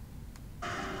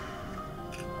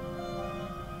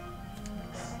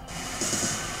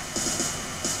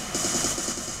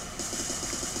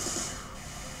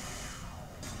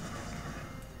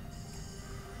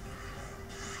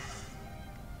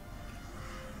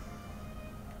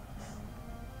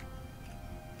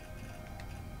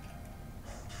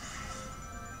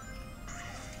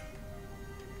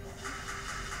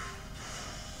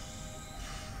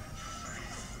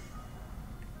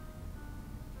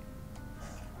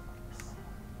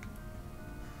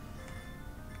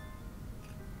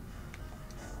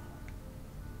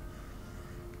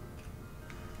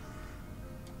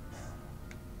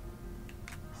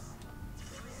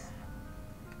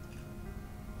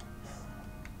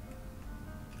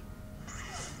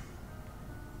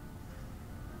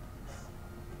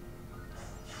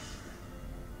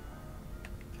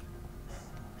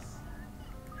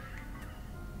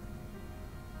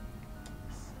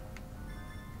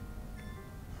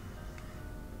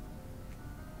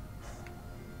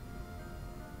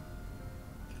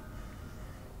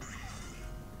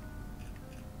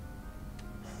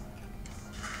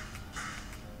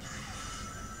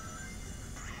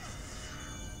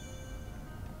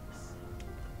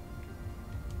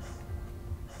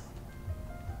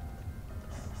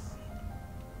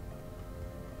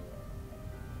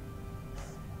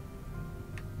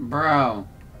 Bro.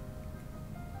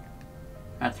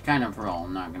 That's kind of roll,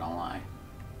 I'm not gonna lie.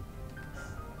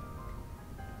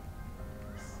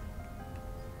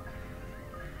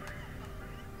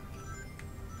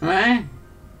 What?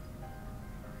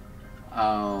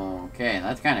 Okay,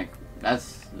 that's kind of...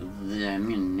 That's... I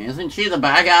mean, isn't she the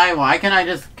bad guy? Why can't I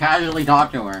just casually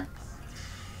talk to her?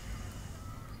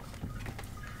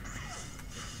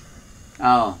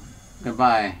 Oh,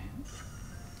 goodbye.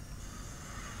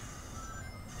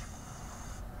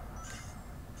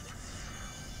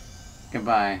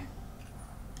 Goodbye.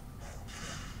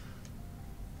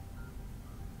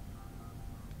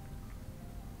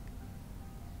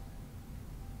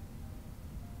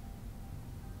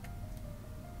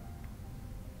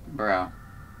 Bro.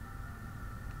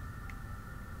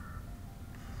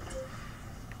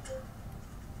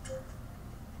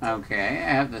 Okay,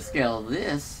 I have to scale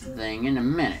this thing in a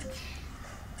minute.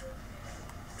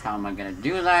 How am I gonna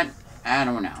do that? I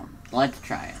don't know. Let's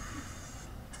try it.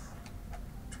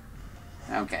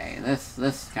 Okay,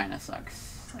 this kind of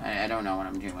sucks. I don't know what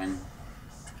I'm doing.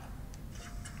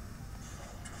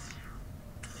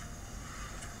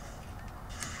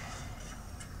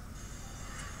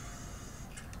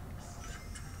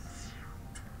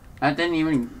 That didn't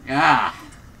even... Ah!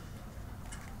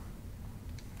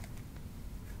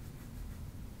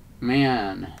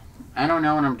 Man, I don't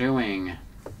know what I'm doing.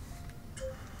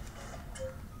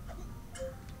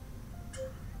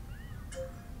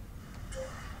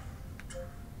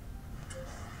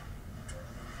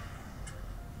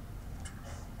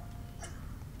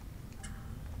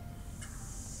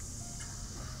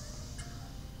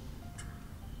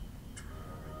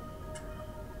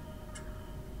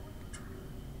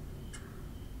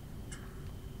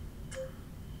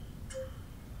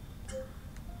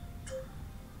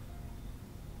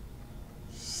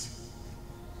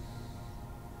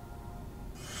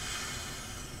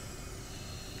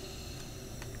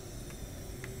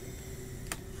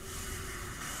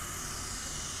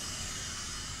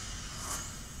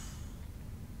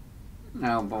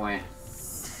 Oh boy.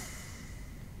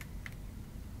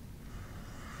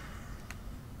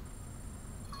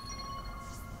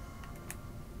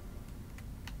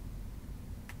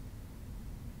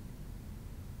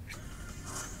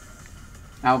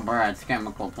 Albrad's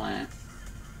chemical plant.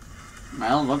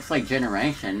 Well, looks like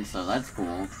Generation, so that's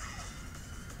cool.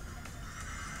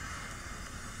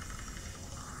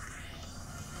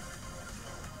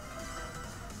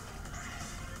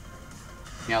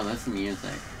 Yo, this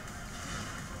music.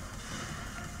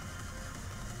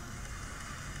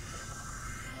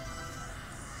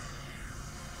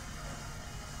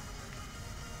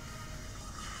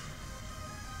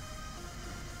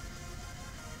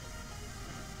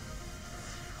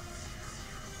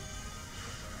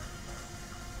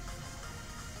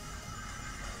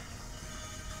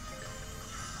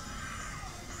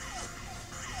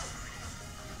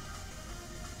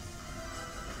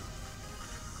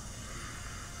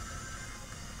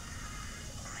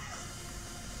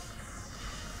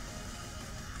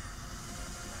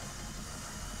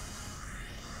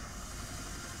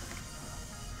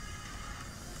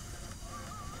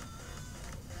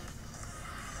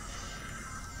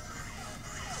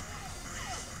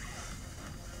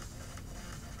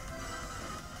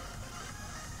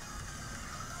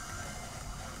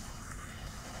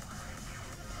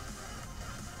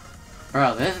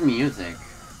 Bro, this music.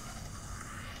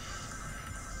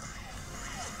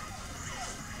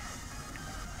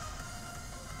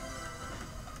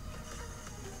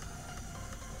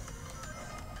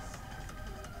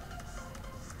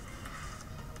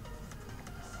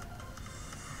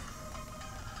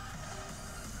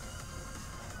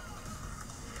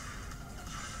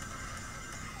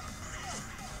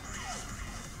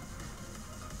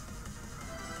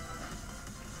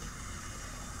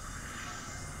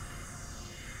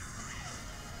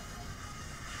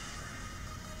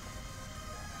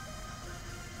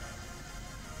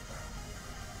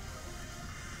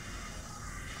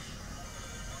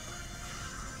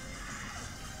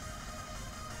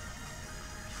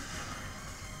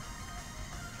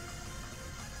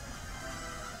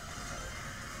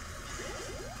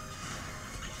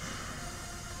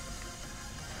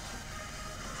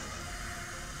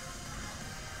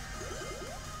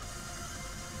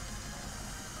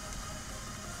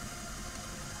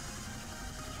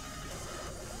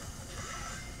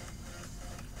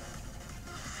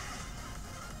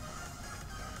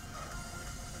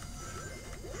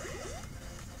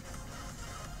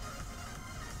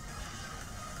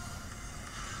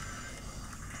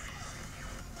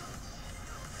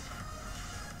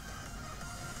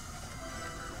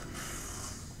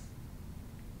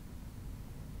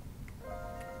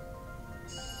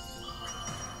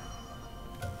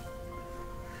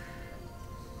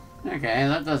 Okay,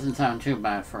 that doesn't sound too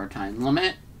bad for a time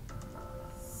limit.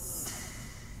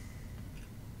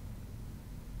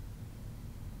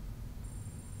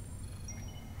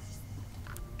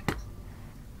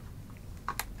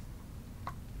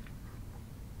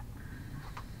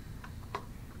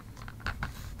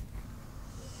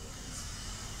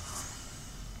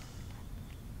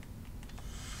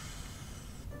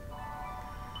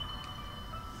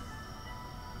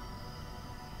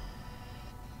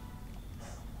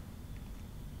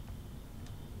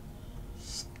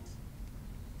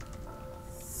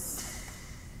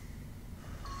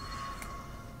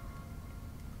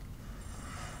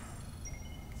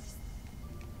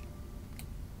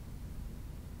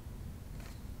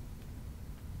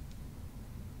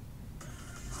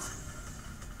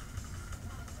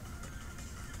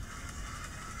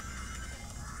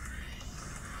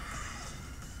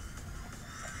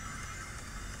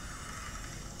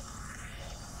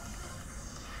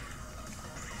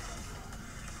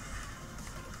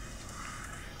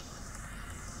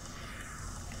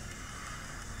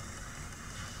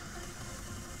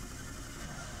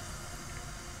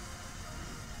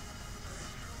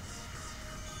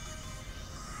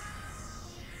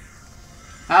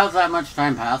 How's that much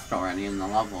time passed already in the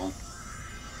level?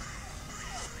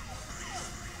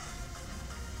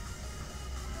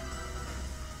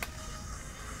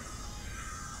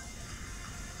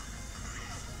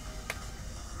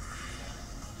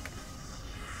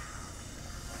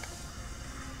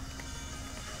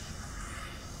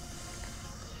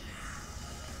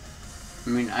 I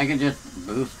mean, I could just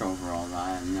boost over all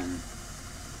that and then...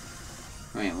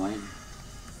 Wait, what?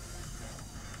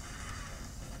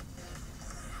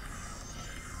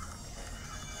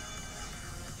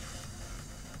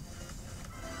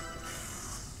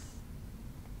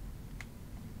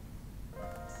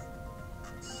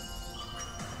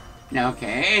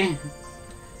 Okay.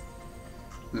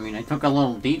 I mean, I took a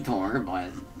little detour, but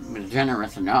it was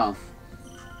generous enough.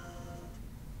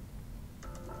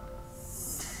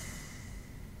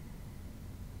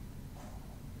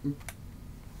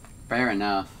 Fair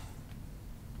enough.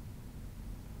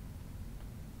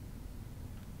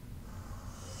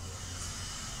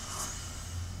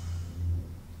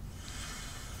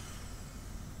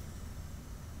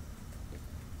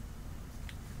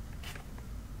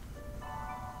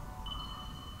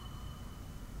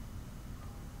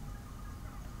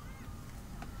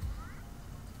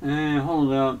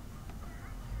 Hold up.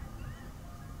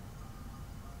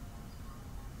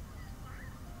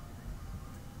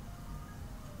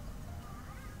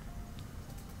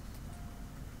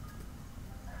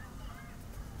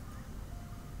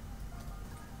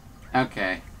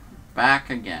 Okay, back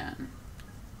again.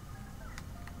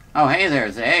 Oh, hey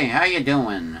there, Zay. How you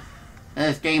doing?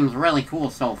 This game's really cool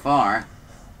so far.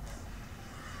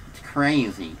 It's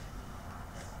crazy.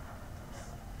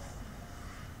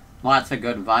 Lots of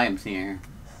good vibes here.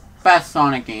 Best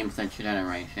Sonic game since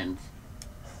Generations.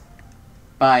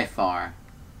 By far.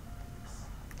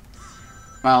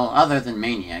 Well, other than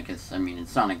Mania, because, I mean,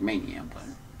 it's Sonic Mania, but...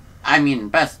 I mean,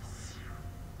 best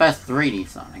 3D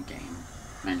Sonic game.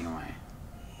 Anyway.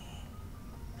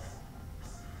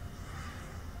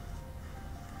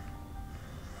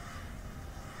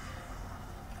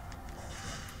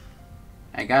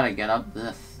 I gotta get up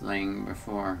this thing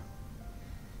before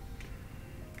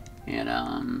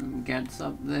it gets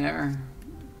up there.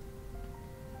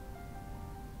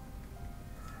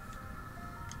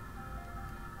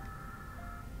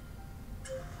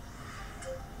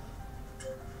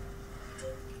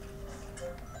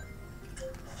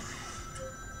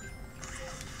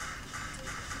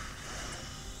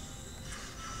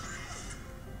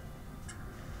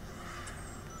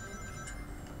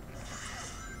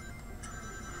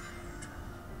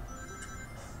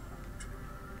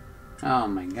 Oh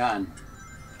my god.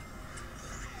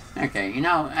 Okay, you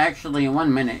know, actually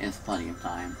 1 minute is plenty of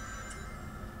time.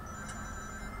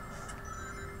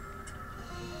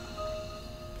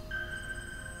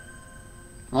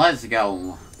 Let's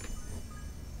go.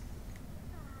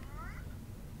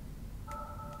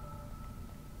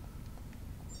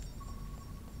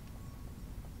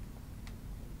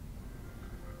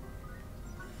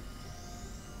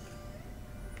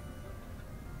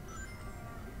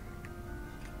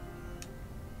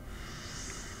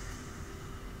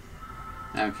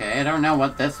 Okay, I don't know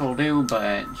what this will do,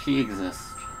 but she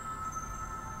exists.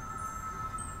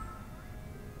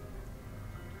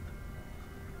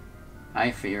 I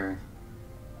fear.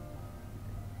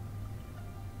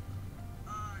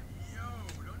 Yo,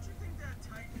 don't you think that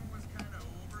Titan was kind of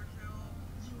overkill?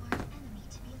 You are an enemy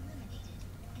to be eliminated,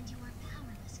 and you are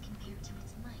powerless compared to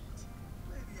its might.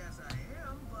 Maybe as I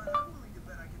am, but I'm willing to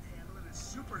bet I can handle it as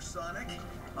supersonic.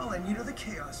 I'll lend you to the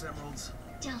Chaos Emeralds.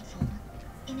 Doubtful.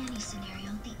 In any scenario,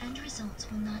 the end results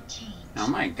will not change. Oh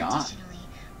my god. Additionally,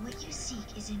 what you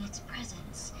seek is in its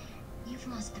presence. You've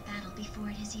lost the battle before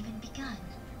it has even begun.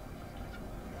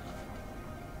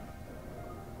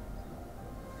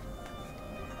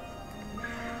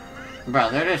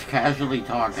 Bro, they're just casually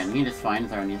talking. He just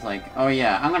finds her and he's like, oh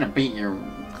yeah, I'm gonna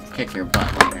kick your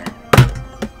butt later.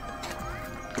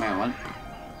 Wait, what?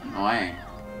 Why?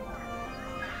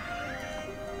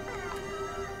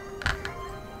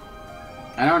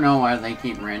 I don't know why they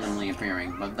keep randomly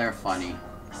appearing, but they're funny.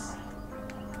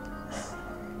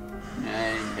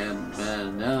 No.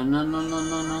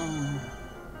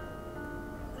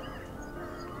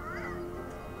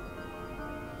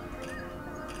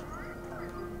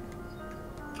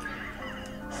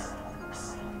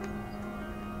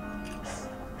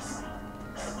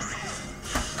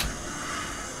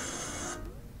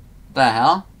 The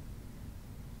hell?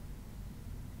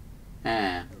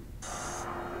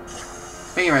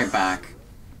 Be right back.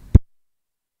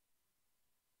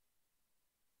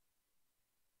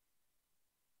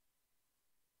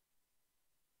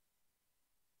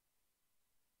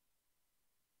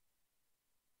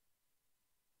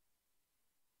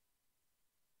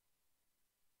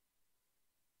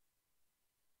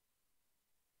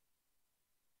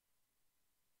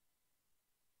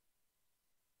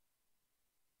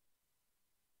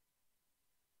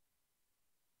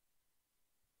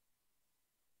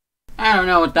 I don't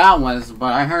know what that was,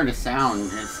 but I heard a sound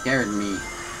and it scared me.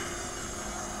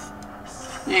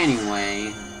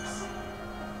 Anyway.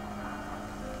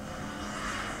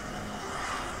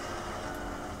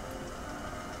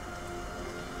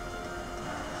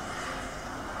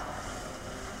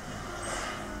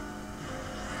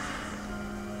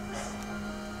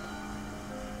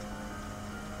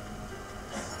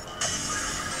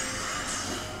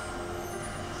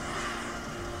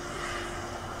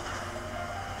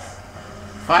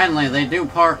 Finally, they do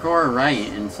parkour right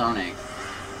in Sonic.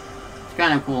 It's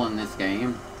kind of cool in this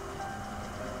game.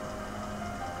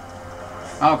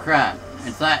 Oh crap,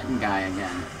 it's that guy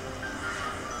again.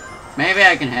 Maybe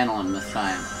I can handle him this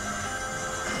time.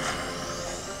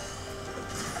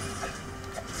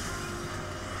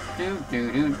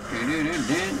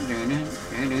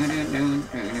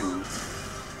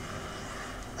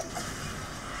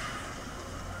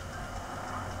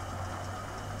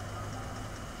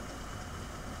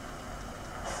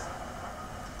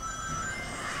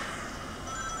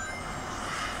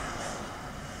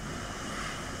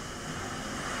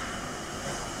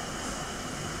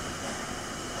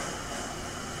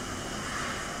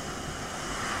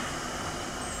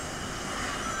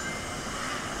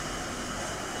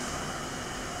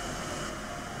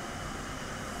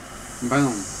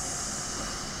 Boom.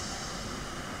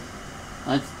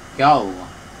 Let's go.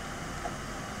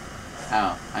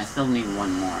 Oh, I still need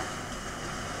one more.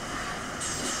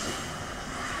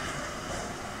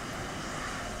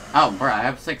 Oh, bruh, I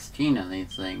have 16 of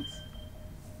these things.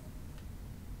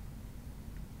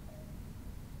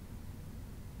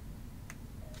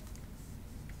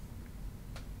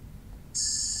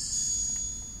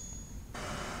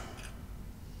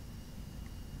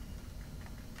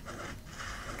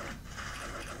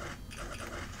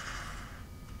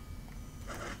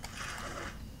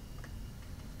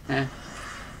 Eh.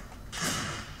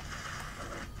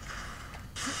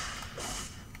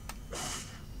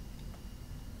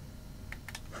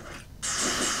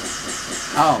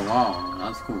 Oh, wow,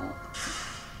 that's cool.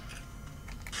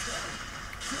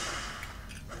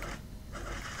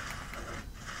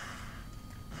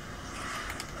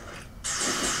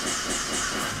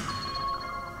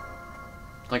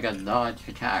 It's like a dodge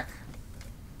attack.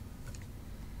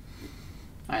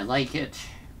 I like it.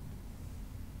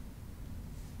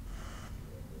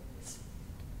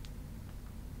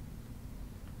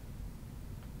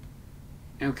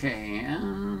 Okay,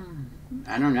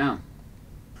 I don't know.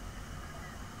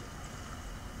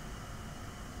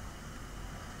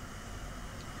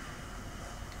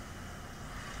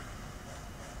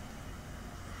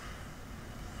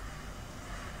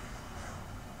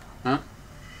 Huh?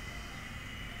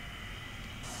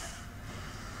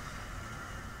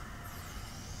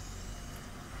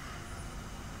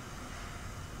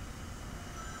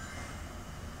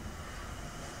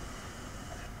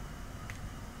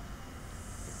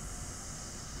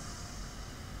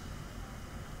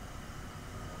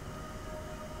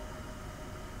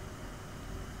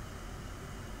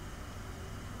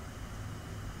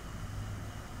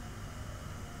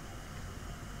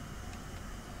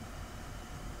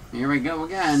 Here we go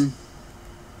again.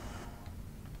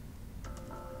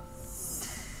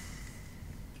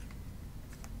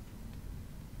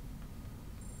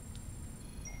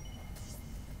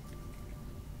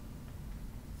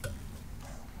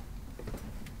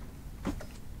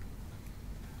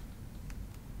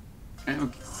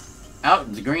 Okay. Oh,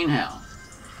 it's Green Hell.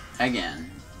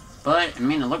 Again. But, I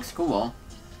mean, it looks cool.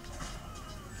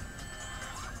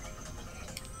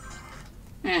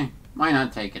 Why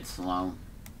not take it slow?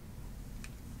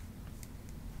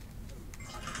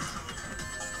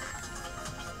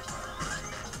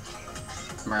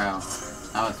 Bro,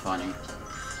 that was funny.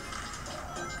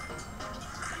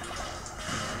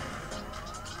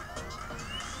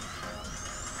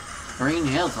 Green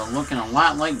Hills are looking a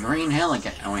lot like Green Hill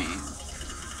again. Oh,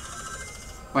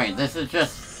 wait, this is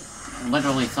just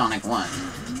literally Sonic 1.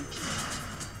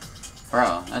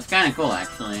 Bro, that's kind of cool,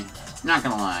 actually. Not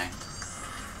gonna lie.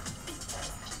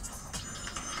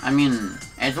 I mean,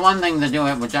 it's one thing to do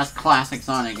it with just classic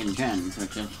Sonic and Gens,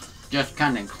 which is just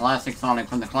kind of classic Sonic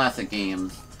from the classic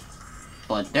games,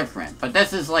 but different. But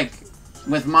this is like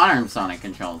with modern Sonic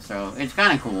controls, so it's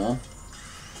kind of cool.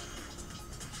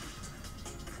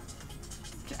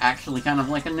 It's actually kind of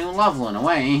like a new level in a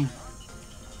way.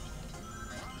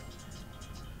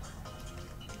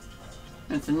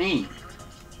 It's neat.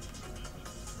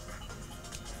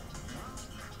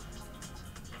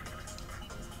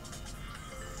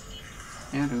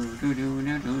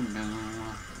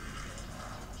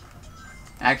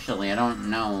 Actually, I don't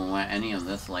know what any of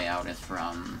this layout is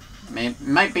from.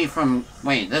 Might be from...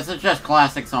 Wait, this is just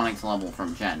classic Sonic's level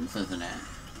from Gens, isn't it?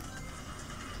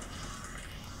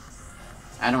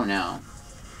 I don't know.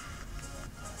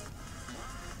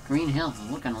 Green Hill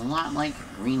is looking a lot like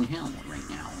Green Hill right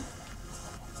now.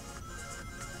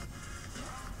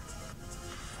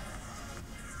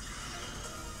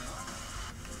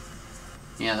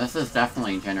 Yeah, this is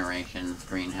definitely Generations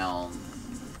Green Hill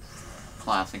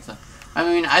classics. I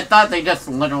mean, I thought they just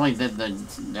literally did the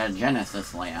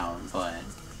Genesis layout, but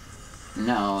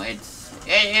no, it's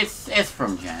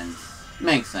from Gens.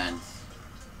 Makes sense.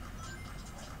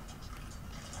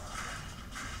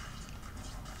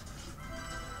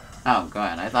 Oh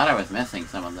god, I thought I was missing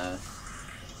some of those.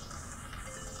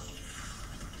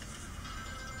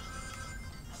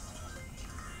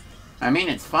 I mean,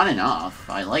 it's fun enough.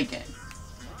 I like it.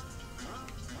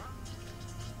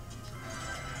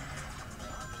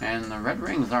 And the red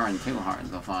rings aren't too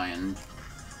hard to find.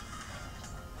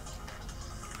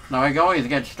 Now, I always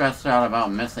get stressed out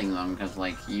about missing them, because,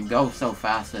 like, you go so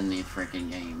fast in these freaking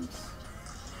games.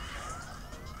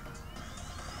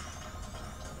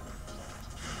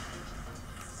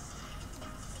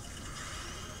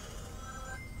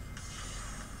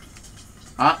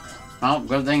 Ah, well,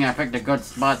 good thing I picked a good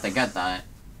spot to get that.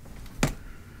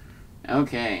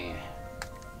 Okay.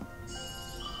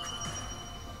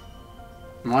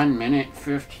 1 minute,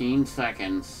 15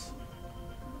 seconds.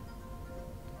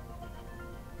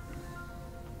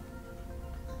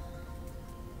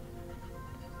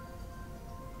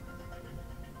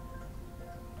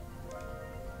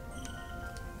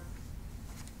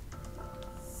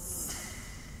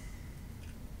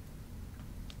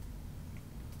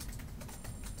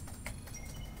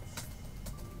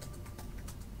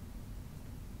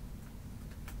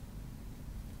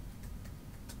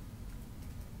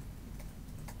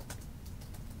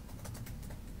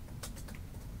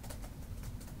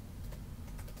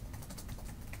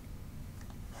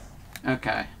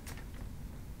 Okay.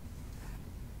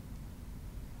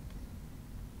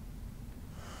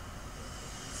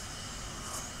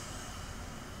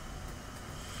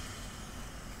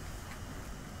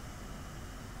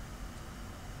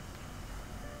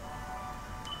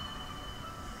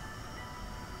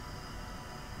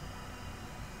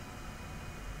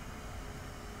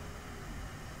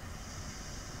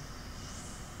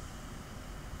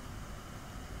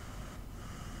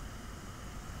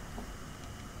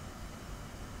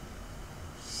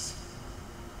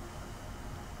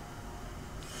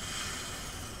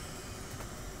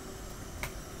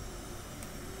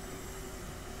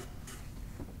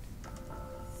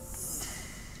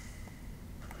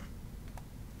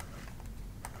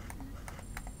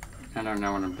 I don't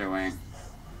know what I'm doing.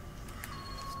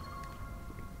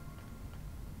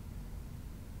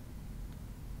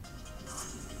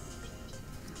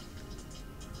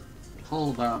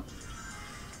 Hold up.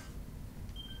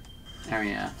 There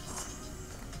we are.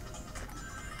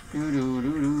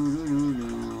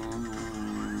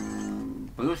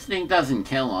 Boosting doesn't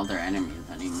kill other enemies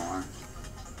anymore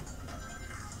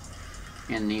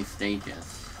in these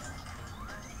stages.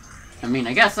 I mean,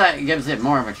 I guess that gives it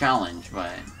more of a challenge,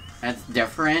 but that's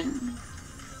different.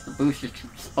 The boost is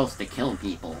supposed to kill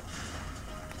people.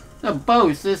 The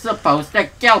boost is supposed to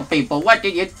kill people. What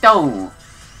did you do?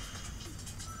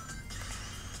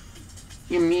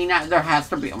 You mean that there has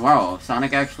to be... Whoa,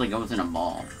 Sonic actually goes in a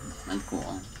ball. That's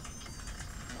cool.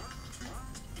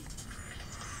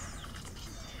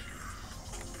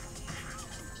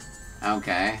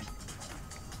 Okay.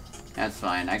 That's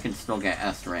fine. I can still get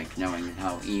S rank knowing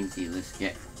how easy this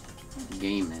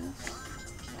game is.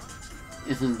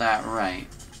 Isn't that right?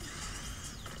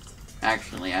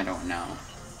 Actually, I don't know.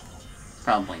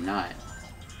 Probably not.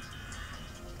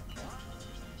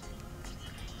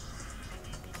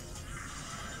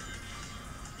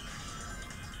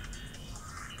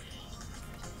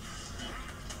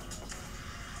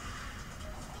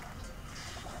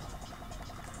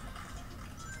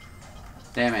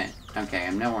 Damn it. Okay,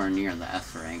 I'm nowhere near the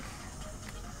S rank.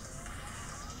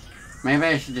 Maybe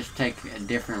I should just take a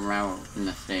different route in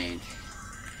the stage.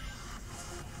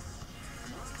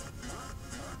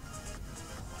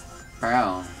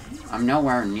 Bro, I'm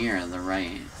nowhere near the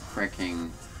right fricking...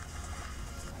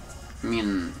 I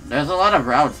mean, there's a lot of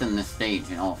routes in this stage,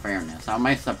 in all fairness. How am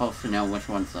I supposed to know which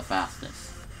one's the fastest?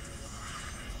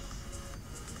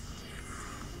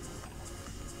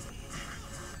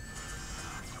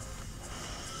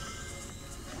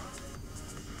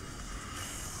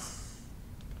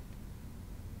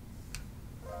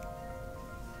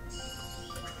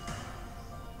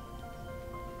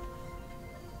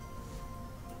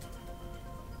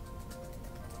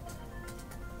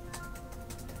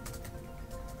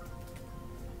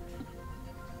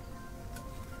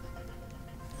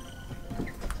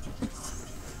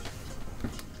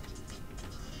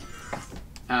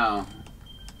 Oh.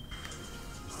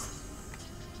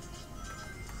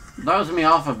 Throws me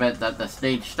off a bit that the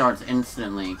stage starts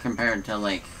instantly compared to,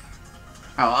 like,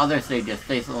 how other stages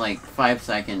take, like, 5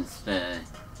 seconds to,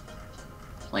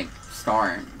 like,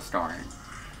 start.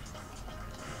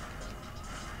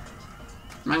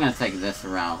 I'm gonna take this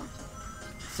route.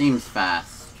 Seems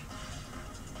fast.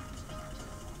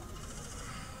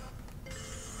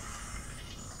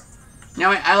 You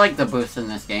know, I like the boost in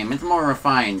this game. It's more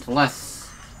refined, less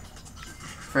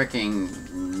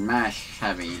freaking mash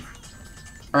heavy.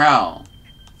 Bro,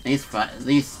 these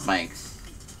spikes.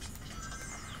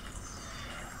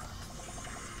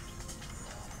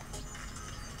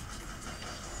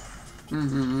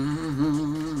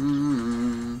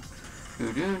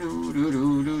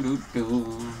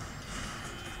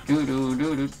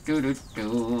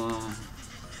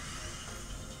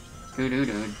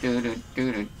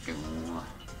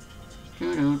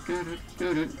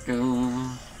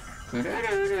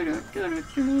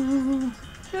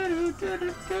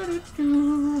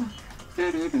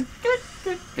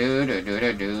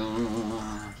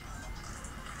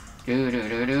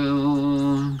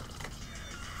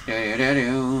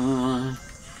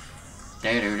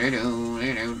 I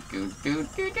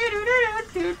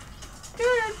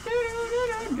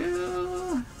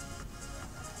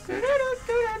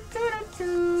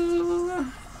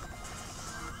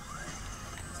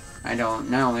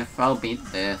don't know if I'll beat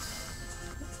this.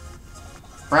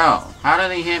 Bro, how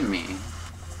did he hit me?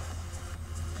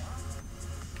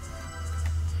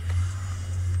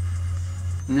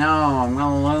 No, I'm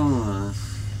gonna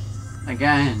lose.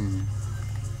 Again.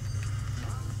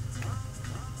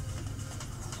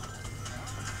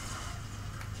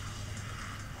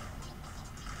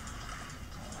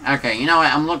 Okay, you know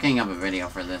what? I'm looking up a video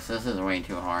for this. This is way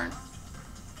too hard.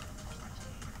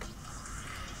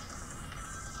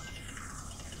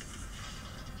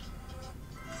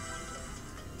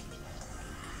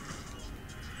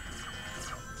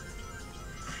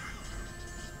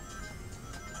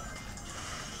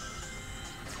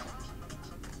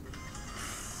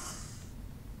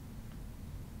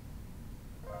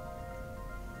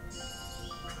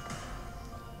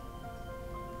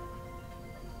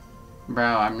 Bro,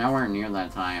 I'm nowhere near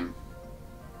that time.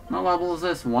 What level is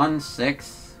this?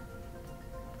 1-6?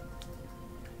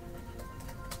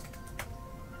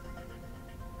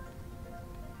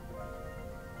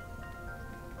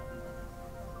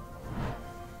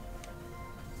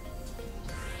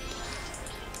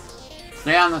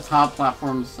 Stay on the top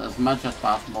platforms as much as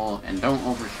possible and don't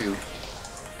overshoot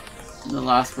the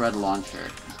last red launcher.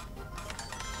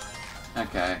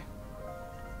 Okay.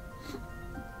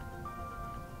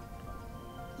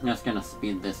 I'm just gonna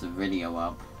speed this video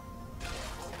up.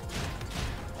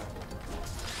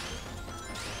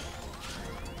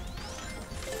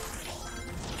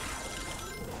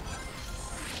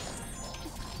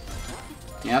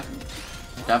 Yep,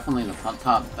 definitely the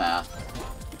top path.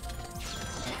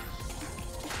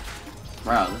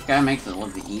 Bro, this guy makes it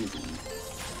look easy.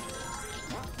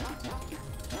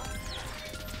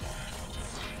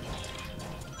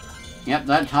 Yep,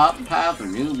 that top path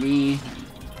would be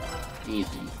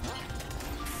easy.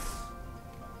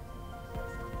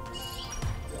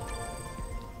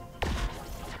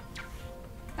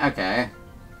 Okay.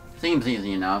 Seems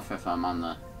easy enough if I'm on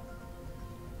the...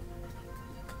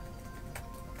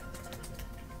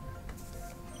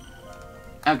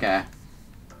 Okay.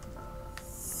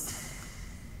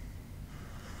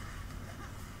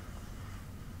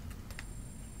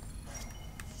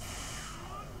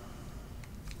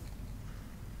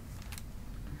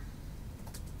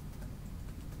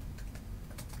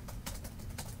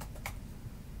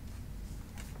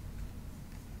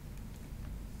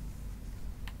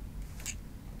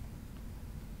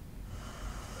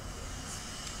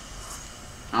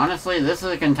 Honestly, this is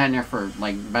a contender for,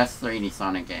 like, best 3D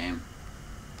Sonic game.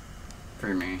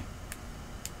 For me.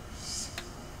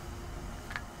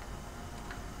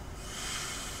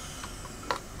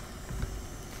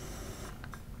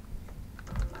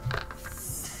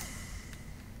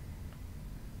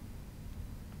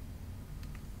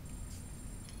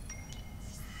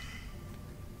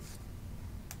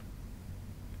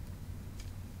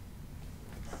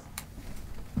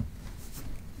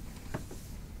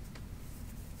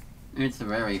 It's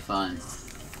very fun.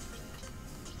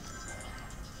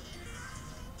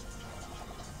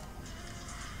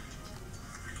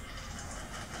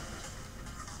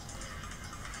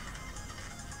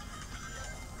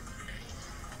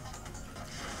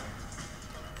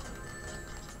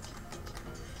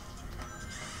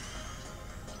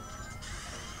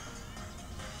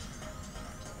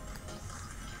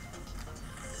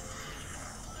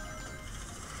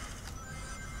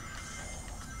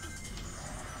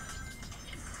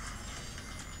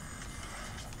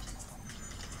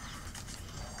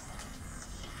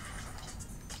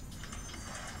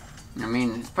 I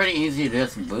mean, it's pretty easy to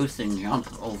just boost and jump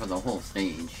over the whole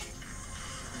stage.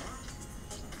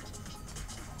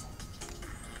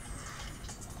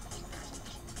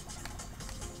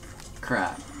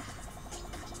 Crap.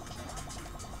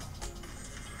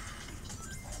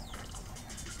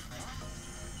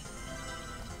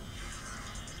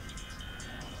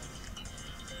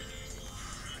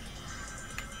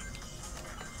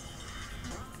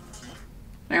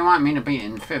 They want me to beat it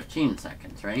in 15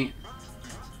 seconds, right?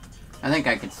 I think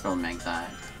I could still make that.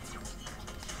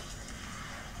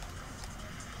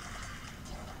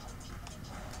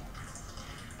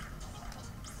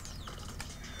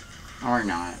 Or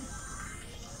not.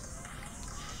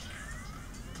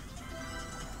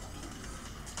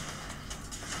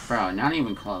 Bro, not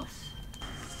even close.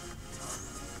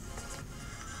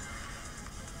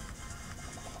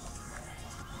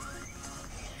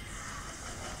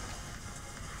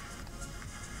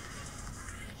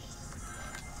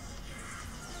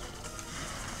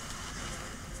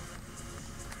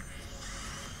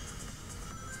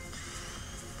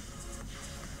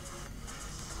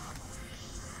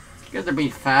 Good to be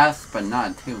fast, but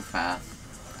not too fast.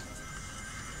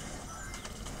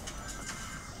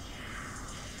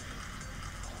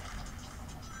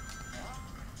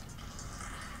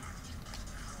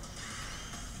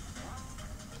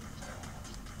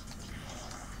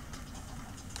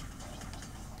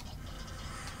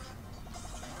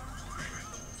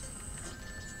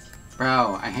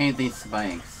 Bro, I hate these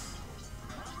spikes.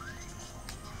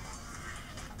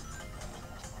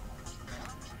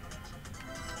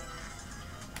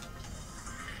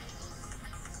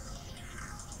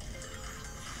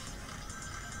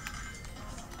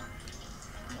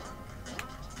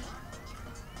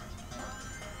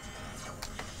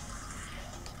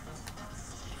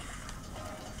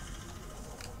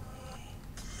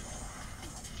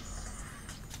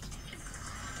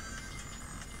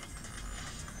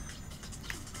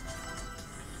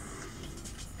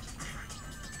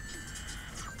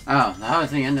 Oh, that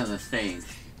was the end of the stage.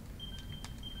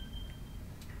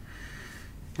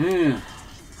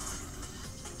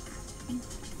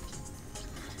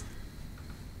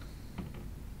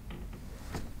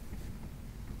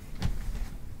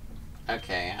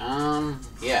 Okay,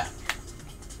 yeah.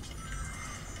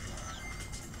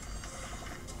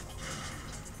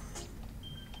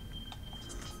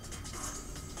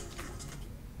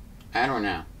 I don't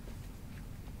know.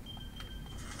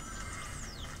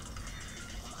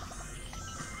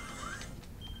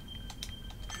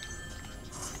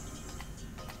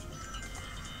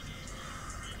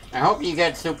 I hope you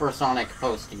get Supersonic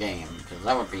post-game, because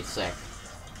that would be sick.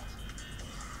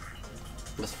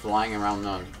 Just flying around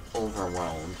the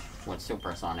overworld with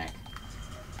Supersonic.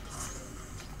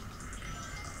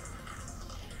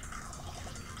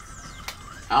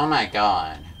 Oh my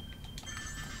god.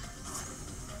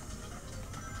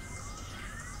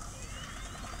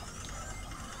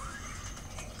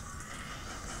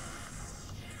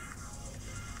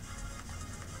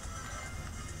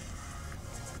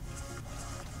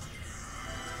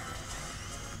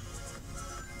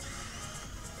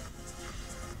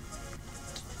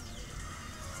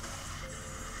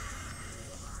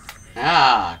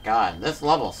 Ah, god, this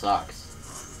level sucks.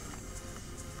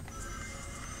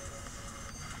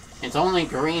 It's only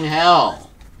green hell.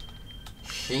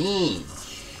 Sheesh.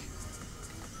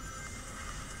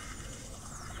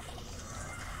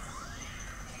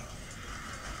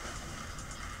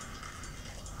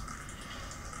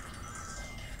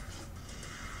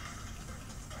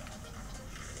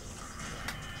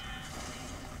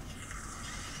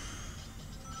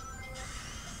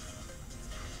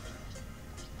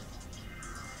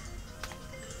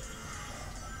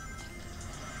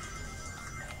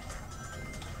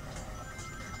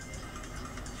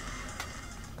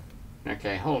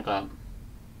 Okay, hold up.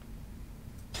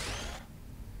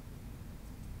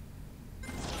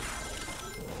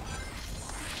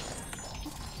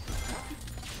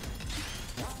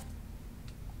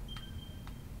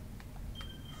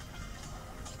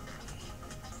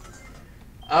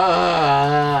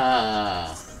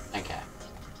 Okay.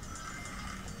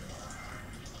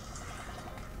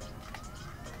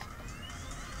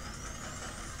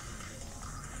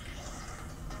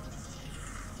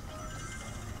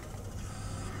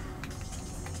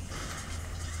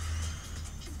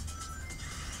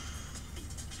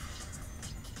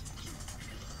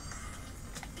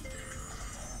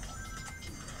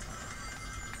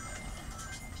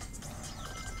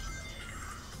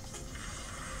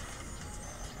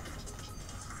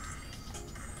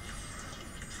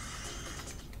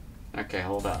 Okay,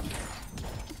 hold up.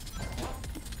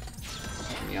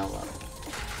 Yellow.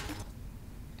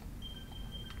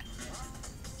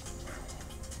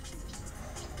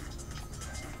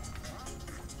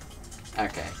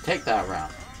 Okay, take that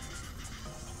route.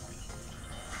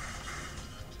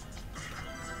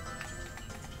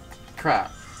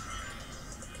 Crap.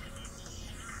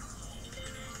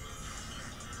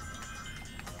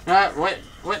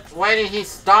 Why did he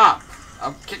stop?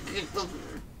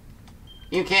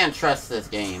 You can't trust this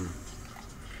game.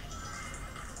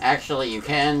 Actually, you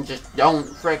can. Just don't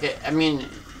frickin'. I mean,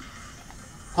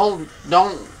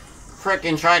 don't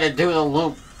frickin' try to do the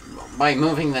loop by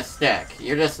moving the stick.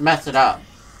 You just mess it up.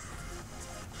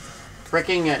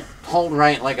 Fricking hold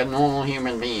right like a normal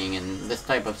human being in this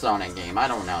type of Sonic game. I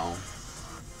don't know.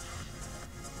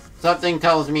 Something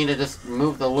tells me to just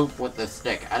move the loop with the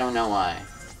stick. I don't know why.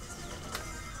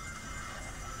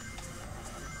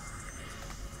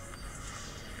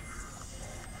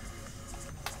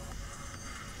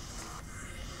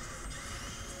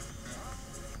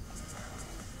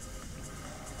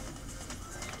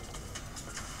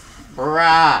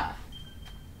 Bruh!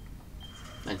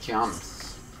 The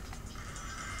jumps.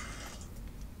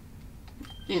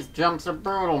 These jumps are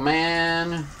brutal,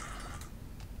 man.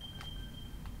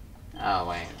 Oh,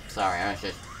 wait. Sorry, I was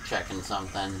just checking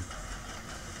something.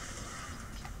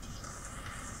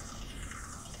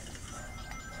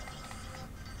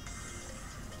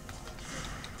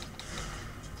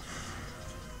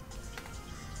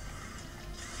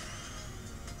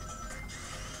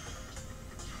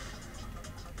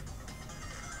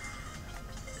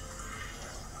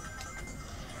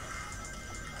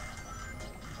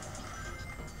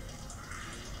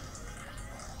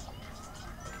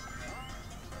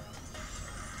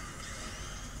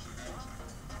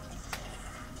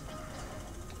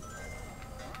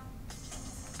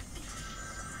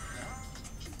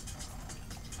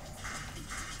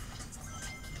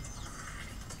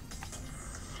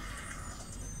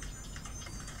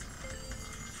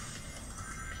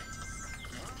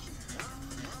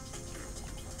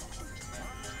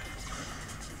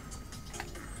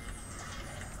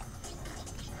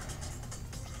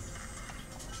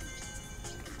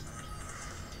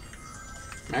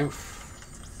 Oof.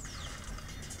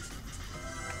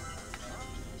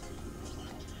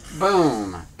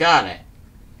 Boom! Got it.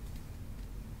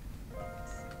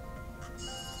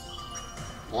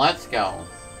 Let's go.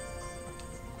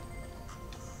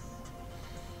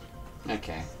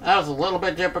 Okay. That was a little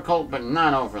bit difficult, but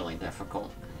not overly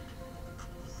difficult.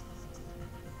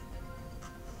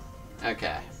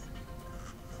 Okay.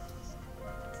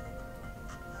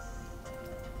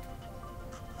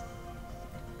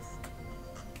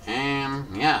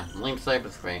 Yeah, Link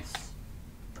Cyberspace.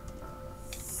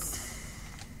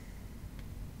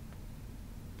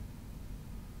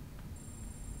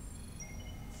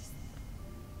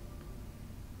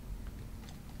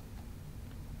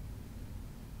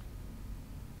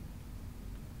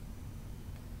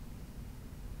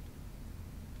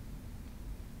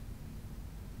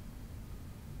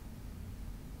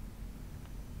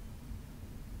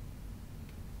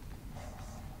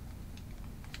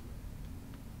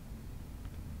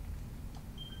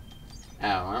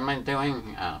 Oh, what am I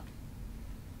doing? Oh.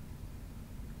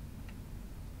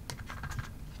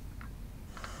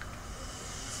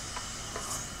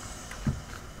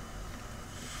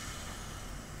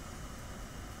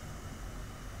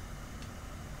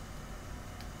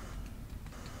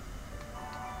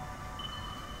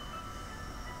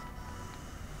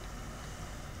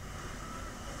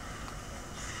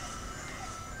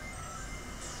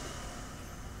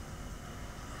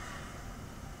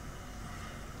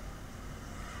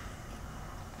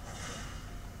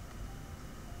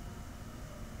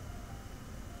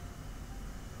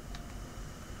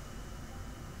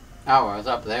 Oh, I was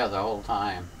up there the whole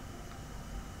time.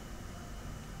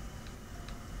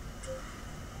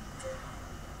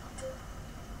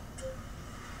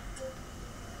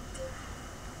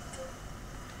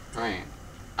 Right.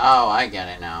 Oh, I get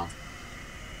it now.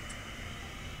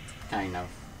 Kind of.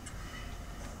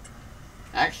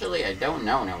 Actually, I don't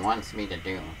know what it wants me to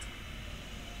do.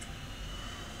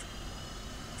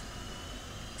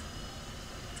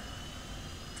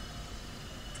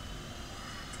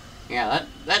 Yeah,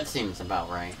 that seems about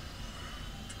right.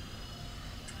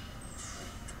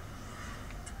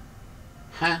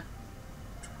 Huh?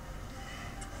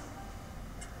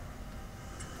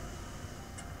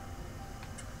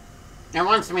 It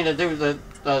wants me to do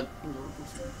the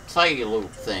side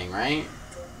loop thing, right?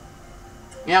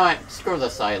 You know what? Screw the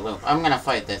side loop. I'm gonna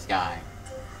fight this guy.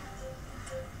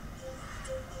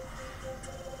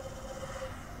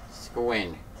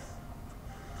 Squid.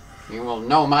 You will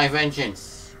know my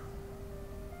vengeance.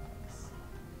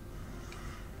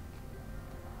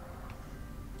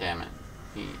 Damn it.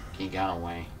 He got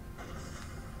away.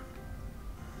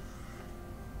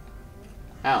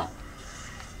 Oh.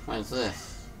 What is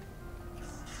this?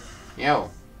 Yo.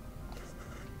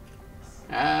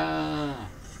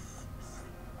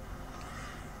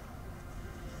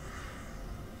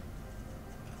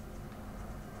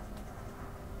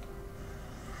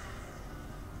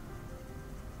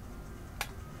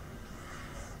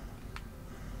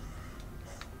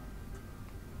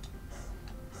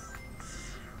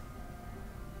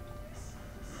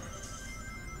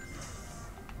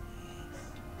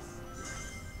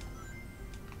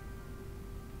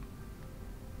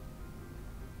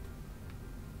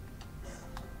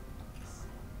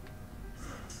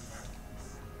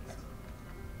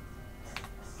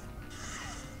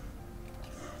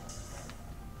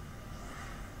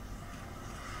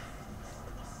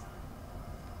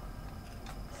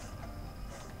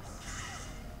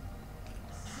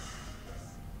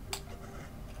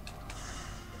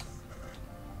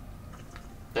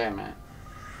 Damn it.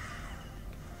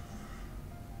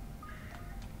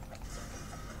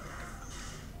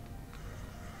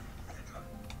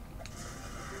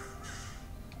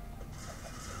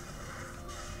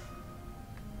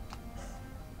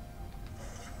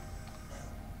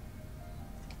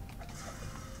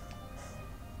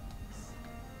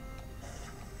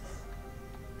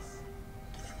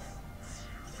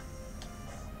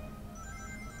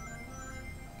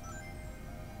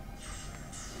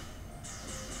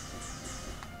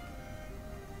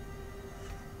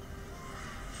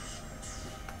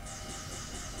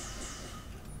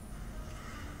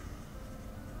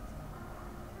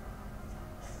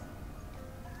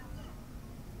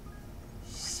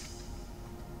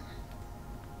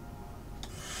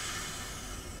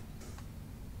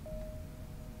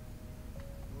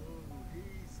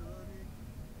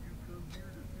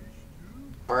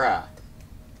 Bruh.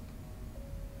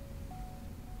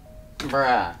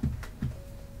 Bruh.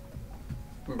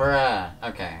 Bruh.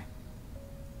 Okay.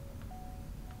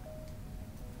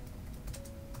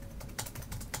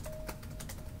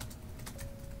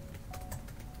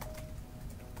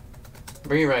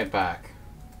 Be right back.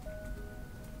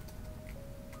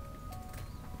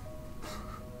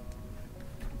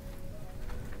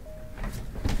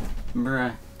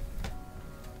 Bruh.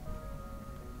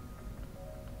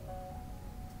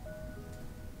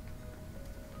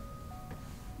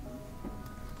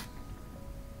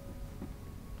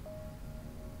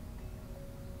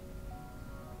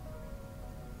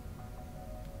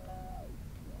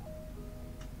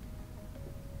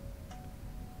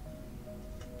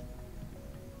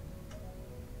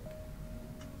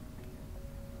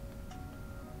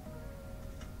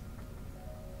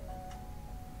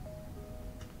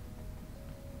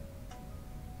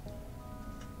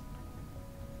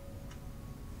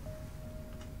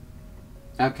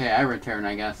 Okay, I return,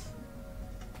 I guess.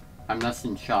 I'm less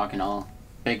in shock and all.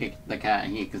 Big the cat,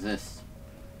 he exists.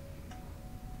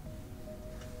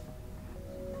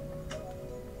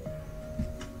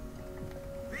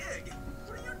 Big,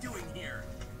 what are you doing here?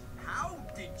 How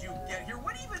did you get here?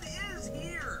 What even is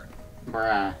here?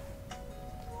 Bruh.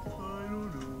 I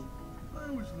don't know. I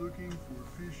was looking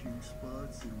for fishing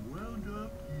spots and wound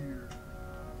up here.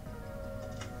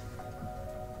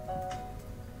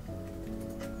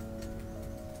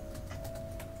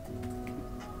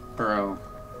 Bro.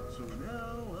 So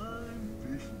now I'm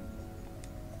fishing.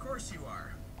 Of course you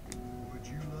are. Would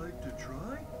you like to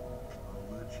try?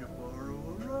 I'll let you borrow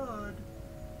a rod.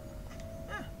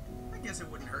 I guess it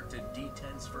wouldn't hurt to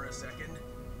detense for a second.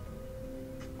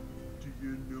 Do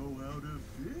you know how to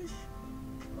fish?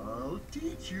 I'll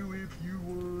teach you if you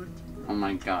want. Oh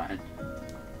my god.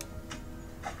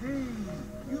 Hey,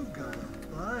 you got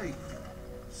a bite.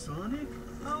 Sonic,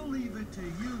 I'll leave it to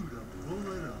you to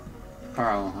pull it up.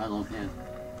 Bro, I love him.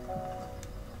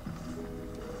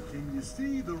 Can you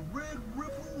see the red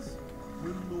ripples?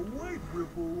 When the white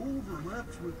ripple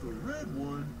overlaps with the red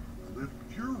one, lift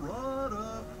your rod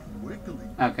up quickly.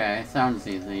 Okay, sounds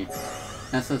easy.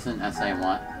 This isn't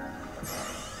SA1.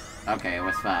 Okay, it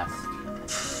was fast.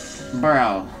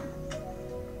 Bro.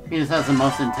 He just has the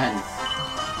most intense.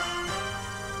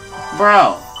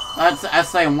 Bro! That's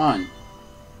SA1.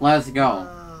 Let's go.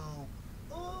 Wow,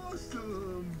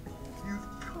 awesome!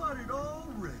 You've caught it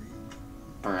already.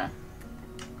 Bruh.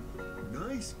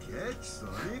 Nice catch,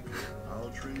 Sonic.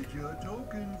 I'll trade you a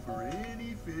token for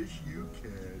any fish you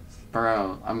catch.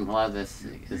 Bro, I'm glad this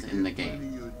is in the If you get game.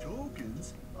 plenty of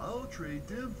tokens, I'll trade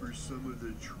them for some of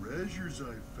the treasures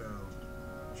I found.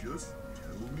 Just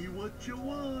tell me what you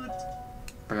want.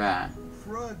 Bruh.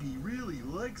 Froggy really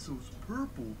likes those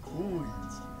purple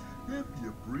coins. If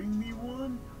you bring me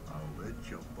one, I'll let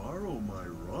you borrow my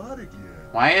rod again.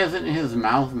 Why isn't his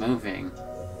mouth moving?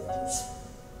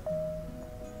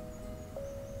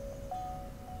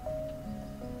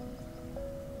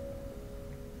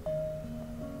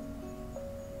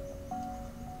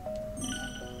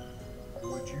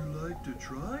 Would you like to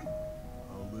try?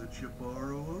 I'll let you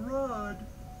borrow a rod.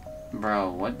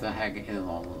 Bro, what the heck is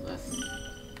all of this?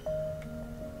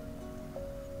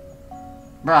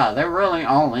 Bruh, they're really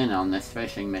all in on this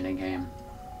fishing minigame.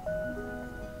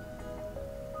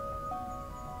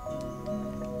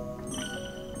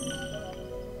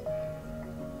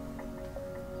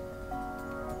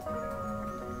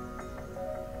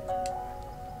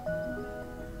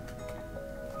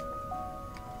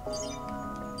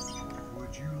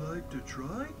 Would you like to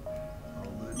try?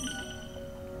 I'll let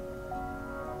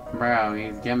Bro,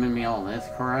 he's giving me all this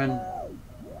crud.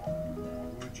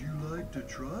 Would you like to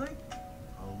try?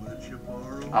 I'll let you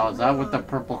borrow. Oh, is that what the a rod.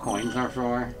 purple coins are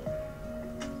for?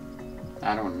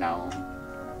 I don't know.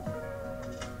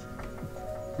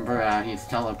 Bruh, he's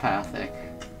telepathic.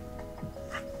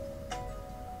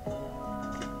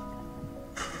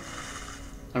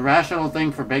 The rational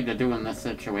thing for Big to do in this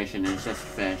situation is just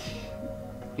fish.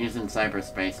 He's in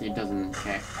cyberspace, he doesn't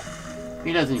care.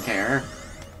 He doesn't care.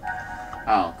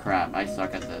 Oh crap, I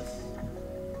suck at this.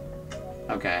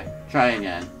 Okay, try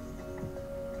again.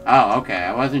 Oh, okay,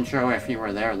 I wasn't sure if you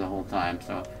were there the whole time,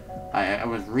 so I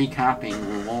was recapping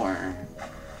the lore.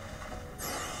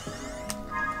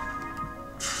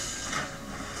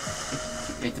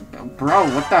 It's bro,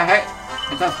 what the heck?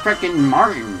 It's a frickin'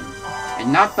 martin,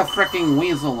 and not the frickin'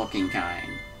 weasel-looking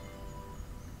kind.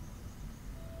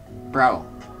 Bro,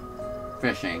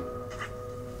 fishing.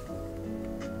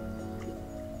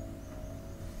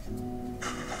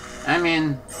 I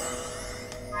mean,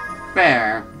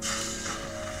 fair.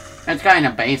 It's kind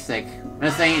of basic.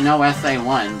 This ain't no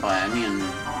SA1, but I mean,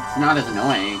 It's not as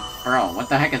annoying. Bro, what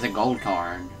the heck is a gold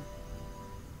card?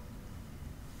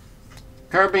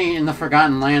 Kirby in the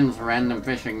Forgotten Lands random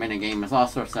fishing minigame is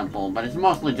also simple, but it's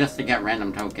mostly just to get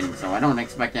random tokens, so I don't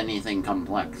expect anything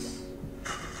complex.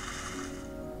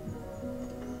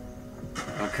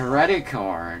 A credit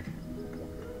card.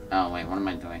 Oh wait, what am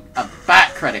I doing? A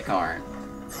bat credit card.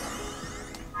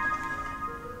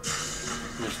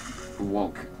 Just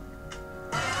woke.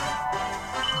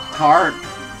 Card.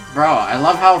 Bro, I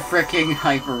love how freaking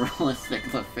hyper-realistic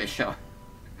the fish are.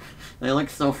 They look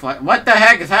so fun. What the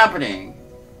heck is happening?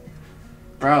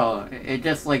 Bro, it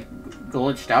just like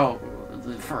glitched out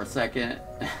for a second.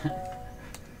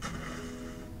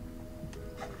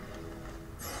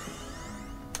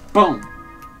 Boom!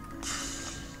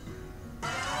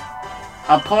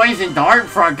 A poison dart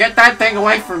frog! Get that thing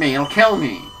away from me! It'll kill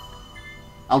me!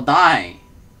 I'll die.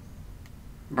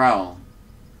 Bro.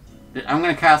 I'm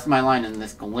gonna cast my line in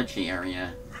this glitchy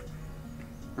area.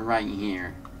 Right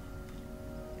here.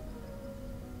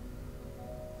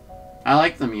 I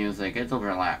like the music, it's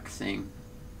relaxing.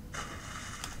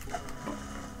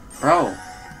 Bro!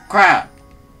 Crap!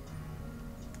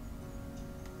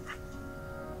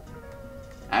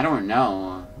 I don't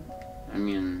know. I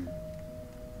mean...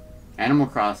 Animal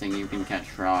Crossing you can catch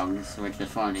frogs, which is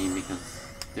funny because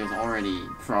there's already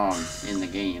frogs in the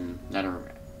game that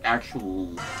are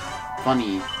actual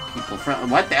funny people.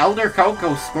 What? The Elder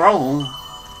Coco Scroll?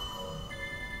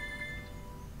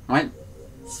 What?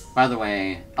 By the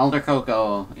way, Elder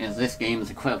Coco is this game's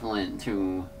equivalent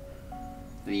to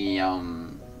the,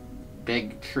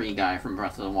 big tree guy from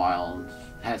Breath of the Wild,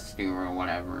 Hestu or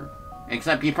whatever.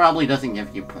 Except he probably doesn't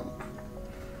give you poop.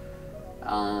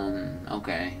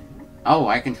 Okay. Oh,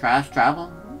 I can fast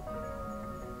travel?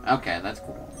 Okay, that's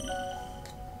cool.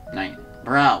 Nice.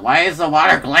 Bruh, why is the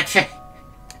water glitching?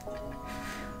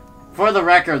 For the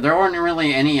record, there weren't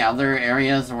really any other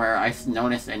areas where I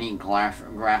noticed any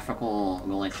graphical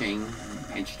glitching.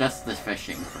 It's just the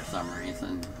fishing for some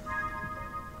reason.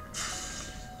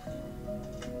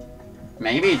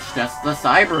 Maybe it's just the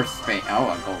cyberspace. Oh,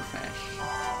 a goldfish.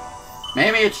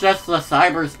 Maybe it's just the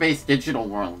cyberspace digital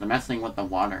world messing with the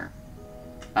water.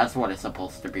 That's what it's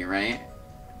supposed to be, right?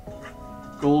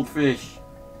 Goldfish.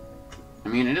 I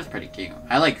mean, it is pretty cute.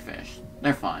 I like fish.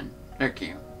 They're fun. They're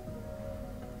cute.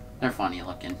 They're funny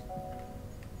looking.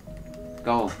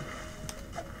 Go.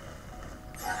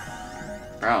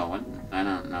 Bro, what? I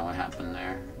don't know what happened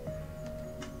there.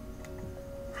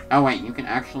 Oh wait, you can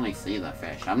actually see the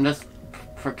fish. I'm just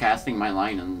for casting my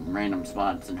line in random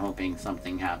spots and hoping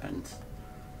something happens.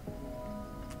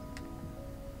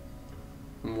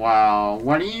 Wow,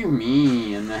 what do you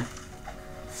mean,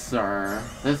 sir?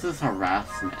 This is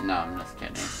harassment. No, I'm just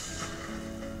kidding.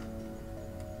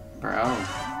 Bro.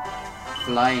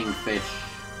 Flying fish.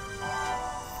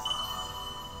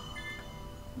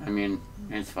 I mean,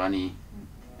 it's funny.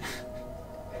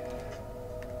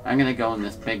 I'm gonna go in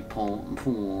this big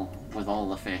pool with all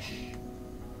the fish.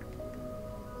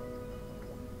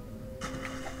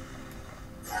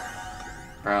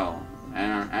 Bro,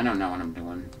 I don't know what I'm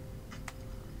doing.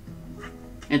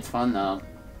 It's fun though.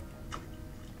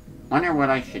 Wonder what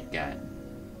I should get.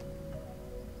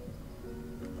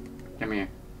 Come here.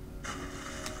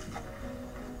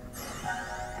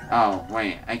 Oh,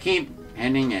 wait. I keep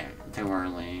hitting it too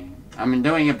early. I'm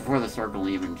doing it before the circle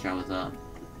even shows up.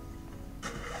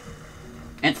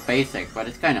 It's basic, but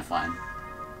it's kind of fun.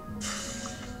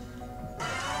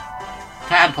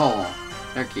 Tadpole!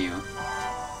 They're cute.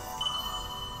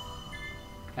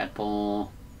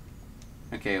 Tadpole.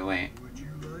 Okay, wait. Would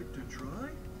you like to try?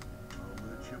 I'll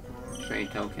let you borrow.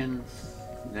 Trade tokens?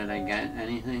 Did I get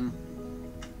anything?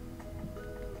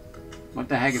 What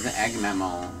the heck is an egg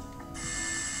memo?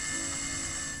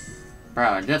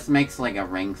 Bro, it just makes like a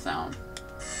ring sound.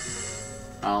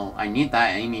 Well, I need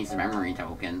that Amy's memory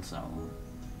token, so...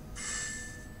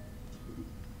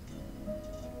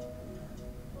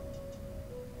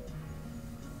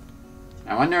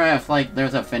 I wonder if, like,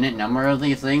 there's a finite number of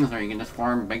these things, or you can just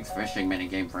form Big's fishing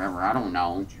minigame forever. I don't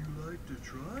know. Would you like to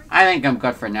try? I think I'm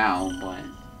good for now, but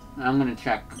I'm gonna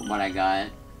check what I got.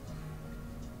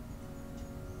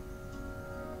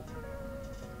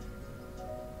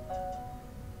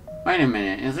 Wait a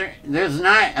minute, there's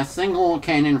not a single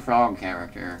Cannon Frog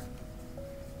character.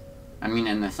 I mean,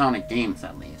 in the Sonic games,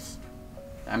 at least.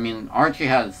 I mean, Archie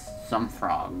has some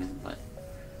frogs, but...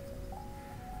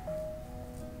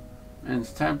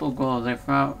 It's typical, they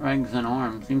have legs and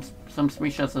arms. Seems some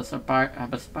species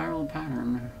have a spiral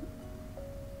pattern.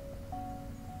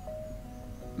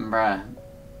 Bruh.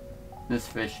 This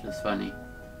fish is funny.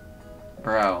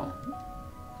 Bro.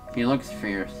 He looks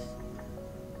fierce.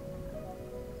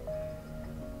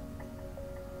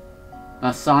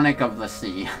 The Sonic of the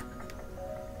Sea.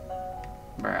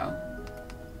 Bro.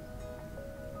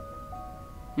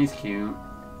 He's cute.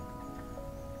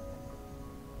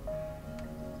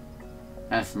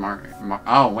 That's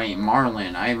oh wait,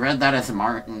 Marlin. I read that as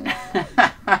Martin.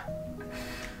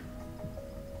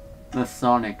 The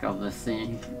Sonic of the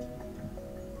Sea.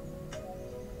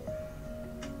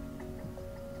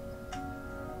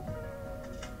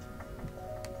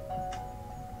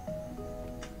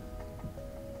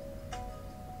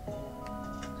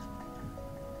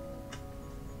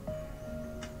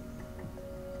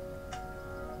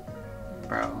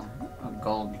 Bro, a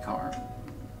gold card.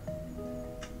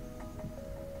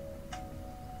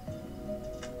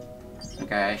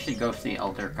 Okay, I should go see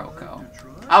Elder Coco.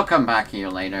 I'll come back here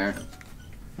later.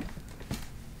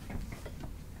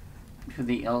 To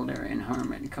the Elder and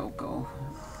Herman Coco.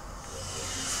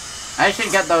 I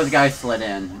should get those guys slid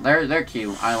in. They're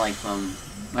cute. I like them.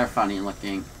 They're funny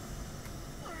looking.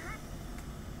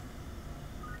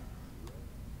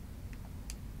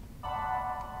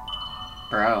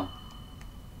 Bro.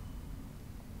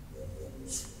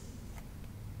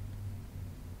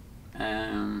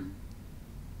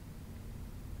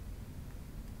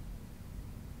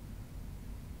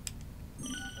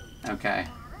 Okay.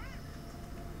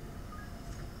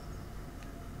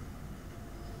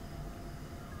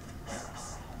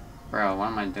 Bro, what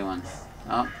am I doing?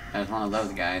 Oh, there's one of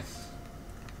those guys.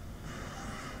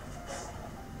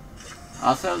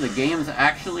 Also, the game's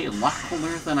actually a lot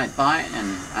cooler than I thought,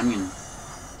 and, I mean,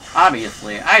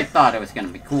 obviously, I thought it was gonna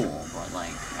be cool, but,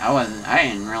 like, I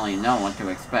didn't really know what to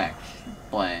expect,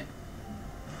 but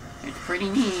it's pretty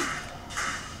neat.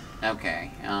 Okay,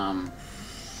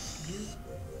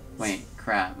 wait,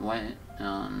 crap, what,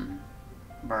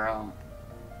 bro,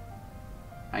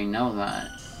 I know that.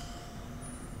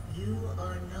 You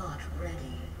are not ready.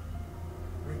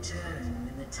 Return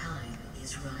when the time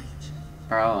is right.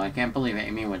 Bro, I can't believe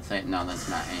Amy would say, no, that's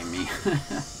not Amy.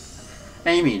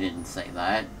 Amy didn't say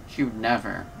that. She would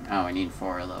never. Oh, I need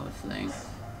 4 of those things.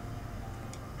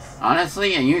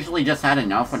 Honestly, I usually just had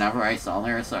enough whenever I saw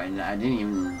her, so I didn't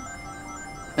even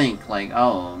think, like,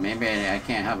 oh, maybe I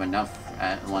can't have enough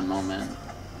at one moment.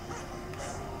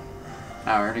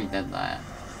 I already did that.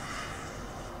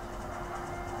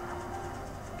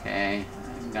 Okay,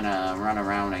 I'm gonna run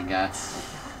around, I guess.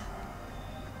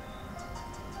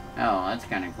 Oh, that's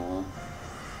kinda cool.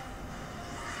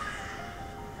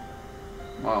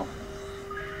 Whoa.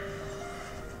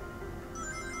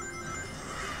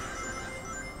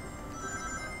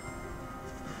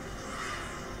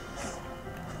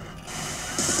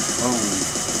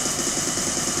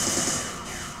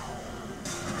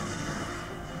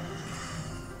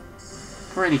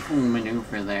 Pretty cool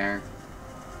maneuver there.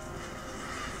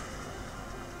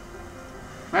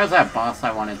 Where's that boss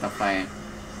I wanted to fight?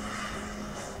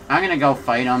 I'm gonna go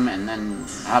fight him and then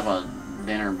have a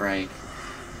dinner break.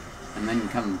 And then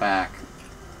come back.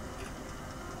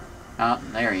 Oh,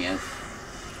 there he is.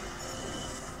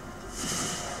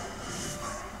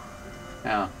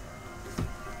 Oh.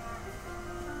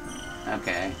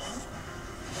 Okay.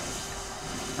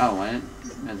 Oh, what?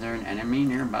 Is there an enemy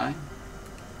nearby?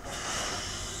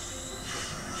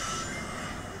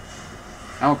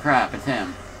 Oh crap, it's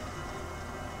him.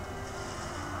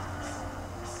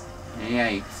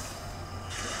 Yikes.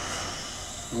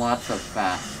 Lots of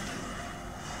fast.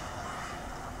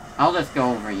 I'll just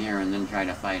go over here and then try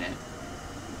to fight it.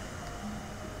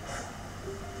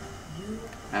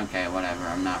 Okay, whatever,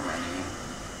 I'm not ready.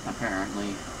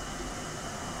 Apparently.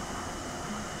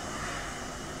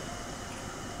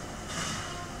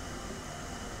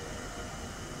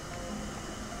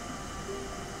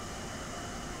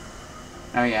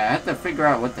 Oh yeah, I have to figure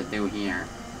out what to do here.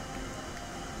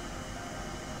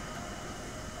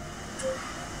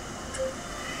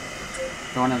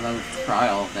 It's one of those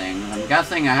trial things. I'm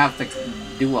guessing I have to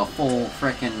do a full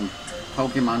frickin'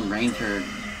 Pokemon Ranger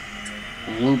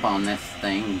loop on this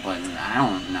thing, but I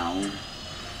don't know.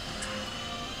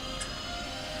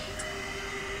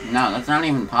 No, that's not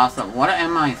even possible. What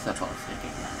am I supposed to do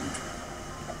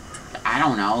then? I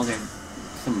don't know. There's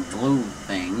some blue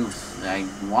things. I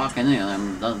walk into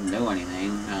them, doesn't do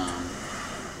anything.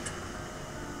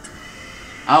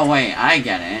 Oh wait, I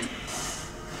get it.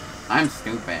 I'm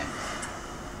stupid.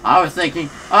 I was thinking,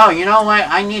 oh, you know what?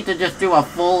 I need to just do a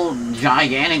full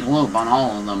gigantic loop on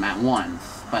all of them at once.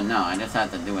 But no, I just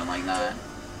have to do it like that.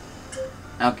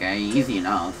 Okay, easy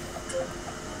enough.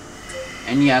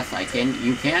 And yes,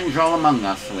 you can draw Among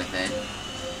Us with it.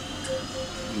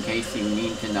 In case you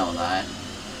need to know that.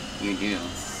 You do.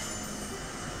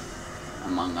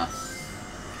 Among Us.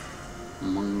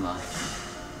 Among Us.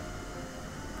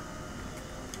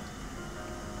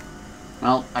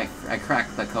 Well, I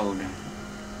cracked the code.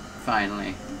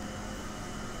 Finally.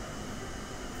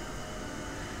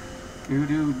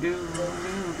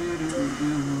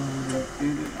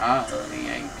 Oh,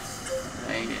 yikes.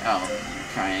 Oh,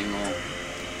 triangle.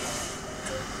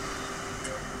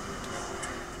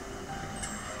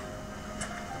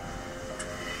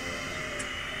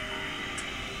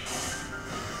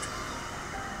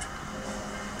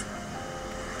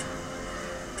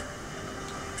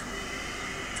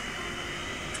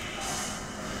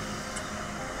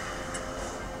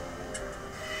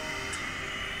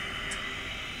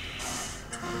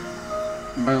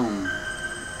 Boom.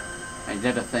 I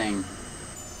did a thing.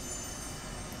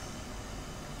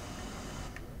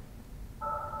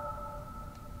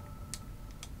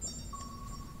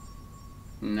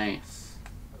 Nice.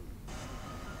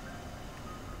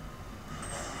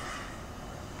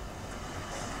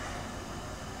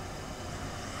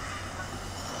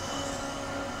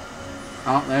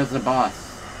 Oh, there's the boss.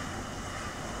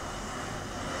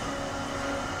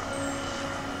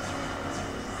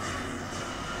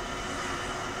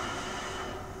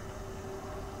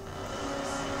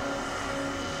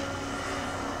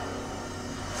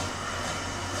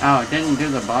 Oh, it didn't do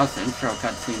the boss intro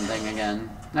cutscene thing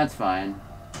again. That's fine.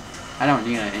 I don't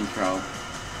need an intro.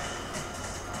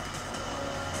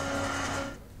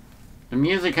 The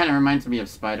music kind of reminds me of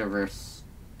Spider-Verse.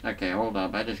 Okay, hold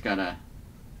up. I just gotta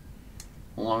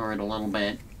lower it a little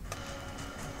bit.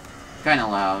 Kinda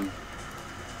loud.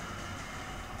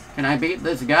 Can I beat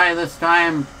this guy this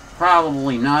time?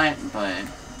 Probably not, but...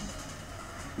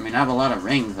 I mean, I have a lot of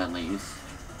rings at least.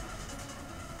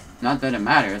 Not that it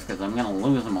matters, because I'm gonna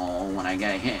lose them all when I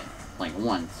get hit. Like,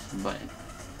 once, but...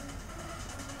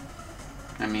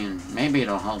 I mean, maybe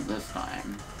it'll help this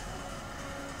time.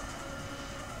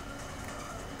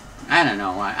 I don't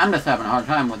know. I'm just having a hard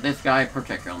time with this guy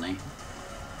particularly.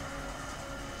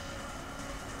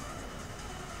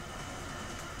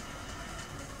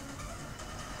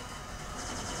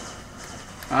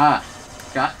 God,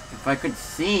 if I could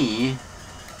see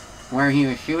where he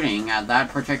was shooting at that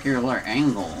particular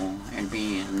angle, it'd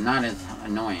be not as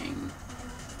annoying.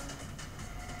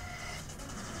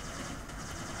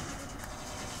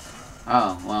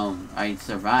 Oh, well, I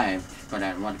survived, but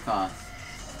at what cost?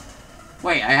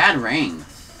 Wait, I had rings.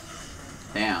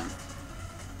 Damn.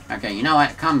 Okay, you know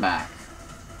what? Come back.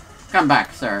 Come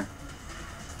back, sir.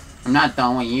 I'm not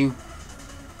done with you.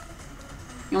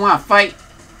 You wanna fight?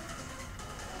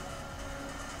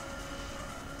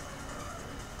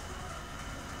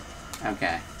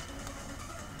 Okay.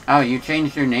 Oh, you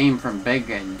changed your name from Big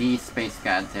D Space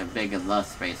Cat to Big The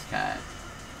Space Cat.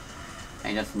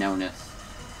 I just noticed.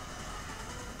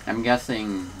 I'm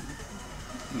guessing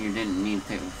you didn't need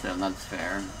to, so that's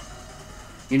fair.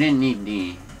 You didn't need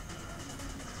D.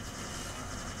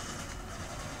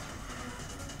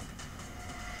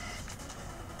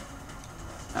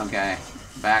 Okay,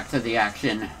 back to the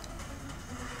action.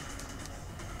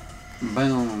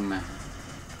 Boom.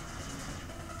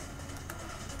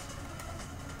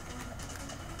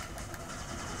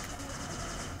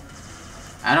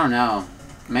 I don't know.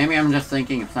 Maybe I'm just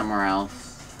thinking of somewhere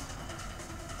else.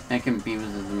 It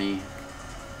confuses me.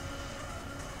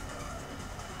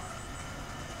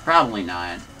 Probably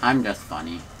not. I'm just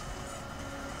funny.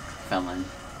 Felon.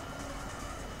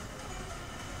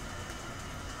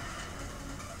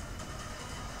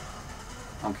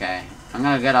 Okay. I'm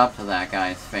gonna get up to that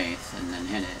guy's face and then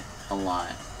hit it a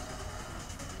lot.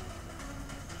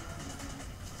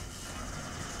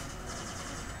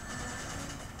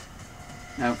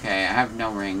 Okay, I have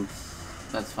no rings.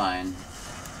 That's fine.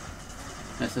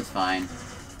 This is fine.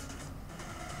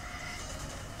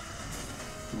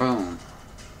 Boom.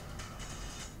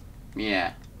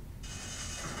 Yeah.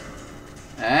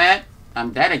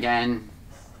 I'm dead again.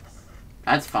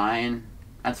 That's fine.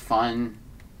 That's fun.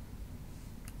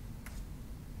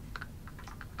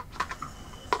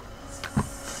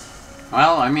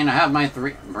 Well, I mean, I have my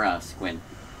bruh, Squid.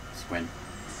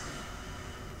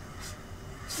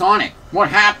 Sonic, what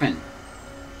happened?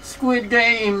 Squid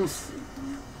Games!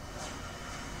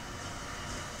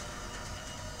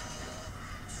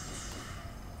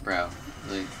 Bro,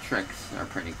 the tricks are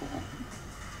pretty cool.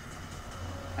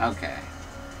 Okay.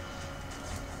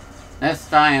 This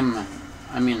time,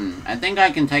 I mean, I think I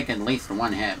can take at least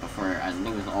one hit before I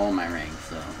lose all my rings,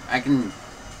 so I can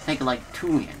take like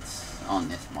 2 hits on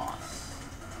this boss.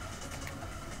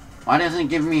 Why doesn't it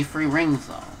give me free rings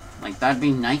though? Like, that'd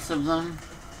be nice of them.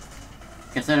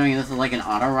 Considering this is like an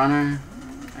auto runner,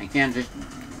 I can't just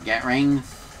get rings.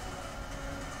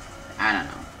 I don't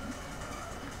know.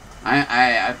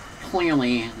 I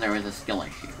clearly there was a skill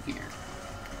issue here.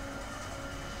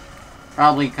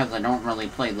 Probably because I don't really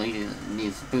play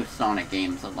these Boost Sonic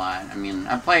games a lot. I mean,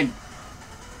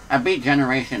 I beat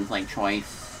Generations like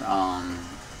twice.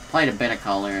 Played a bit of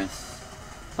Colors.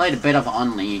 Played a bit of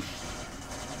Unleashed.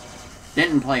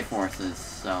 Didn't play Forces,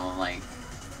 so like,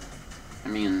 I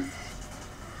mean,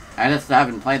 I just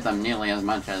haven't played them nearly as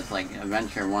much as like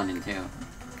Adventure 1 and 2.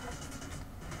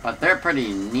 But they're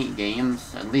pretty neat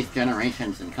games, at least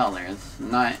Generations and Colors.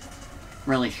 Not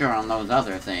really sure on those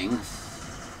other things.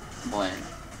 But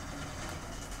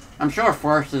I'm sure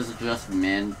Forces is just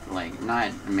mid, like,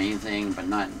 not amazing, but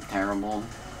not terrible.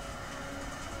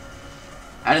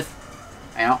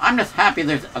 I'm just happy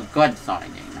there's a good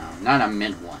Sonic game now, not a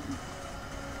mid one.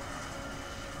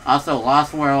 Also,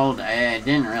 Lost World, I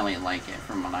didn't really like it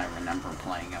from what I remember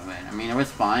playing of it. I mean, it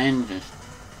was fine, just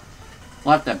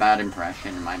left a bad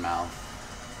impression in my mouth.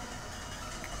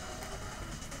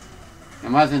 It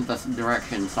wasn't the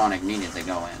direction Sonic needed to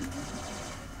go in.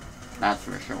 That's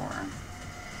for sure.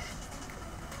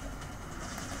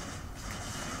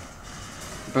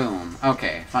 Boom.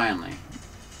 Okay, finally.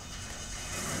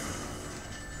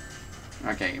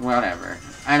 Okay, whatever.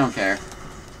 I don't care.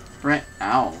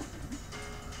 Ow.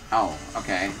 Oh,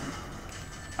 okay.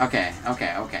 Okay.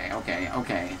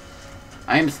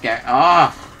 I am scared.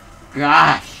 Oh,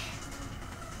 gosh.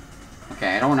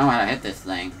 Okay, I don't know how to hit this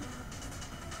thing.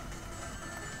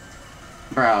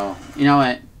 Bro, you know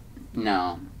what?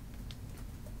 No.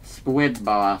 Squid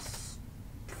Boss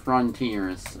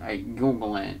Frontiers. I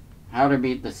Google it. How to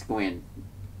beat the squid.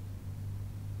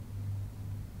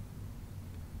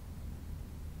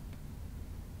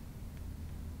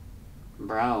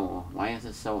 Bro, why is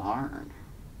it so hard?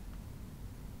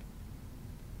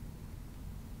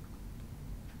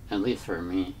 At least for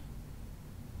me.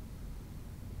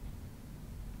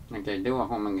 Okay, do a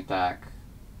homing attack.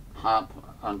 Hop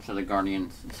onto the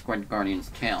Squid Guardian's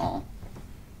tail.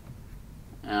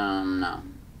 No.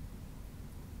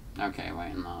 Okay,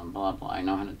 wait, no, blah blah, I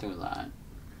know how to do that.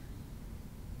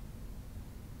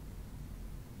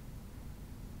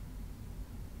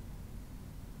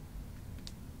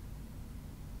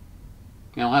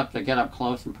 You'll have to get up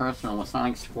close and personal with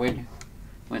Sonic Squid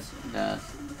with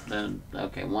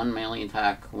okay, 1 melee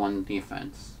attack, 1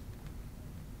 defense.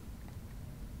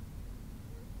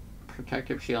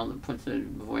 Protective shield that puts it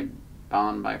void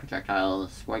bound by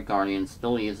projectiles. Squid Guardian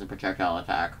still uses a projectile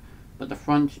attack, but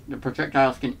the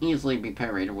projectiles can easily be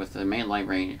parried with the melee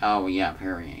range. Oh yeah,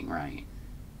 parrying, right.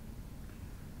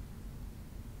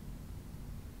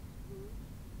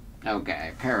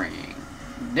 Okay, parrying.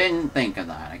 Didn't think of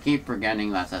that. I keep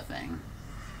forgetting that's a thing.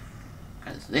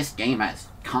 Because this game has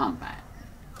combat.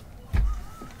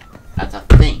 That's a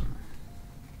thing.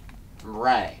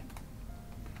 Right.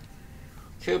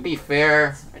 To be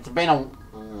fair, it's been a...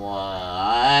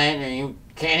 What? Are you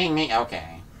kidding me?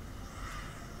 Okay.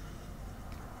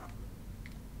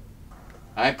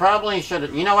 I probably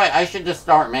should... You know what? I should just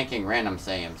start making random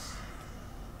saves.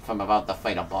 If I'm about to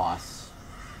fight a boss.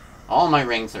 All my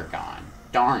rings are gone.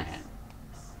 Darn it.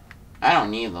 I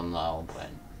don't need them though, but...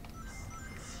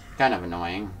 Kind of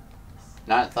annoying.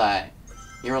 Not that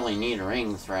you really need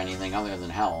rings for anything other than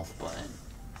health, but...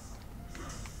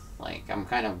 Like, I'm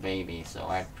kind of baby, so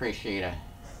I appreciate a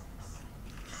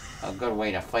good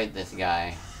way to fight this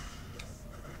guy.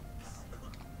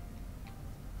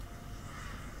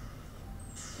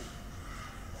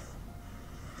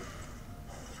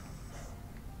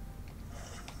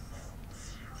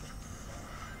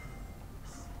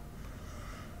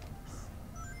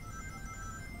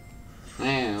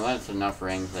 Well, that's enough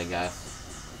rings, I guess.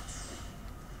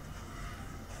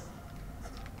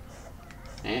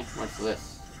 What's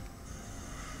this?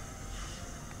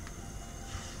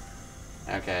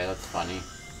 Okay, that's funny.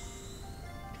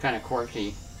 Kind of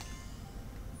quirky.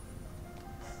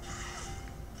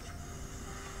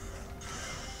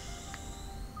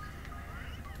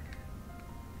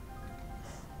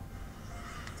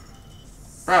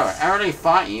 Bro, I already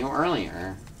fought you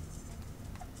earlier.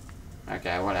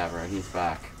 Okay, whatever. He's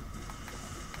back.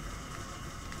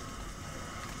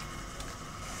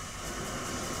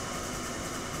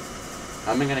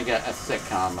 I'm gonna get a sick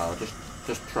combo.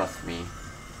 Just trust me.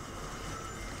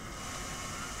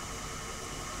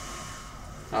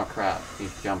 Oh crap,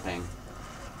 he's jumping.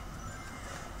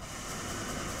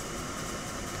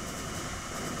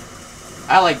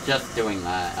 I like just doing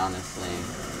that, honestly.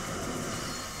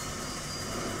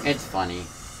 It's funny.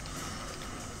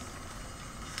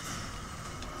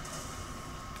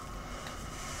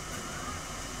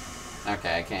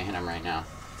 Okay, I can't hit him right now.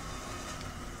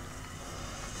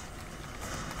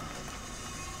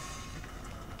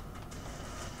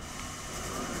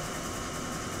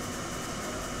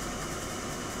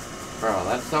 Bro,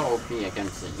 that's so OP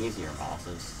against the easier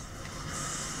bosses.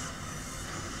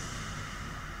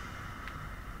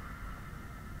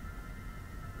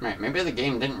 Right, maybe the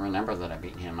game didn't remember that I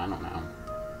beat him, I don't know.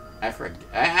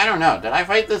 I don't know, did I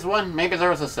fight this one? Maybe there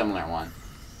was a similar one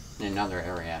in another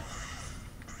area.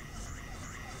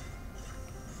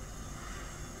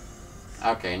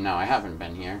 Okay, no, I haven't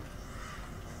been here.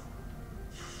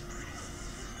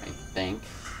 I think.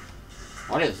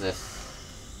 What is this?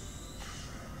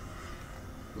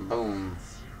 Boom.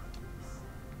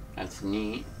 That's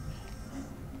neat.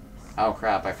 Oh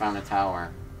crap, I found a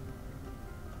tower.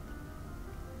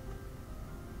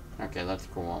 Okay, that's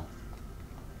cool.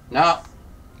 No!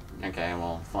 Okay,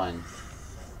 well, fun.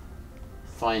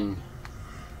 Fun.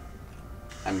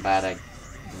 I'm bad at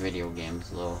video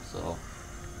games though, so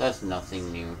that's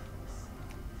nothing new.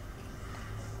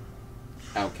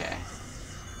 Okay.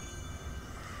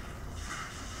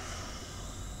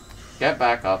 Get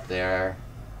back up there.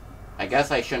 I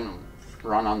guess I shouldn't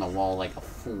run on the wall like a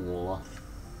fool.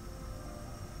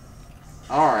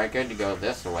 Alright, good to go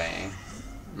this way.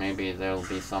 Maybe there'll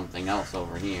be something else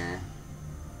over here.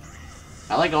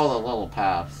 I like all the little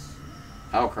paths.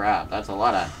 Oh crap, that's a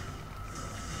lot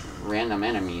of random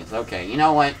enemies. Okay, you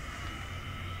know what?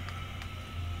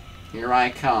 Here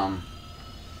I come.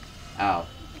 Oh,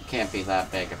 can't be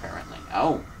that big apparently.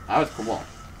 Oh, that was cool.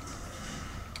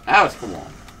 That was cool.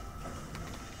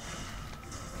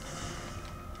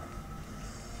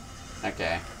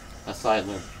 Okay, the side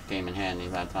loop came in handy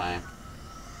that time.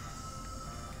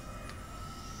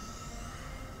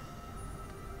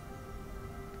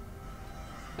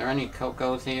 Are there any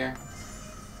Cocos here?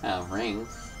 Oh,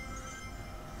 rings.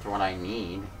 That's what I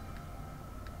need.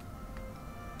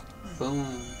 Boom.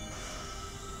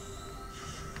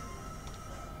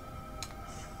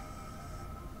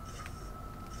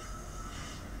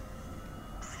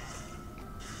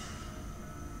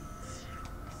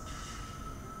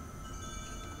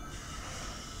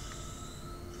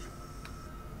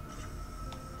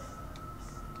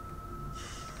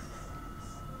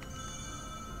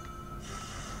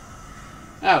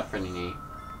 That was pretty neat.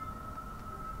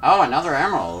 Oh, another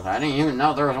emerald. I didn't even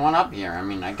know there was one up here. I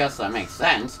mean, I guess that makes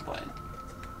sense, but...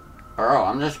 Bro,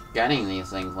 I'm just getting these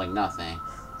things like nothing.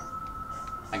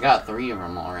 I got 3 of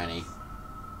them already.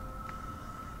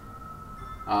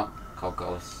 Oh,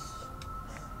 Cocos.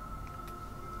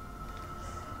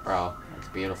 Bro, it's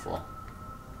beautiful.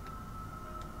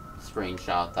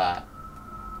 Screenshot that.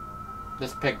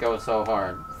 This pic goes so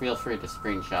hard. Feel free to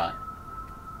screenshot.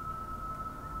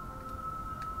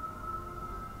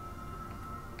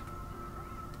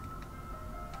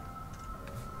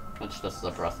 It's just the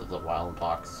Breath of the Wild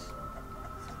box.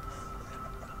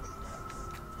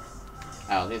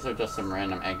 Oh, these are just some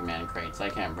random Eggman crates. I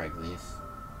can't break these.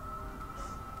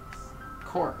 Of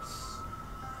course.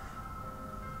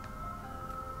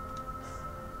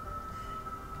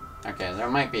 Okay, there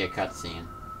might be a cutscene.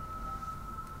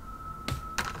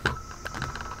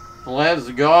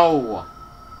 Let's go!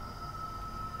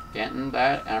 Getting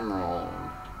that emerald.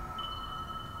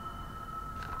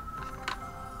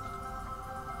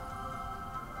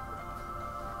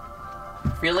 I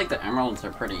feel like the emeralds are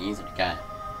pretty easy to get,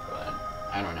 but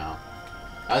I don't know.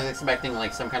 I was expecting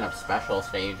like some kind of special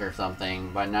stage or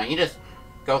something, but no, you just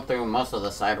go through most of the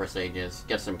cyber stages,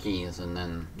 get some keys, and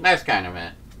then that's kind of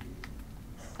it.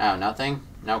 Oh, nothing?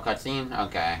 No cutscene?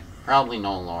 Okay. Probably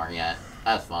no lore yet.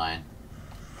 That's fine.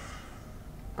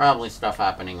 Probably stuff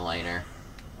happening later.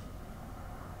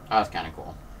 Oh, that's kind of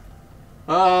cool.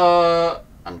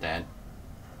 I'm dead.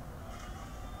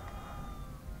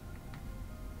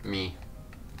 Me.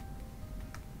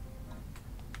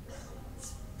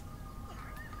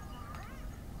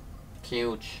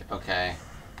 Huge. Okay.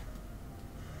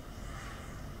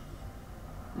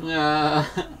 Okay,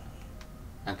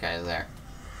 there.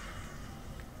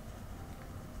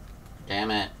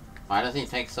 Damn it. Why does he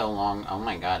take so long? Oh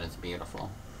my god, it's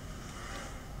beautiful.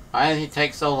 Why does he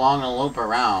take so long to loop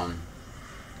around?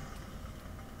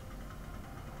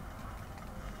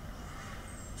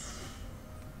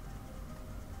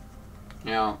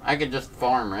 You know, I could just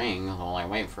farm rings while I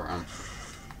wait for him.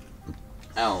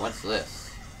 Oh, what's this?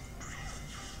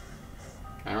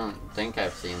 I don't think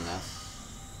I've seen this.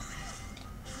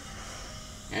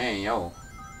 Hey, yo.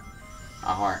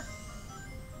 A heart.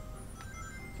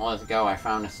 Let's go, I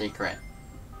found a secret.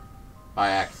 By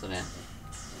accident.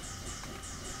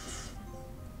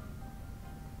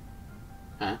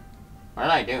 Huh? What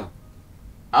did I do?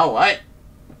 Oh, what?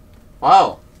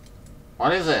 Whoa!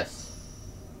 What is this?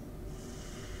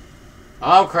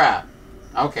 Oh, crap.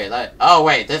 Okay, that... Oh,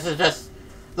 wait, this is just...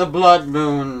 The blood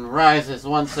moon rises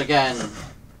once again.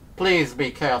 Please be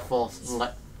careful.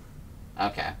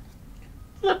 Okay.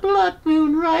 The blood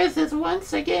moon rises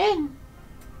once again.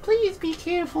 Please be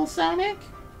careful, Sonic.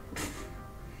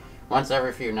 Once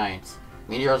every few nights,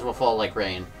 meteors will fall like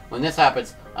rain. When this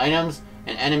happens, items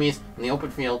and enemies in the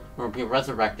open field will be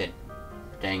resurrected.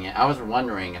 Dang it, I was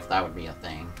wondering if that would be a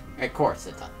thing. Of course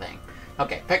it's a thing.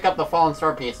 Okay, pick up the fallen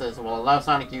star pieces will allow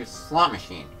Sonic to use slot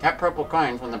machine. Get purple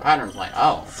coins when the pattern's light.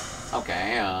 Oh.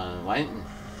 Okay, what?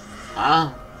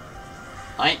 Huh?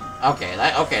 Light? Okay,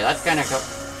 that's kinda cool.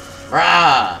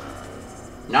 Bruh!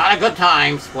 Not a good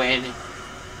time, Squid.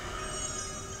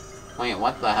 Wait,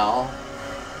 what the hell?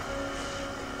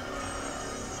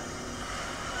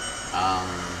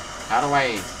 How do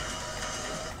I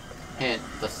hit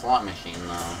the slot machine,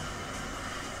 though?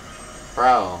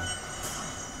 Bro.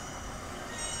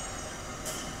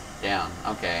 Damn,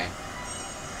 okay.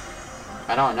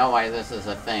 I don't know why this is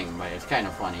a thing, but it's kind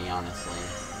of funny, honestly.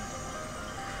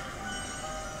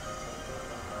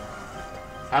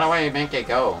 How do I make it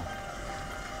go?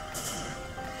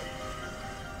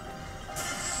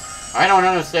 I don't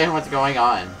understand what's going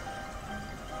on.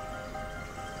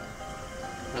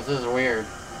 This is weird.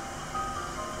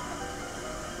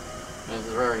 This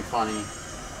is very funny.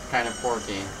 Kind of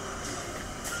quirky.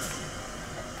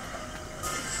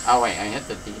 Oh wait, I hit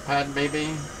the D-pad,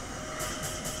 maybe?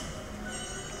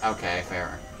 Okay,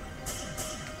 fair.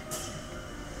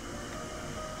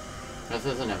 This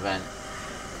is an event.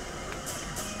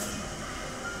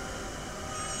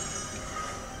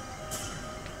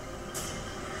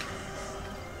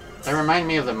 They remind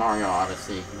me of the Mario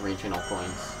Odyssey regional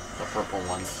coins. The purple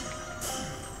ones.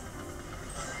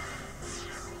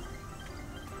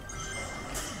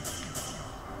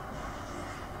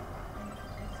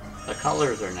 The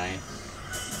colors are nice.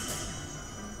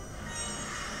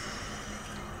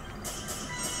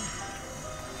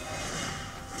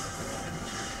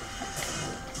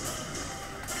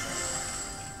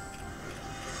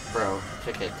 Bro,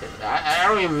 ticket. I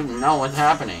don't even know what's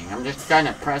happening. I'm just kind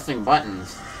of pressing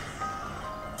buttons.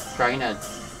 Trying to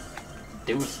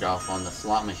do stuff on the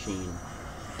slot machine.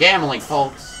 Gambling,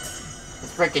 folks!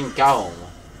 Let's freaking go!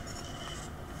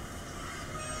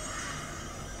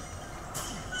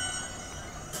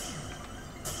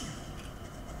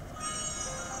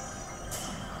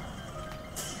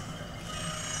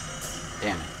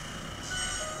 Damn it.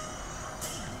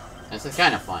 This is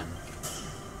kind of fun.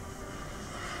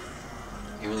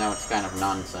 Even though it's kind of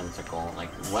nonsensical.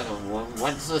 Like,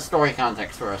 what's the story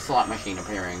context for a slot machine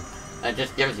appearing? That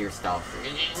just gives you stuff.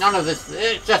 None of this,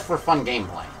 it's just for fun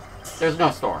gameplay. There's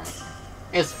no story.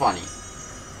 It's funny.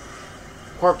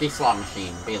 Quirky slot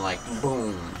machine, be like,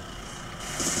 boom.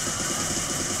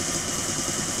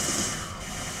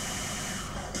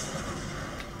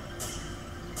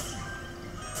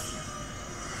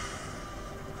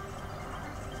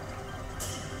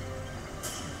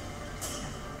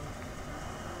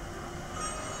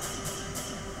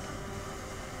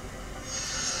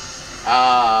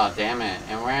 Ah, damn it.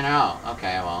 It ran out.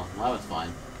 Okay, well, that was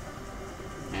fun.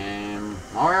 And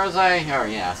where was I? Oh,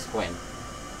 yeah, Squid.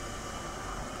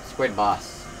 Squid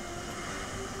boss.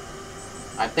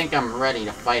 I think I'm ready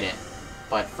to fight it.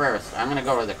 But first, I'm gonna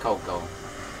go to the Coco.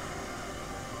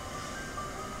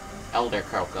 Elder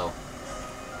Coco.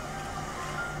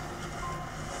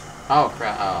 Oh,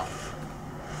 crap. Oh.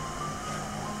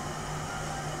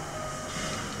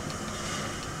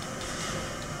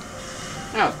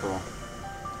 That was cool.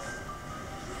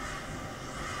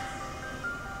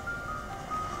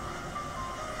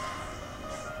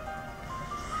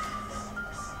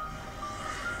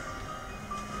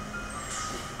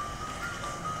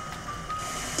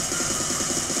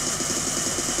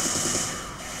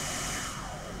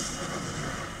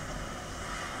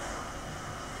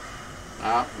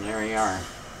 Oh, there we are.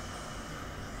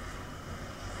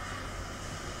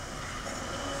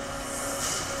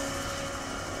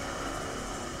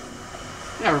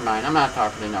 Never mind, I'm not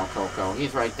talking to no Coco.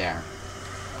 He's right there.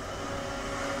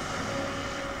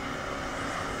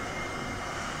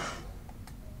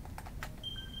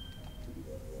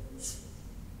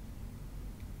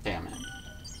 Damn it.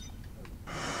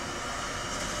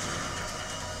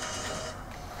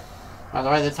 By the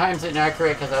way, the time's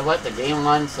inaccurate because I let the game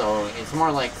run, so it's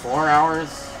more like 4 hours,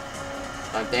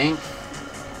 I think.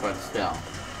 But still.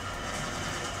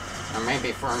 Or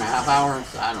maybe 4.5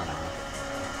 hours, I don't know.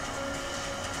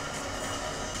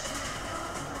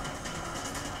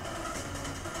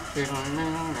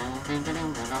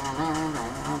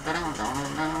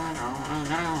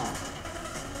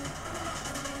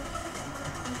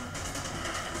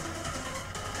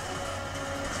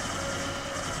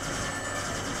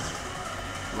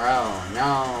 Bro,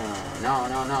 no. No,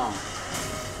 no, no.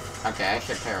 Okay, I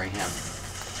should parry him.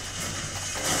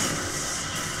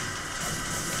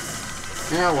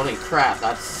 Holy crap,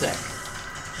 that's sick.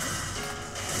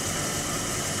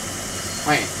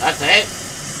 Wait, that's it?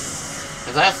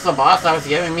 Is that the boss that was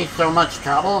giving me so much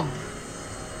trouble?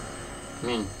 I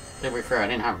mean, to be fair, I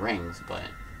didn't have rings, but...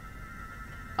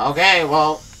 Okay,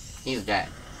 well, he's dead.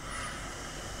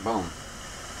 Boom.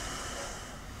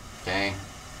 Okay.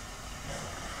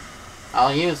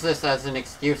 I'll use this as an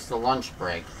excuse to lunch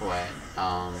break, but,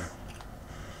 I'll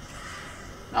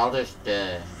just,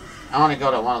 I want to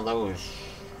go to one of those...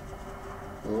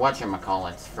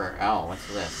 whatchamacallits for... Oh, what's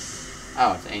this?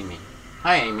 Oh, it's Amy.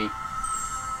 Hi, Amy.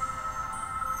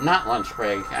 Not lunch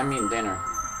break, I mean dinner.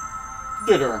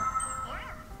 Dinner.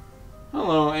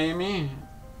 Hello, Amy.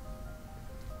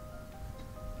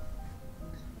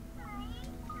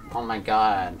 Oh my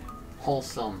god.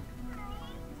 Wholesome.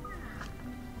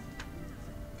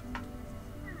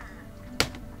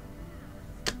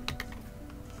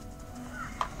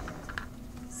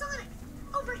 Sonic,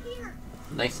 over here.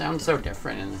 They sound so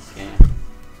different in this game.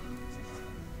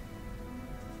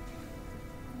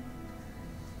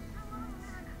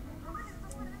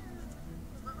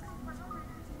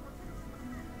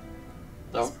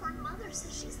 This So, poor mother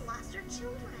says she's lost her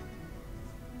children.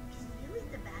 Can you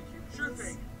lead them back here, please? Sure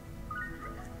thing.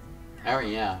 oh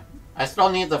yeah. I still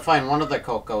need to find one of the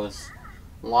Coco's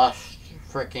lost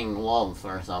freaking love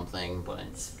or something,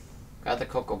 but got the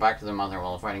Coco back to the mother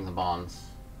while fighting the bombs.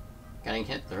 Getting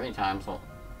hit 3 times. Well,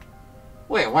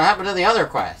 wait, what happened to the other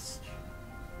quest?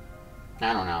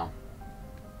 I don't know.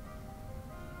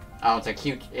 Oh, it's a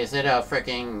cute... Is it a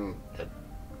freaking...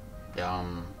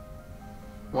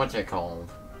 what's it called?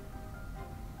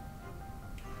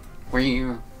 Where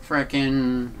you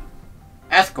freaking...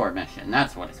 Escort mission,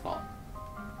 that's what it's called.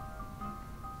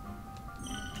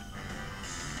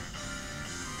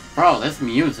 Bro, this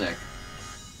music.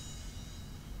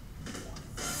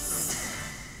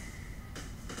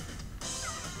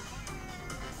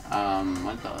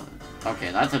 What the...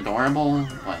 Okay, that's adorable.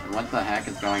 What the heck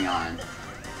is going on?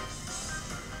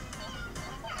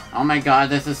 Oh my god,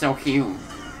 this is so cute.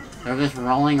 They're just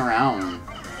rolling around.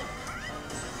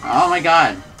 Oh my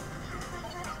god.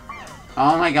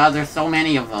 Oh my god, there's so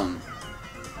many of them.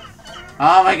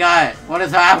 Oh my god, what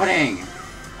is happening?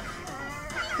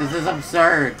 This is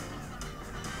absurd.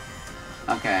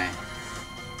 Okay.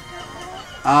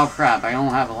 Oh crap, I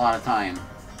don't have a lot of time.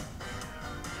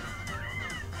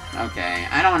 Okay,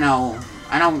 I don't know.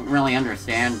 I don't really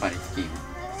understand, but it's cute.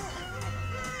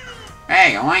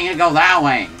 Hey, I want you to go that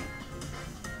way.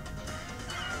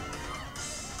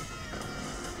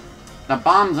 The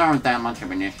bombs aren't that much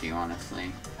of an issue,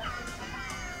 honestly.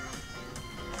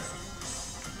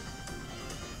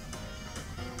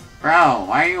 Bro,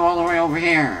 why are you all the way over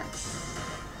here?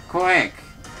 Quick!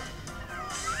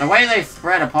 The way they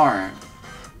spread apart.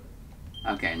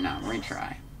 Okay, no,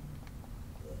 retry.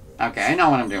 Okay, I know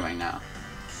what I'm doing now.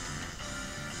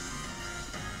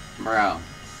 Bro.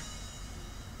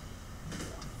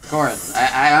 Of course,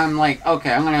 I'm like,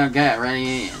 okay, I'm gonna get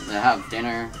ready to have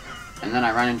dinner, and then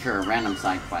I run into a random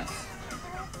side quest.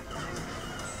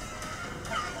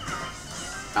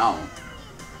 Oh.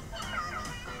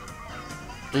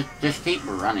 Just keep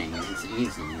running, it's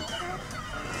easy.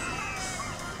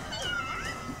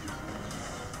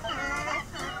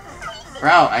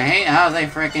 Bro, I hate how they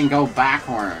freaking go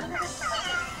backwards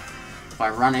if I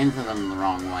run into them the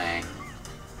wrong way.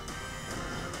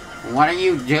 What are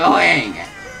you doing?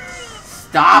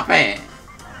 Stop it!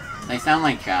 They sound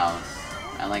like chows.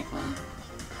 I like them.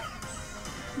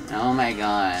 Oh my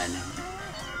god.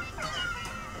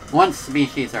 Once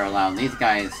species are allowed, these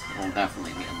guys will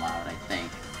definitely be allowed, I think.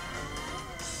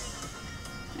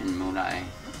 In Mudai.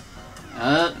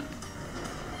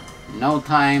 No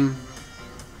time.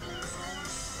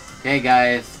 Okay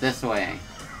guys, this way.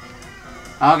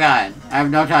 Oh god, I have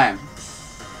no time.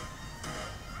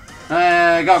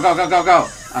 Go, go, go, go, go!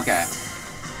 Okay.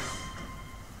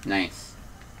 Nice.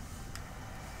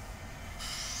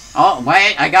 Oh,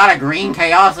 wait, I got a green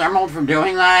Chaos Emerald for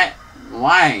doing that?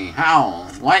 Why? How?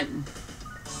 What?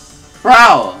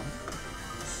 Bro!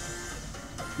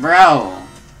 Bro!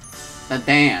 The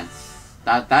dance.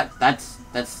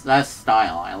 That's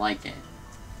style. I like it.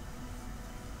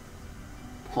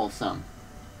 Wholesome.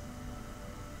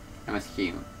 That was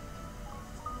cute.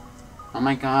 Oh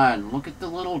my god, look at the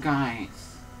little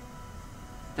guys.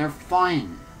 They're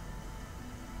fun.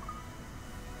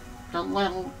 The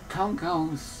little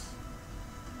Cocos.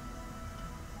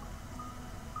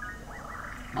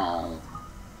 Oh.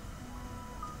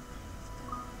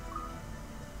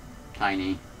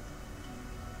 Tiny.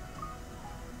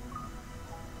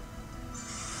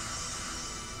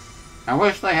 I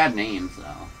wish they had names,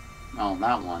 though. Oh,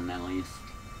 that one, at least.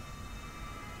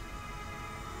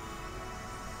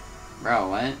 Bro,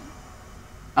 what?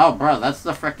 Oh, bro, that's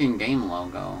the freaking game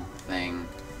logo thing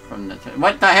from the...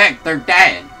 What the heck? They're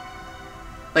dead!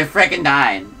 They freaking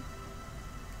died!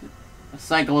 A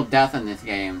cycle of death in this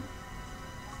game.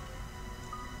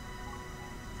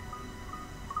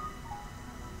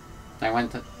 I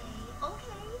went to... Okay,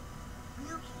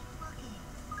 we'll keep looking.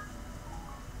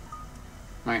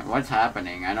 Wait, what's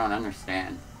happening? I don't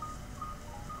understand.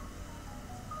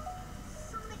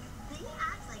 Sonic, they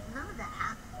act like none of that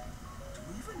happened. Do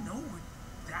we even know what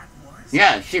that was?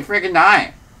 Yeah, she freaking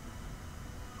died!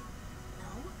 No,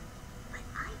 but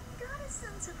I got a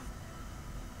sense of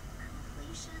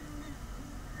completion,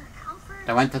 comfort.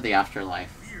 I went to the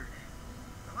afterlife. Weird.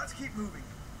 Now let's keep moving.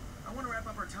 I want to wrap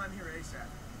up our time here ASAP.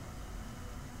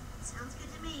 Sounds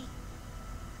good to me.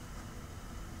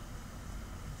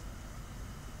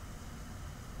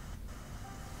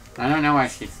 I don't know why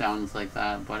she sounds like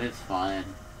that, but it's fine.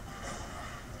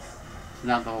 It's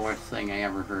not the worst thing I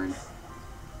ever heard.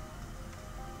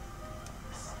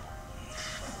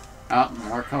 Oh,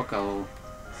 more cocoa.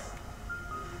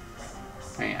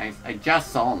 Wait, I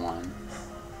just saw one.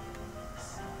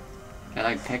 Did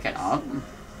I pick it up?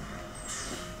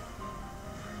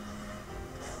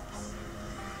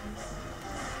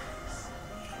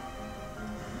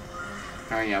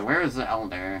 Oh yeah, where is the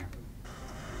elder?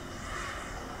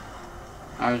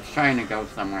 I was trying to go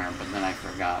somewhere, but then I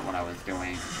forgot what I was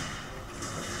doing.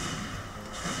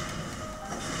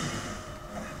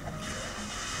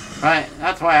 But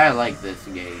that's why I like this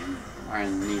game, or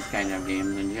in these kind of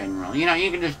games in general. You know, you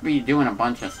can just be doing a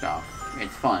bunch of stuff.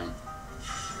 It's fun.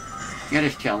 You're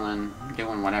just chilling,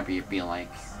 doing whatever you feel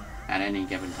like at any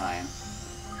given time.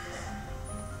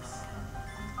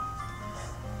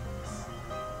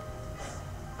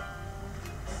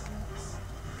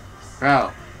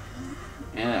 Bro.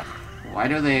 Ugh. Why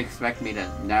do they expect me to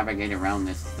navigate around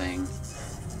this thing?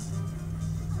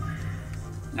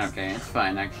 Okay, it's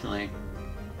fine, actually.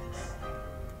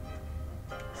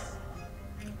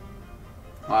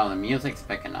 Wow, the music's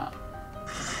picking up.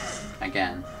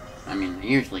 Again. I mean, it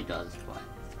usually does, but...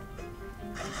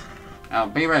 I'll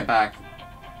be right back.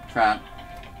 Trap.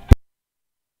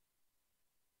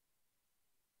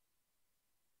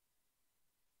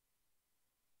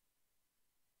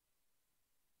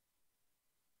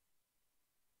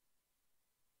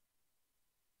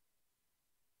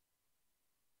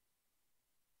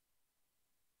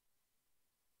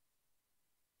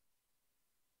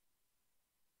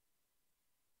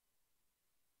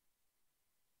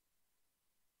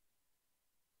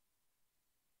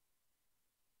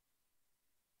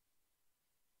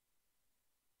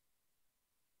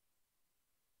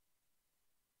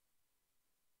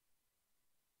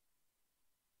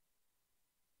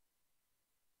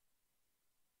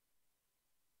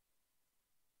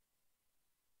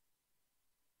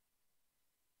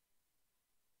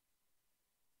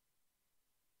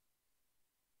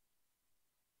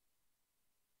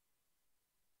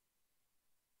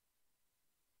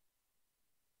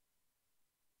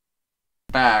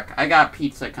 Back. I got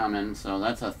pizza coming, so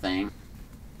that's a thing.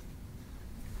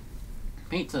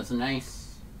 Pizza's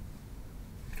nice.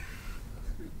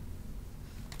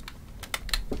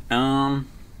 But,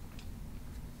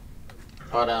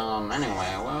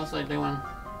 anyway, what was I doing?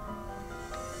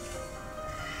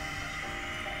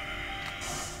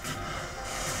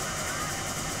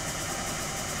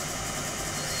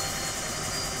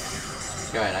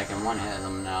 Good, I can one-hit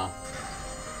them now.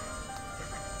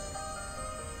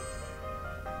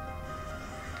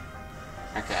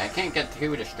 Okay, I can't get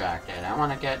too distracted. I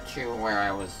want to get to where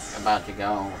I was about to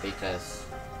go, because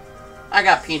I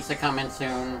got pizza coming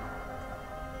soon.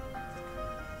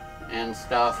 And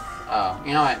stuff. Oh,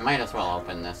 you know what? Might as well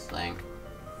open this thing.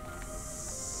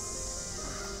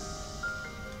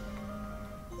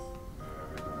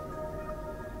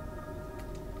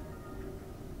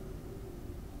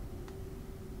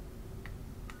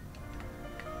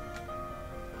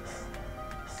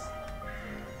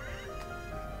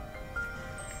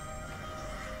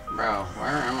 Bro, where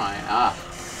am I? Ah,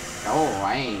 go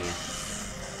away.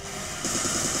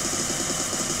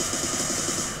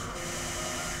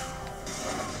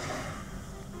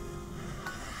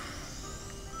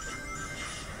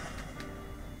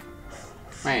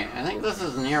 Wait, I think this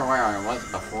is near where I was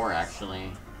before,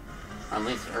 actually. Or at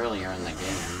least earlier in the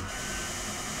game.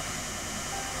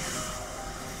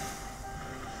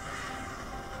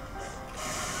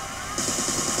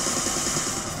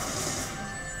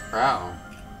 Bro.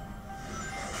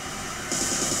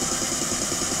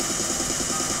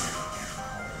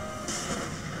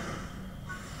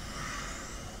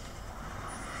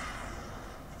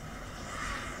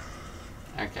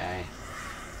 Okay.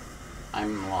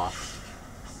 I'm lost.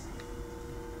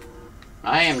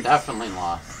 I am definitely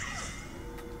lost.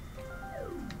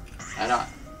 I don't...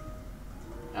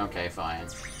 Okay, fine.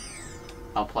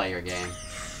 I'll play your game.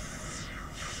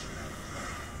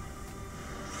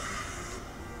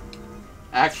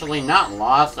 Actually, not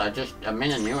lost. I'm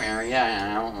in a new area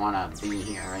and I don't want to be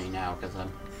here right now because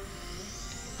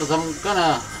I'm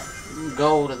gonna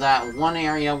go to that one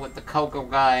area with the Coco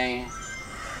guy,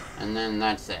 and then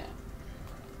that's it.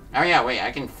 Oh yeah, wait,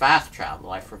 I can fast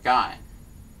travel. I forgot.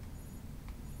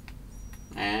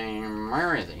 And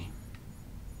where is he?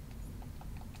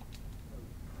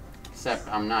 Except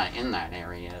I'm not in that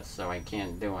area, so I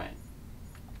can't do it.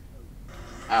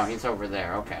 Oh, he's over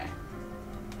there. Okay.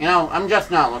 You know, I'm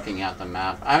just not looking at the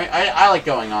map. I like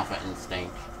going off of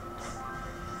instinct.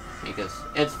 Because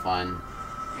it's fun.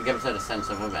 It gives it a sense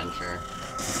of adventure.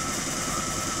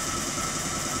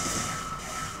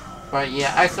 But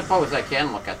yeah, I suppose I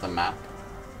can look at the map.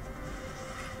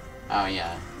 Oh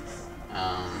yeah.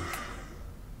 Am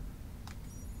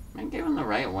I going the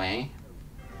right way?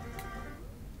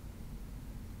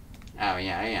 Oh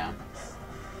yeah, I am.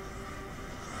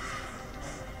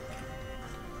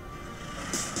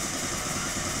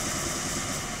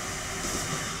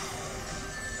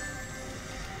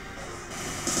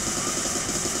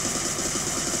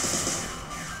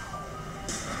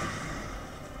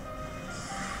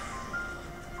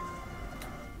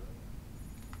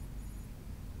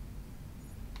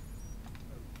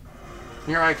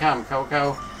 Here I come,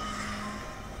 Coco.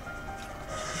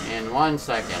 In 1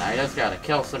 second, I just gotta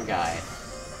kill some guys.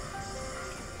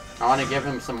 I want to give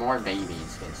him some more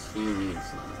babies, because he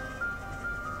needs them.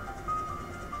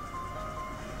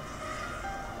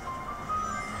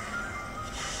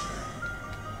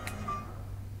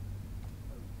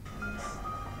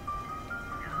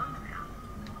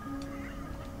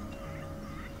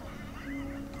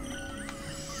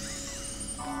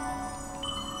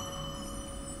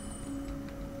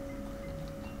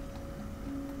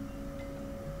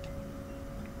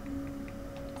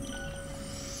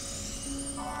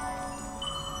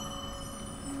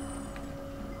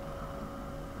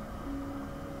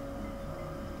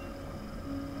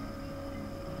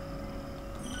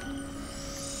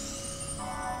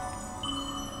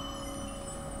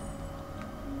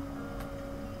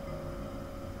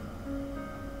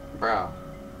 Bro,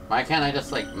 why can't I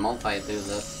just, like, multi-do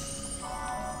this?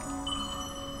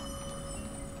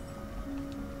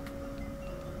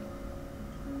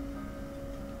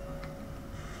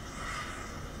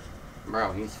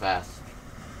 Bro, he's fast.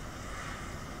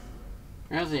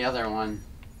 Where's the other one?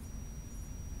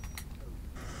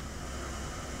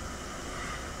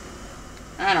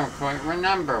 I don't quite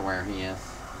remember where he is.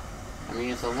 I mean,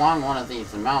 it's along one of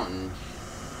these mountains.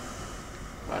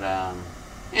 But,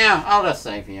 yeah, I'll just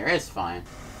save here. It's fine.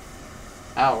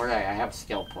 Oh, right, I have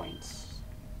skill points.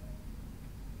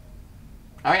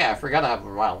 Oh yeah, I forgot I have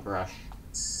a wild rush.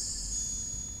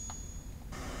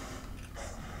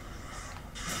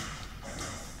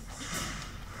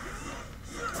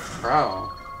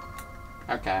 Bro.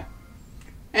 Okay.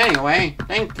 Anyway,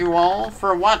 thank you all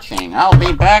for watching. I'll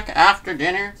be back after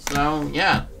dinner, so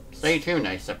yeah, stay tuned,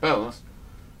 I suppose.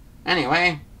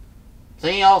 Anyway,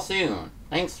 see y'all soon.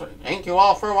 Thank you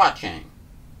all for watching.